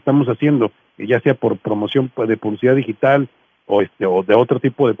de lo que estamos haciendo, ya sea por promoción de publicidad digital o de otro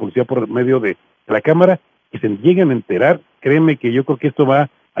tipo de publicidad por medio de la cámara, que se lleguen a enterar, créeme que yo creo que esto va a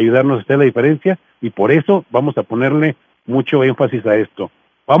ayudarnos a hacer la diferencia y por eso vamos a ponerle mucho énfasis a esto.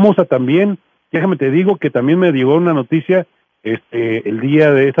 Vamos a también, déjame te digo que también me llegó una noticia el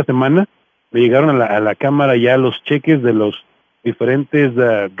día de esta semana, me llegaron a la cámara ya los cheques de los diferentes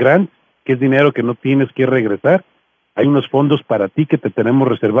grants, que es dinero que no tienes que regresar. Hay unos fondos para ti que te tenemos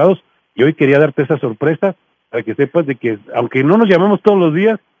reservados y hoy quería darte esa sorpresa para que sepas de que aunque no nos llamemos todos los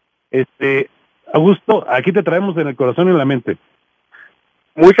días, Augusto, aquí te traemos en el corazón y en la mente.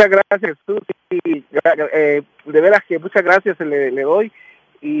 Muchas gracias, Jesús, y de veras que muchas gracias le doy,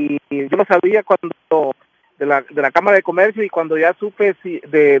 y yo lo sabía cuando de la Cámara de Comercio, y cuando ya supe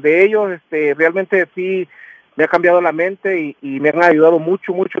de ellos, realmente sí me ha cambiado la mente y me han ayudado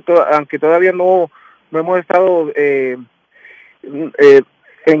mucho, aunque todavía no hemos estado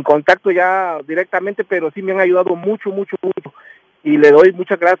en contacto ya directamente, pero sí me han ayudado mucho, y le doy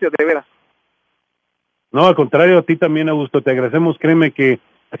muchas gracias, de veras. No, al contrario, a ti también, Augusto, te agradecemos, créeme que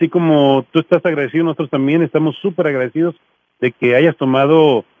así como tú estás agradecido, nosotros también estamos súper agradecidos de que hayas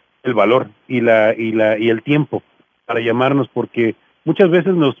tomado el valor y el tiempo para llamarnos, porque muchas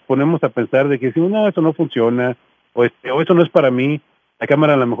veces nos ponemos a pensar de que si no, eso no funciona, o eso no es para mí, la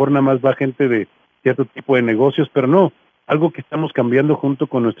cámara a lo mejor nada más va gente de cierto tipo de negocios, pero no, algo que estamos cambiando junto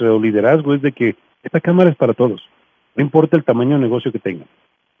con nuestro liderazgo es de que esta cámara es para todos, no importa el tamaño de negocio que tengan.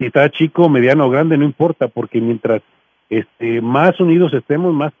 Si está chico, mediano o grande, no importa, porque mientras más unidos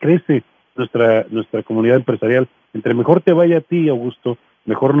estemos, más crece nuestra comunidad empresarial. Entre mejor te vaya a ti, Augusto,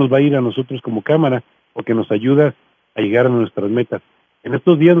 mejor nos va a ir a nosotros como cámara, porque nos ayudas a llegar a nuestras metas. En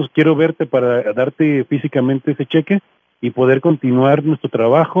estos días quiero verte para darte físicamente ese cheque y poder continuar nuestro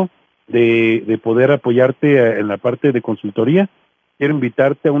trabajo de poder apoyarte en la parte de consultoría. Quiero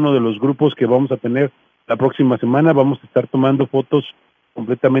invitarte a uno de los grupos que vamos a tener la próxima semana. Vamos a estar tomando fotos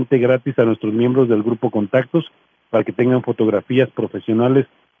completamente gratis a nuestros miembros del grupo Contactos para que tengan fotografías profesionales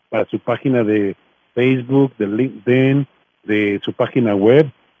para su página de Facebook, de LinkedIn, de su página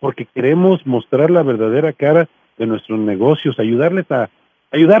web, porque queremos mostrar la verdadera cara de nuestros negocios,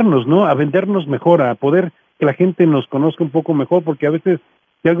 ayudarnos, ¿no? A vendernos mejor, a poder que la gente nos conozca un poco mejor, porque a veces,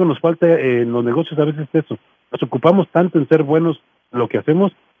 si algo nos falta en los negocios, a veces es eso. Nos ocupamos tanto en ser buenos en lo que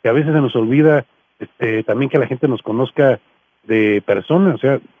hacemos, que a veces se nos olvida también que la gente nos conozca de persona, o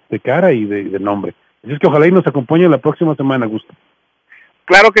sea, de cara y de nombre. Así es que ojalá y nos acompañe la próxima semana, Gusto.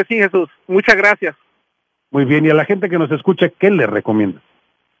 Claro que sí, Jesús. Muchas gracias. Muy bien, y a la gente que nos escucha, ¿qué le recomienda?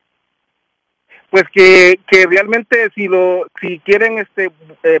 Pues que realmente si quieren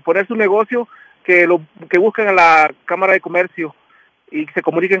poner su negocio, que busquen a la Cámara de Comercio y se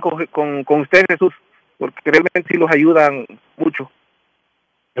comuniquen con usted, Jesús, porque realmente sí los ayudan mucho.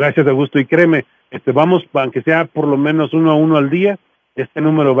 Gracias, Augusto, y créeme, vamos, aunque sea por lo menos 1 a 1 al día, este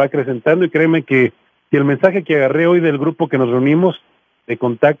número va acrecentando, y créeme que si el mensaje que agarré hoy del grupo que nos reunimos de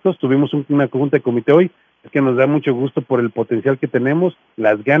contactos, tuvimos una junta de comité hoy, es que nos da mucho gusto por el potencial que tenemos,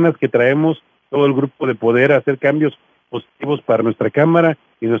 las ganas que traemos todo el grupo de poder hacer cambios positivos para nuestra Cámara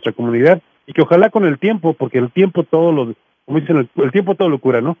y nuestra comunidad, y que ojalá con el tiempo, porque el tiempo como dicen, el tiempo todo lo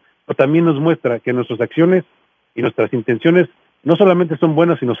cura, ¿no? Pero también nos muestra que nuestras acciones y nuestras intenciones no solamente son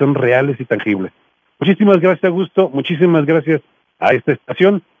buenas, sino son reales y tangibles. Muchísimas gracias, Augusto, muchísimas gracias a esta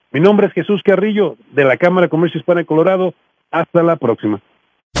estación. Mi nombre es Jesús Carrillo, de la Cámara de Comercio Hispana de Colorado. Hasta la próxima.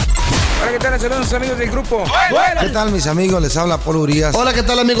 Hola, ¿qué tal? Saludos amigos del grupo. ¿Qué tal, mis amigos? Les habla Paul Urias. Hola, ¿qué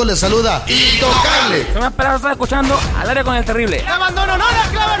tal, amigos? Les saluda Intocable. Soy más pelado, está escuchando Al Aire con el Terrible. ¡No abandono, no la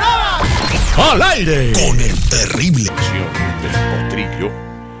clave nada! Al aire con el Terrible. Del potrillo,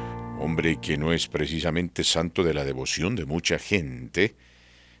 hombre que no es precisamente santo de la devoción de mucha gente,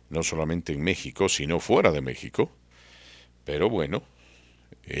 no solamente en México, sino fuera de México, pero bueno,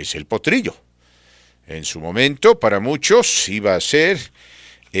 es el potrillo. En su momento, para muchos, iba a ser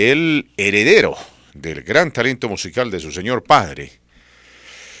el heredero del gran talento musical de su señor padre.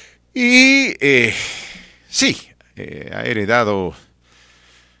 Y sí, ha heredado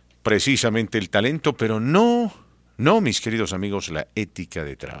precisamente el talento, pero no, mis queridos amigos, la ética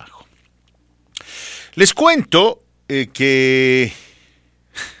de trabajo. Les cuento que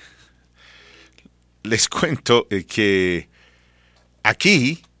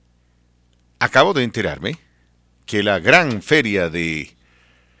aquí acabo de enterarme que la gran feria de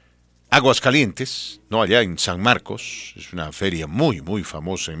Aguascalientes, no allá en San Marcos, es una feria muy, muy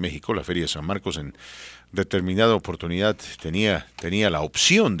famosa en México, la feria de San Marcos, en determinada oportunidad tenía la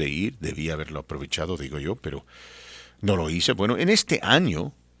opción de ir, debía haberlo aprovechado, digo yo, pero no lo hice. Bueno, en este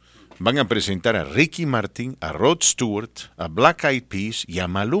año van a presentar a Ricky Martin, a Rod Stewart, a Black Eyed Peas y a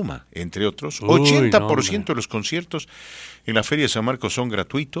Maluma, entre otros. 80% de los conciertos en la Feria de San Marcos son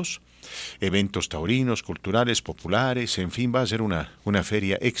gratuitos, eventos taurinos, culturales, populares, en fin, va a ser una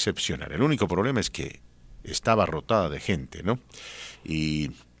feria excepcional. El único problema es que estaba abarrotada de gente, ¿no? Y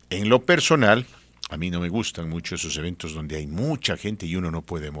en lo personal, a mí no me gustan mucho esos eventos donde hay mucha gente y uno no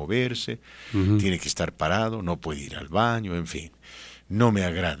puede moverse, tiene que estar parado, no puede ir al baño, en fin, no me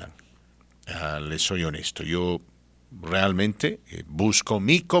agradan. Les soy honesto, yo realmente busco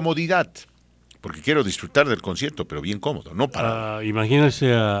mi comodidad, porque quiero disfrutar del concierto, pero bien cómodo, no para.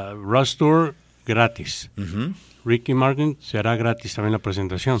 Imagínese a Rod Stewart gratis. Ricky Martin será gratis también la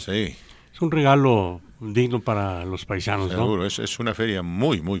presentación. Sí. Es un regalo digno para los paisanos, seguro, ¿no? Es una feria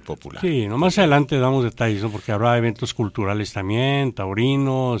muy, muy popular. Sí, más adelante damos detalles, ¿no? Porque habrá eventos culturales también,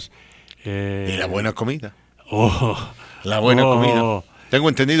 taurinos. Y la buena comida. La buena comida. Tengo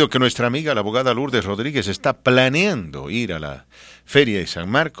entendido que nuestra amiga, la abogada Lourdes Rodríguez, está planeando ir a la Feria de San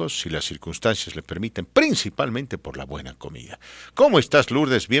Marcos, si las circunstancias le permiten, principalmente por la buena comida. ¿Cómo estás,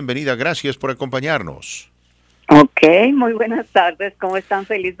 Lourdes? Bienvenida, gracias por acompañarnos. Ok, muy buenas tardes, ¿cómo están?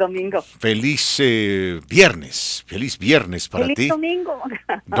 Feliz domingo. Feliz viernes para ti. Feliz domingo.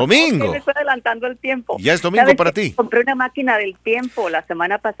 ¿Domingo? Me estoy adelantando el tiempo. ¿Ya es domingo para ti? Compré una máquina del tiempo, la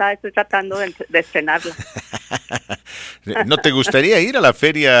semana pasada estoy tratando de estrenarla. ¿No te gustaría ir a la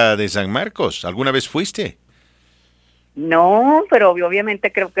Feria de San Marcos? ¿Alguna vez fuiste? No, pero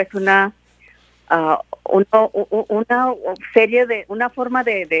obviamente creo que es una serie de, una forma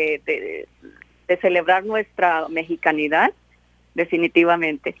de celebrar nuestra mexicanidad,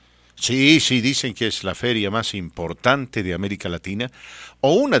 definitivamente. Sí, dicen que es la feria más importante de América Latina,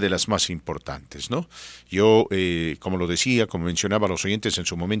 o una de las más importantes, ¿no? Yo, como lo decía, como mencionaba a los oyentes, en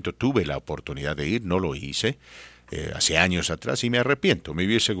su momento tuve la oportunidad de ir, no lo hice, hace años atrás, y me arrepiento. Me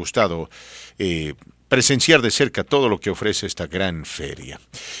hubiese gustado presenciar de cerca todo lo que ofrece esta gran feria.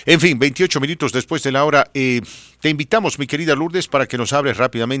 En fin, 28 minutos después de la hora, te invitamos, mi querida Lourdes, para que nos hables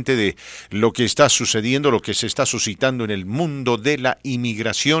rápidamente de lo que está sucediendo, lo que se está suscitando en el mundo de la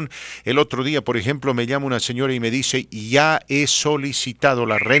inmigración. El otro día, por ejemplo, me llama una señora y me dice, ya he solicitado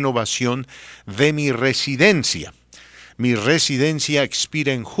la renovación de mi residencia. Mi residencia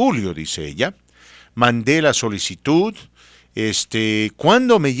expira en julio, dice ella. Mandé la solicitud.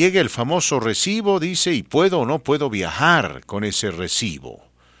 ¿Cuándo me llegue el famoso recibo? Dice, y puedo o no puedo viajar con ese recibo.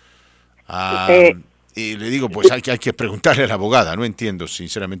 Y le digo, pues hay que preguntarle a la abogada, no entiendo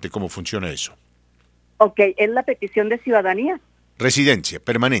sinceramente cómo funciona eso. Ok, ¿es la petición de ciudadanía? Residencia,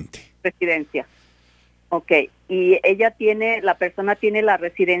 permanente. Residencia. Ok, ¿y la persona tiene la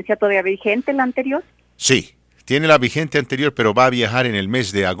residencia todavía vigente, la anterior? Sí, tiene la vigente anterior, pero va a viajar en el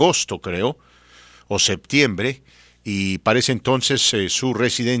mes de agosto, creo, o septiembre, y parece entonces su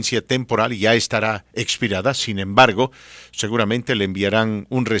residencia temporal ya estará expirada. Sin embargo, seguramente le enviarán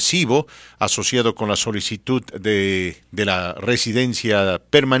un recibo asociado con la solicitud de la residencia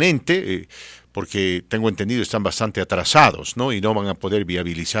permanente, porque tengo entendido están bastante atrasados, ¿no? Y no van a poder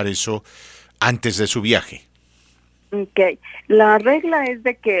viabilizar eso antes de su viaje. Okay. La regla es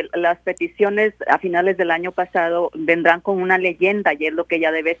de que las peticiones a finales del año pasado vendrán con una leyenda, y es lo que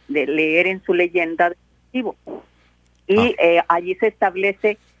ella debe de leer en su leyenda de recibo. Y allí se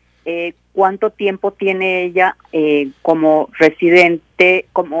establece cuánto tiempo tiene ella como residente,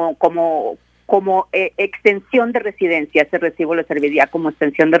 como extensión de residencia. Ese recibo le serviría como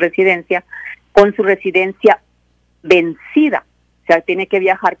extensión de residencia con su residencia vencida. O sea, tiene que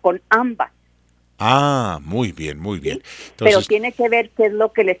viajar con ambas. Muy bien, muy bien. Entonces, pero tiene que ver qué es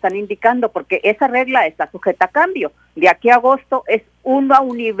lo que le están indicando, porque esa regla está sujeta a cambio. De aquí a agosto es un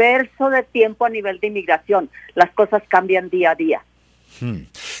universo de tiempo a nivel de inmigración. Las cosas cambian día a día.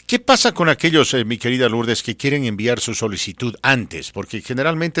 ¿Qué pasa con aquellos, mi querida Lourdes, que quieren enviar su solicitud antes? Porque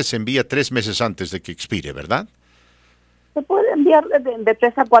generalmente se envía 3 meses antes de que expire, ¿verdad? Se puede enviar de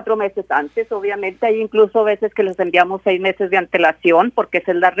 3 a 4 meses antes, obviamente. Hay incluso veces que los enviamos 6 meses de antelación, porque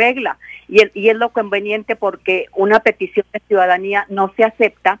esa es la regla. Y es lo conveniente, porque una petición de ciudadanía no se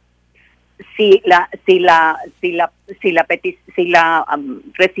acepta si la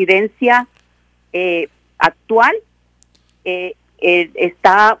residencia actual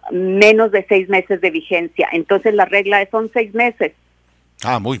está menos de 6 meses de vigencia. Entonces la regla son 6 meses.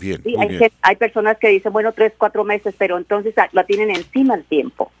 Muy bien. Sí, muy bien. Hay personas que dicen, bueno, 3, 4 meses, pero entonces la tienen encima el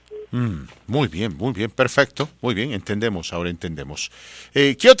tiempo. Muy bien, perfecto, muy bien, ahora entendemos.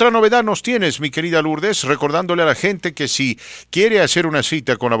 ¿Qué otra novedad nos tienes, mi querida Lourdes? Recordándole a la gente que si quiere hacer una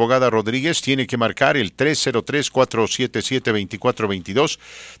cita con la abogada Rodríguez, tiene que marcar el 303-477-2422,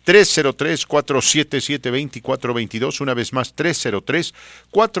 303-477-2422, una vez más,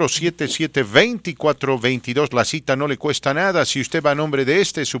 303-477-2422. La cita no le cuesta nada si usted va a nombre de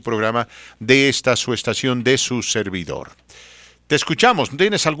su programa, de esta su estación, de su servidor. Te escuchamos.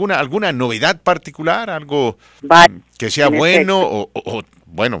 ¿Tienes alguna novedad particular? ¿Algo que sea bueno o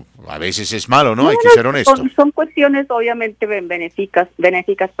bueno, a veces es malo, ¿no? Hay que ser honesto. Son cuestiones obviamente benéficas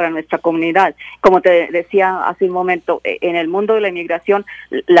para nuestra comunidad. Como te decía hace un momento, en el mundo de la inmigración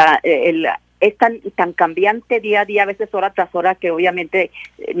es tan cambiante día a día, a veces hora tras hora, que obviamente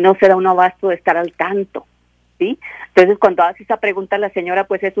no se da un abasto de estar al tanto, ¿sí? Entonces, cuando hace esa pregunta a la señora,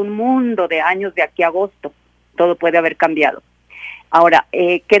 pues es un mundo de años de aquí a agosto. Todo puede haber cambiado. Ahora,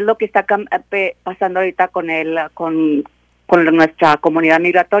 ¿qué es lo que está pasando ahorita con nuestra comunidad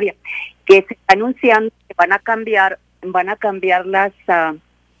migratoria? Que se está anunciando que van a cambiar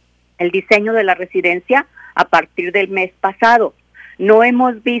el diseño de la residencia a partir del mes pasado. No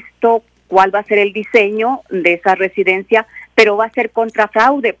hemos visto cuál va a ser el diseño de esa residencia, pero va a ser contra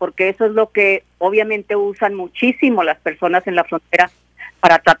fraude, porque eso es lo que obviamente usan muchísimo las personas en la frontera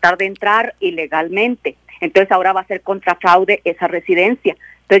para tratar de entrar ilegalmente. Entonces ahora va a ser contra fraude esa residencia.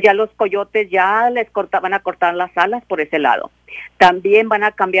 Entonces ya los coyotes van a cortar las alas por ese lado. También van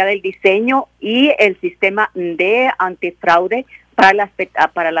a cambiar el diseño y el sistema de antifraude para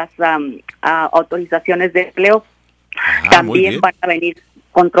las autorizaciones de empleo. También van a venir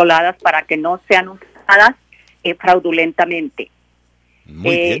controladas para que no sean usadas fraudulentamente.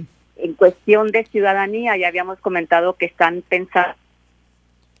 Muy bien. En cuestión de ciudadanía, ya habíamos comentado que están pensando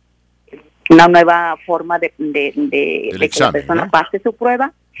una nueva forma de que la persona pase su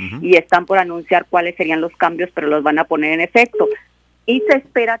prueba, y están por anunciar cuáles serían los cambios, pero los van a poner en efecto. Y se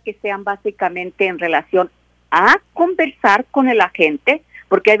espera que sean básicamente en relación a conversar con el agente,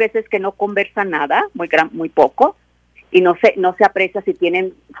 porque hay veces que no conversan nada, muy poco, y no se aprecia si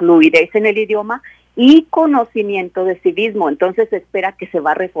tienen fluidez en el idioma y conocimiento de sí mismo. Entonces se espera que se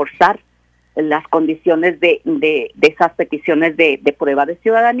va a reforzar las condiciones de esas peticiones de prueba de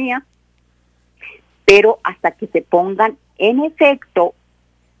ciudadanía, pero hasta que se pongan en efecto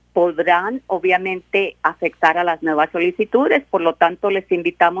podrán obviamente afectar a las nuevas solicitudes. Por lo tanto, les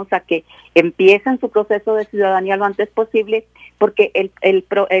invitamos a que empiecen su proceso de ciudadanía lo antes posible, porque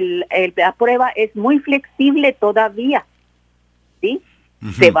la prueba es muy flexible todavía, ¿sí?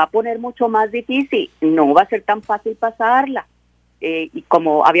 Uh-huh. Se va a poner mucho más difícil, no va a ser tan fácil pasarla. Y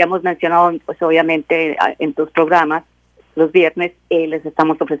como habíamos mencionado, pues obviamente en tus programas, los viernes les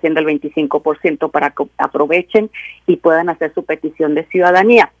estamos ofreciendo el 25% para que aprovechen y puedan hacer su petición de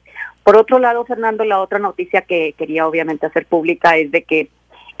ciudadanía. Por otro lado, Fernando, la otra noticia que quería obviamente hacer pública es de que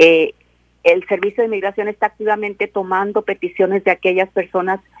el Servicio de Inmigración está activamente tomando peticiones de aquellas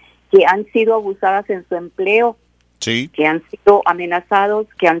personas que han sido abusadas en su empleo, sí, que han sido amenazados,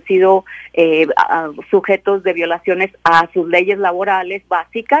 que han sido sujetos de violaciones a sus leyes laborales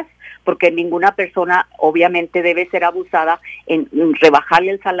básicas, porque ninguna persona obviamente debe ser abusada en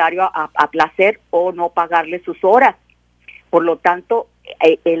rebajarle el salario a placer o no pagarle sus horas. Por lo tanto,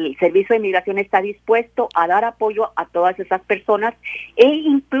 el Servicio de Inmigración está dispuesto a dar apoyo a todas esas personas e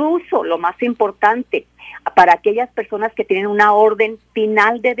incluso, lo más importante, para aquellas personas que tienen una orden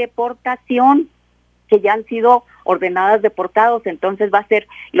final de deportación, que ya han sido ordenadas deportados. Entonces va a ser,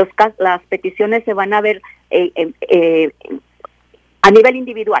 las peticiones se van a ver a nivel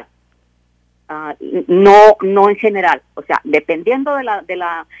individual. No en general, o sea, dependiendo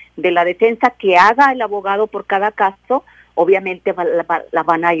de la defensa que haga el abogado por cada caso, obviamente la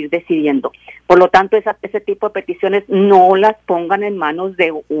van a ir decidiendo. Por lo tanto, ese tipo de peticiones no las pongan en manos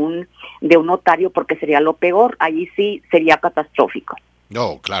de un notario, porque sería lo peor. Ahí sí sería catastrófico.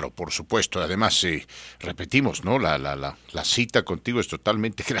 No, claro, por supuesto. Además, repetimos, ¿no? La cita contigo es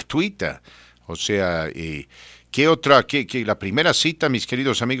totalmente gratuita. O sea, ¿qué otra? La primera cita, mis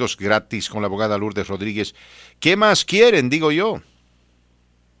queridos amigos, gratis con la abogada Lourdes Rodríguez. ¿Qué más quieren, digo yo?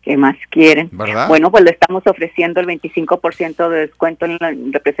 ¿Qué más quieren? ¿Verdad? Bueno, pues le estamos ofreciendo el 25% de descuento en la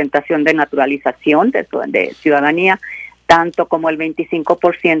representación de naturalización de ciudadanía, tanto como el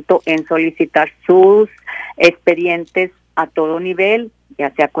 25% en solicitar sus expedientes a todo nivel,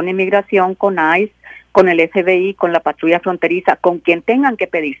 ya sea con inmigración, con ICE, con el FBI, con la patrulla fronteriza, con quien tengan que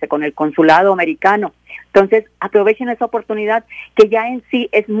pedirse, con el consulado americano. Entonces, aprovechen esa oportunidad que ya en sí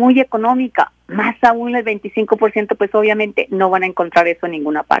es muy económica, más aún el 25%, pues obviamente no van a encontrar eso en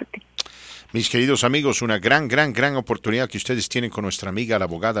ninguna parte. Mis queridos amigos, una gran oportunidad que ustedes tienen con nuestra amiga, la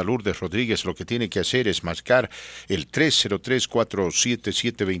abogada Lourdes Rodríguez. Lo que tiene que hacer es marcar el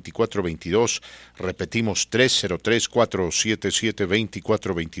 303-477-2422. Repetimos,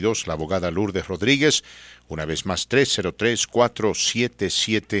 303-477-2422, la abogada Lourdes Rodríguez. Una vez más,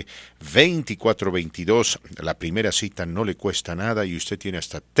 303-477-2422. La primera cita no le cuesta nada y usted tiene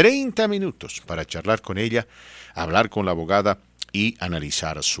hasta 30 minutos para charlar con ella, hablar con la abogada y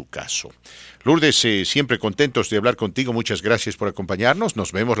analizar su caso. Lourdes, siempre contentos de hablar contigo. Muchas gracias por acompañarnos.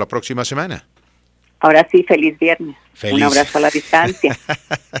 Nos vemos la próxima semana. Ahora sí, feliz viernes. Feliz. Un abrazo a la distancia.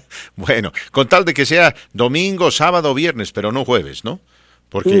 Bueno, con tal de que sea domingo, sábado, viernes, pero no jueves, ¿no?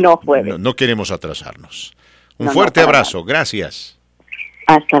 Porque no jueves. No queremos atrasarnos. Un fuerte abrazo. Nada. Gracias.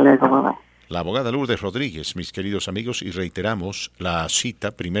 Hasta luego, mamá. La abogada Lourdes Rodríguez, mis queridos amigos, y reiteramos la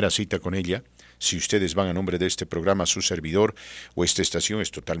primera cita con ella. Si ustedes van a nombre de este programa, su servidor o esta estación,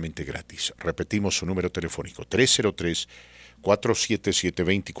 es totalmente gratis. Repetimos su número telefónico,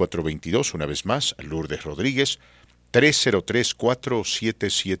 303-477-2422. Una vez más, Lourdes Rodríguez,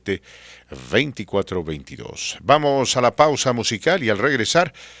 303-477-2422. Vamos a la pausa musical y al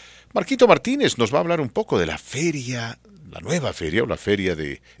regresar, Marquito Martínez nos va a hablar un poco de la feria, la nueva feria o la feria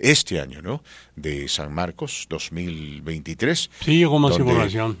de este año, ¿no? De San Marcos 2023. Sí, llegó más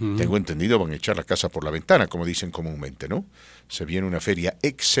información. Tengo entendido, van a echar la casa por la ventana, como dicen comúnmente, ¿no? Se viene una feria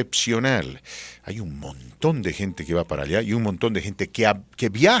excepcional. Hay un montón de gente que va para allá y un montón de gente que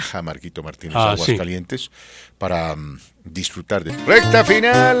viaja, Marquito Martínez, a Aguascalientes, para disfrutar de recta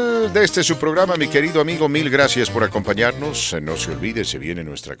final de este su programa, mi querido amigo. Mil gracias por acompañarnos. No se olvide, se viene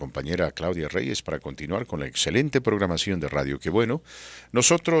nuestra compañera Claudia Reyes para continuar con la excelente programación de radio. Qué bueno.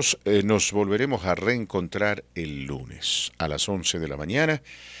 Nosotros nos volveremos a reencontrar el lunes a las 11 de la mañana.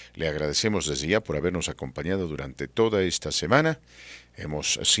 Le agradecemos desde ya por habernos acompañado durante toda esta semana.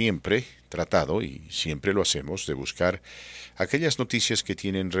 Hemos siempre tratado, y siempre lo hacemos, de buscar aquellas noticias que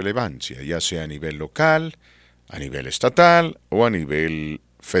tienen relevancia, ya sea a nivel local, a nivel estatal o a nivel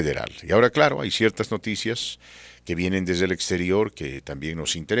federal. Y ahora, claro, hay ciertas noticias que vienen desde el exterior que también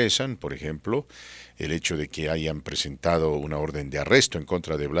nos interesan. Por ejemplo, el hecho de que hayan presentado una orden de arresto en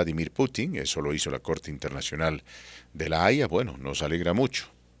contra de Vladimir Putin. Eso lo hizo la Corte Internacional de la Haya. Bueno, nos alegra mucho.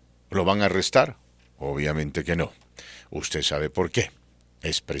 ¿Lo van a arrestar? Obviamente que no. Usted sabe por qué.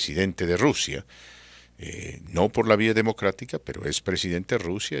 Es presidente de Rusia. No por la vía democrática, pero es presidente de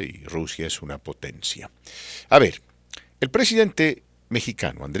Rusia y Rusia es una potencia. A ver, el presidente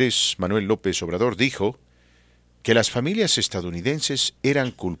mexicano Andrés Manuel López Obrador dijo que las familias estadounidenses eran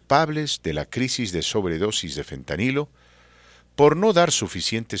culpables de la crisis de sobredosis de fentanilo por no dar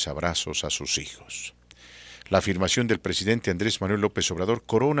suficientes abrazos a sus hijos. La afirmación del presidente Andrés Manuel López Obrador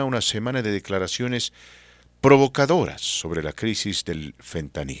corona una semana de declaraciones provocadoras sobre la crisis del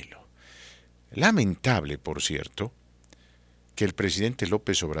fentanilo. Lamentable, por cierto, que el presidente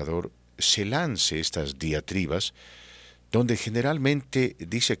López Obrador se lance estas diatribas donde generalmente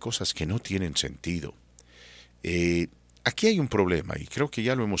dice cosas que no tienen sentido. Aquí hay un problema y creo que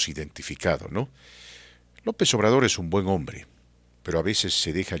ya lo hemos identificado, ¿no? López Obrador es un buen hombre, pero a veces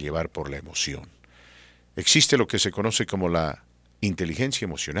se deja llevar por la emoción. Existe lo que se conoce como la inteligencia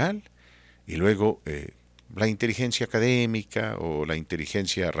emocional y luego la inteligencia académica o la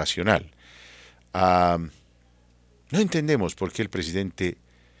inteligencia racional. No entendemos por qué el presidente,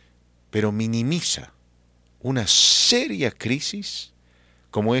 pero minimiza una seria crisis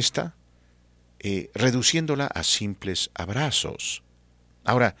como esta, reduciéndola a simples abrazos.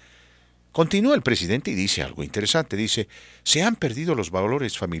 Ahora, continúa el presidente y dice algo interesante. Dice, se han perdido los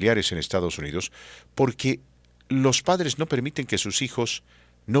valores familiares en Estados Unidos porque los padres no permiten que sus hijos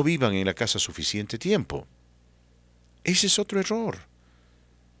no vivan en la casa suficiente tiempo. Ese es otro error.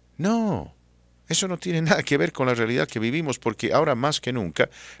 No, eso no tiene nada que ver con la realidad que vivimos, porque ahora más que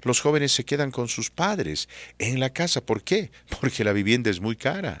nunca los jóvenes se quedan con sus padres en la casa. ¿Por qué? Porque la vivienda es muy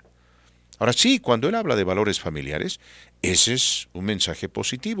cara. Ahora sí, cuando él habla de valores familiares, ese es un mensaje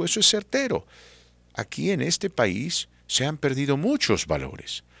positivo, eso es certero. Aquí en este país se han perdido muchos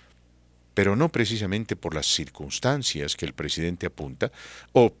valores, pero no precisamente por las circunstancias que el presidente apunta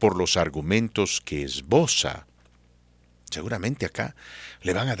o por los argumentos que esboza. Seguramente acá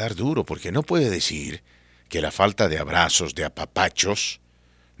le van a dar duro, porque no puede decir que la falta de abrazos, de apapachos,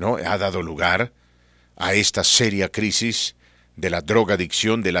 ¿no?, ha dado lugar a esta seria crisis de la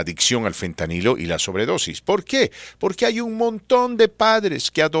drogadicción, de la adicción al fentanilo y la sobredosis. ¿Por qué? Porque hay un montón de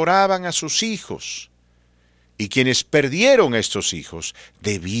padres que adoraban a sus hijos y quienes perdieron a estos hijos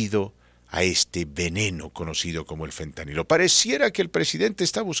debido a este veneno conocido como el fentanilo. Pareciera que el presidente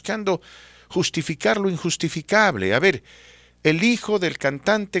está buscando justificar lo injustificable. A ver, el hijo del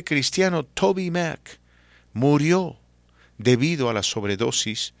cantante cristiano Toby Mac murió debido a la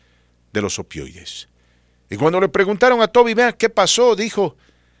sobredosis de los opioides. Y cuando le preguntaron a Toby Mac qué pasó, dijo,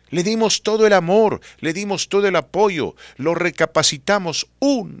 le dimos todo el amor, le dimos todo el apoyo, lo recapacitamos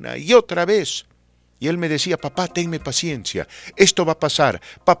una y otra vez. Y él me decía, papá, tenme paciencia, esto va a pasar,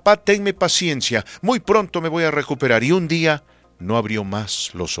 papá, tenme paciencia, muy pronto me voy a recuperar. Y un día no abrió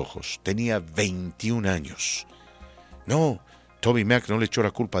más los ojos, tenía 21 años. No, Toby Mac no le echó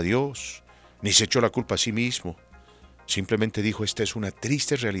la culpa a Dios, ni se echó la culpa a sí mismo. Simplemente dijo, esta es una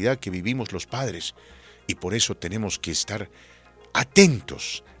triste realidad que vivimos los padres, y por eso tenemos que estar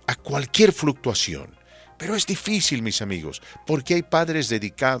atentos a cualquier fluctuación. Pero es difícil, mis amigos, porque hay padres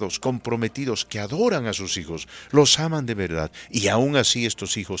dedicados, comprometidos, que adoran a sus hijos, los aman de verdad, y aún así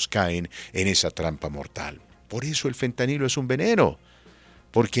estos hijos caen en esa trampa mortal. Por eso el fentanilo es un veneno,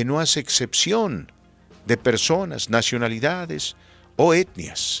 porque no hace excepción de personas, nacionalidades o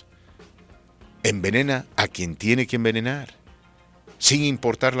etnias. Envenena a quien tiene que envenenar, sin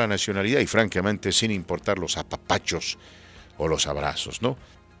importar la nacionalidad y francamente sin importar los apapachos o los abrazos, ¿no?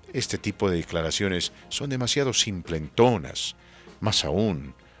 Este tipo de declaraciones son demasiado simplentonas, más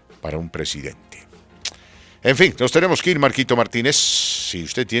aún para un presidente. En fin, nos tenemos que ir, Marquito Martínez. Si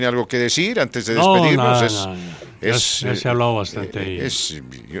usted tiene algo que decir antes de despedirnos. Ya se ha hablado bastante.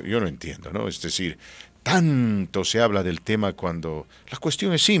 Yo no entiendo, ¿no? Es decir, tanto se habla del tema cuando la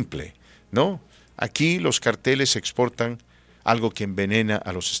cuestión es simple, ¿no? Aquí los carteles exportan algo que envenena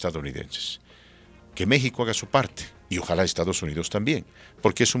a los estadounidenses. Que México haga su parte, y ojalá Estados Unidos también,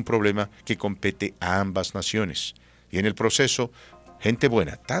 porque es un problema que compete a ambas naciones. Y en el proceso, gente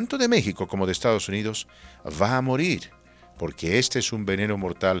buena, tanto de México como de Estados Unidos, va a morir, porque este es un veneno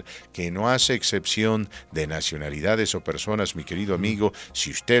mortal que no hace excepción de nacionalidades o personas, mi querido amigo.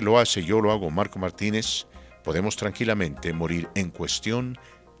 Si usted lo hace, yo lo hago, Marco Martínez, podemos tranquilamente morir en cuestión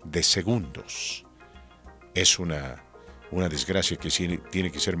de segundos. Es una desgracia que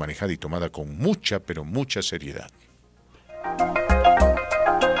tiene que ser manejada y tomada con mucha, pero mucha seriedad.